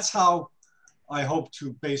 So that's how I hope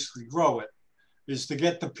to basically grow it, is to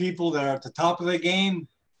get the people that are at the top of the game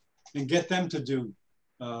and get them to do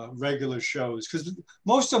regular shows. Because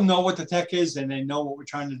most of them know what the tech is and they know what we're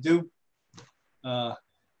trying to do.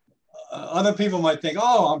 Other people might think,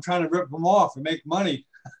 oh, I'm trying to rip them off and make money.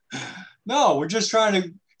 No, we're just trying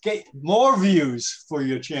to get more views for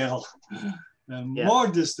your channel and more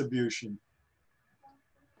distribution.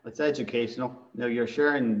 It's educational. You know, you're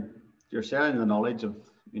sharing the knowledge of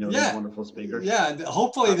these wonderful speakers. Yeah,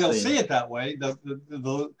 hopefully they'll see it that way.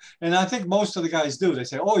 And I think most of the guys do. They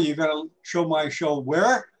say, "Oh, you're gonna show my show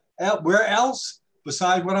where else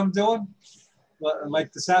besides what I'm doing?"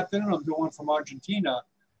 Like this afternoon, I'm doing one from Argentina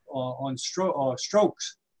on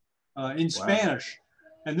strokes in Spanish.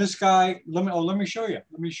 And this guy, let me show you.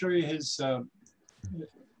 Let me show you his. So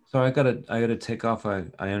I gotta take off. I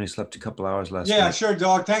only slept a couple hours last night. Yeah, sure,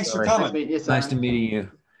 dog. Thanks for coming. Nice to meeting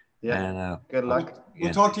you. Yeah. And good luck.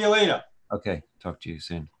 We'll talk to you later. Okay. Talk to you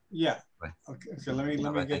soon. Yeah. Bye. Okay.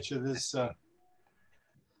 Let me get you this.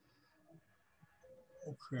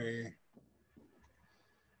 Okay.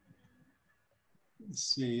 Let's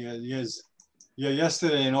see.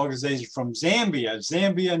 Yesterday an organization from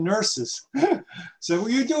Zambia nurses. So will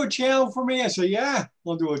you do a channel for me? I said, yeah,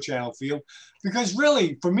 we'll do a channel for you. Because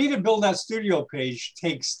really, for me to build that studio page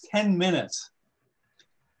takes 10 minutes.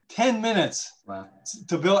 10 minutes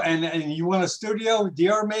to build, and you want a studio,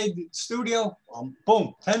 DR made studio,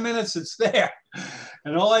 boom, 10 minutes, it's there.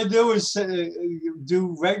 And all I do is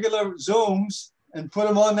do regular Zooms and put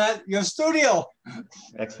them on your studio.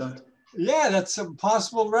 Excellent. Yeah, that's a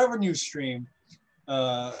possible revenue stream.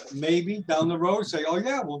 Maybe down the road, say, oh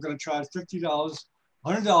yeah, we're gonna charge $50,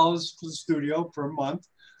 $100 for the studio per month.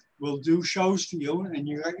 We'll do shows for you and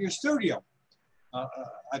you got your studio.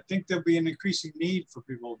 I think there'll be an increasing need for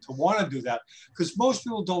people to want to do that because most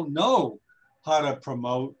people don't know how to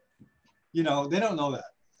promote. They don't know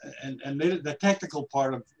that, and the technical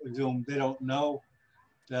part of Zoom, they don't know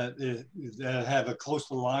that they have a close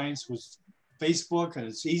alliance with Facebook and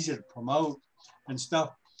it's easy to promote and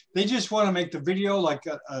stuff. They just want to make the video like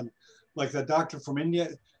the doctor from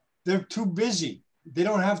India. They're too busy. They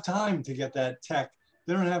don't have time to get that tech.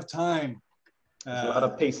 They don't have time. There's a lot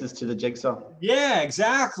of pieces to the jigsaw. Yeah,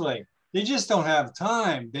 exactly. They just don't have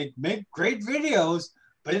time. They make great videos,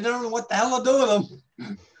 but they don't know what the hell to do with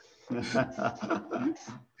them.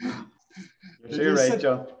 You're right,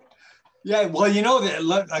 Joe. Yeah, well,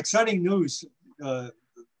 the exciting news.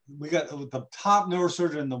 We got the top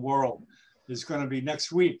neurosurgeon in the world is going to be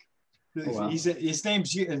next week. Oh, wow. His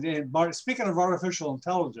name's, speaking of artificial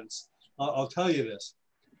intelligence, I'll tell you this.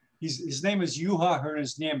 His name is Juha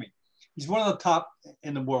Hernesniemi. He's one of the top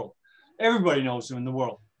in the world. Everybody knows him in the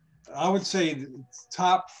world. I would say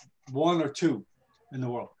top 1 or 2 in the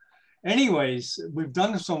world. Anyways, we've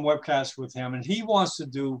done some webcasts with him and he wants to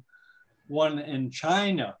do one in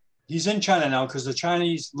China. He's in China now because the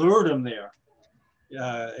Chinese lured him there.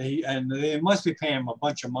 And they must be paying him a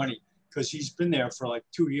bunch of money because he's been there for like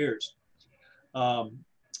 2 years. And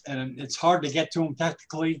it's hard to get to him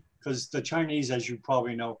technically because the Chinese, as you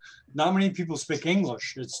probably know, not many people speak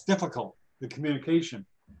English. It's difficult, the communication.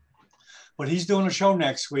 But he's doing a show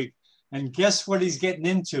next week. And guess what he's getting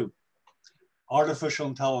into? Artificial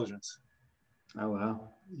intelligence. Oh, wow.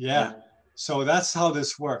 Yeah. So that's how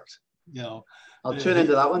this worked. I'll tune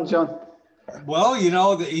into that one, John. Well,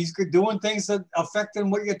 he's doing things that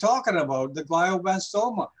affecting what you're talking about, the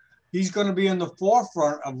glioblastoma. He's going to be in the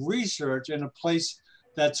forefront of research in a place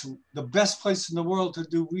that's the best place in the world to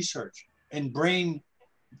do research in brain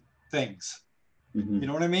things. Mm-hmm. You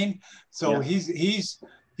know what I mean? So yeah.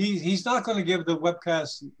 He's not going to give the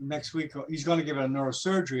webcast next week. He's going to give it a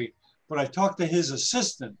neurosurgery. But I talked to his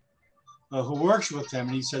assistant who works with him,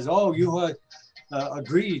 and he says, "Oh, you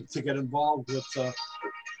agreed to get involved with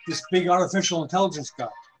this big artificial intelligence guy."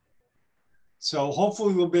 So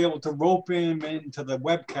hopefully we'll be able to rope him into the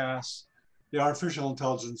webcast, the artificial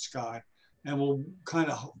intelligence guy, and we'll kind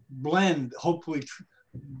of hopefully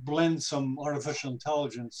blend some artificial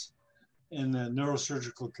intelligence in the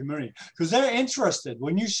neurosurgical community. Because they're interested.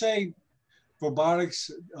 When you say robotics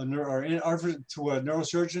to a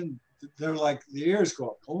neurosurgeon, they're like, the ears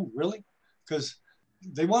go up. Oh, really? Because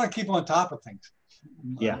they want to keep on top of things.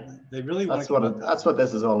 Yeah. They really want to that's what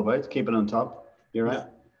this is all about, keeping on top. You're right. Yeah.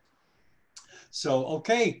 So,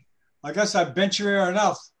 okay. I guess I bent your ear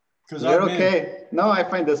enough. You're okay. No, I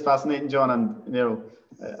find this fascinating, John, and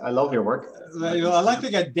I love your work. I like to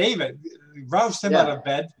get David, roust him out of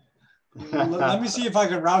bed. Let me see if I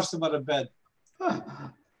can roust him out of bed.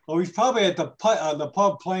 Oh, he's probably at the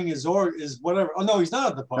pub playing his whatever. Oh no, he's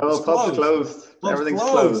not at the pub. No, pub's closed. Everything's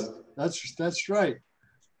closed. That's right.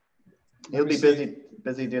 He'll be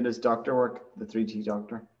busy doing his doctor work, the 3T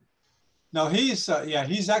doctor. No, he's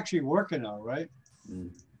actually working now, right?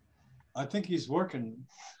 Mm. I think he's working.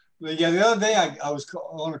 Yeah, the other day I was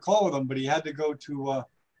on a call with him, but he had to go to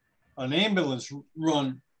an ambulance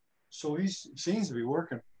run, so he seems to be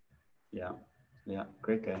working. Yeah, yeah,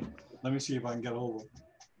 great guy. Let me see if I can get hold of him.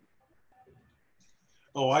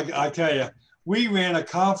 Oh, I tell you, we ran a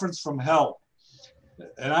conference from hell,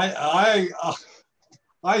 and I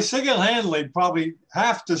single-handedly probably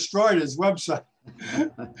half destroyed his website,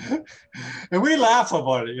 and we laugh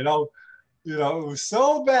about it. You know, it was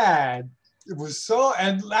so bad. It was so,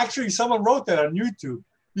 and actually, someone wrote that on YouTube.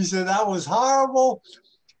 He said that was horrible.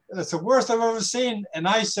 That's the worst I've ever seen. And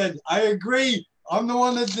I said, I agree. I'm the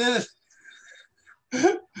one that did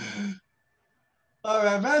it.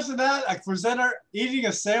 Imagine that, a presenter eating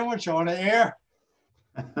a sandwich on the air.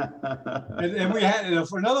 and we had,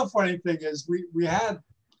 another funny thing is we had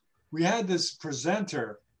this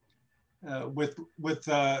presenter with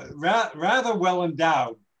rather well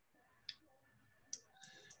endowed,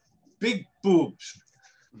 big boobs.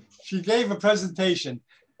 She gave a presentation,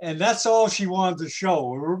 and that's all she wanted to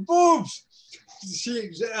show, her boobs.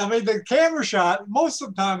 I mean, the camera shot, most of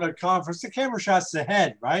the time at a conference, the camera shot's the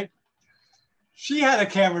head, right? She had a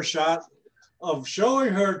camera shot of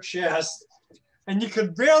showing her chest, and you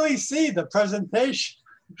could barely see the presentation.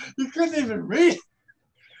 You couldn't even read.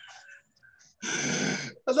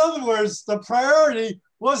 In other words, the priority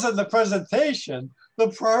wasn't the presentation. The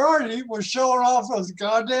priority was showing off those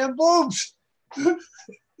goddamn boobs.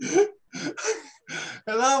 And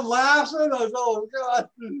I'm laughing. I was, oh God,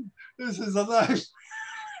 this is a nice.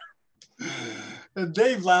 And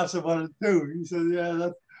Dave laughs about it too. He said, yeah,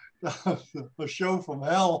 that's a show from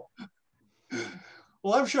hell.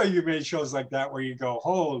 Well, I'm sure you made shows like that where you go,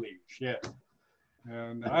 holy shit.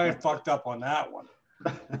 And I fucked up on that one.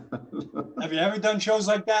 Have you ever done shows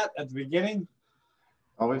like that at the beginning?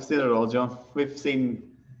 Oh, we've seen it all, John. We've seen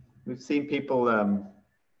people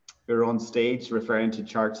who are on stage referring to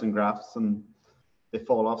charts and graphs, and they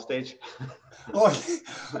fall off stage. Oh,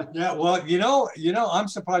 yeah. Well, you know, I'm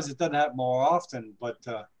surprised it doesn't happen more often. But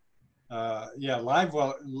yeah, live.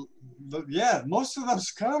 Well, yeah, most of those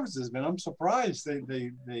conferences, man, I'm surprised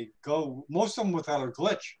they go, most of them without a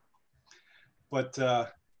glitch. But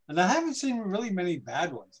and I haven't seen really many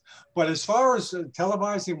bad ones. But as far as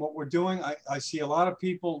televising what we're doing, I see a lot of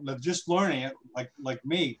people that are just learning it, like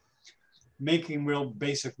me, making real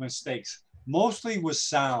basic mistakes, mostly with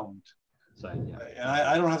sound. And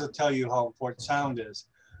I don't have to tell you how important sound is,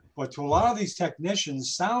 but to a lot of these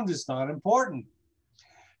technicians, sound is not important.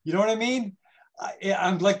 You know what I mean?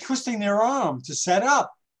 I'm like twisting their arm to set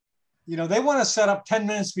up. You know, they want to set up 10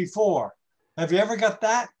 minutes before. Have you ever got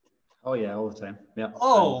that? Oh yeah, all the time. Yeah.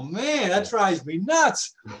 Oh man, that drives me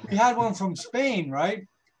nuts. We had one from Spain, right?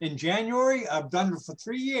 In January. I've done it for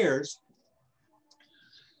 3 years.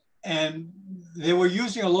 And they were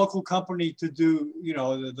using a local company to do, you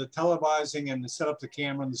know, the televising and to set up the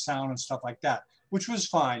camera and the sound and stuff like that, which was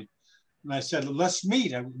fine. And I said, let's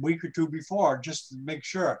meet a week or two before just to make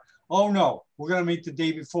sure. Oh no, we're going to meet the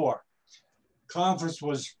day before. Conference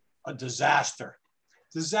was a disaster.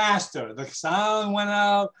 Disaster. The sound went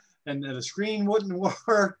out and the screen wouldn't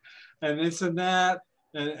work and this and that.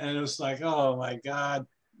 And it was like, oh my God.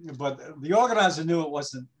 But the organizer knew it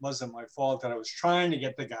wasn't my fault, that I was trying to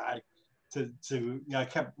get the guy to you know, I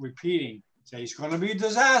kept repeating, say it's going to be a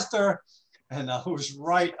disaster. And I was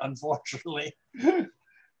right, unfortunately.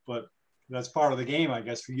 But that's part of the game, I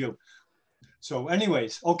guess, for you. So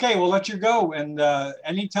anyways, okay, we'll let you go. And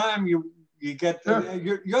anytime you get,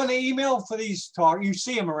 you're on the email for these talk, you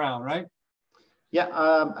see them around, right?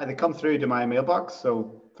 Yeah, they come through to my mailbox.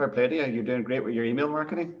 So fair play to you. You're doing great with your email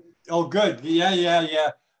marketing. Oh, good. Yeah.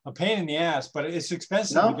 A pain in the ass, but it's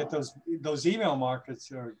expensive to get those email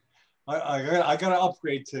markets. Or I got to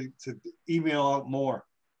upgrade to email out more.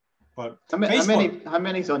 But how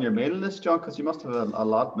many's on your mailing list, John? Because you must have a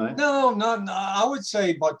lot now. No. I would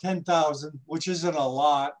say about 10,000, which isn't a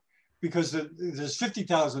lot, because there's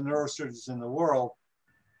 50,000 neurosurgeons in the world.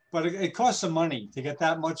 But it costs some money to get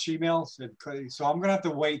that much emails. So I'm gonna have to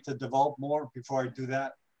wait to develop more before I do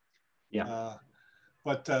that. Yeah.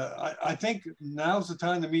 But I think now's the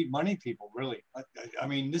time to meet money people, really. I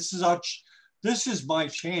mean, this is my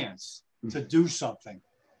chance to do something,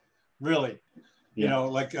 really. Yeah. You know,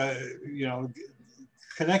 like, you know,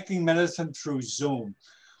 connecting medicine through Zoom.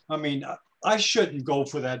 I mean, I shouldn't go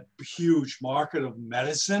for that huge market of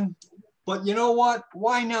medicine, but you know what?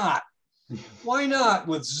 Why not? Why not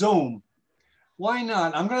with Zoom? Why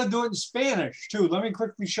not? I'm going to do it in Spanish too. Let me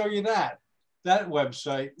quickly show you that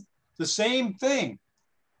website. The same thing.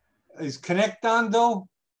 Is conectando.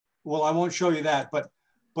 Well, I won't show you that, but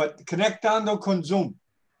conectando con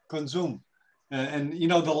Zoom, and you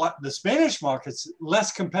know the Spanish market's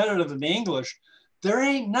less competitive than the English. There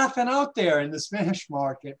ain't nothing out there in the Spanish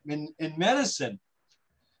market in medicine,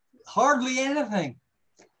 hardly anything.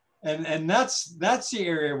 And that's the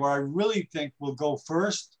area where I really think will go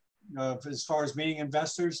first as far as meeting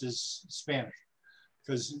investors is Spanish,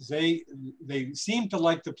 because they seem to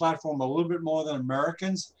like the platform a little bit more than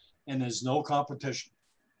Americans, and there's no competition.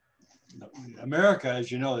 America,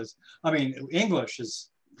 as you know, is, I mean, English is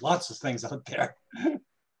lots of things out there.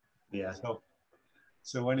 Yeah.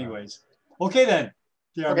 So anyways, okay then.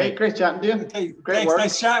 Okay, great chatting to you. Okay, great thanks. work.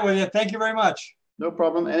 Nice chat with you. Thank you very much. No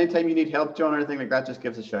problem. Anytime you need help, John, or anything like that, just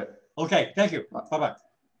give us a shout. Okay, thank you. Bye-bye.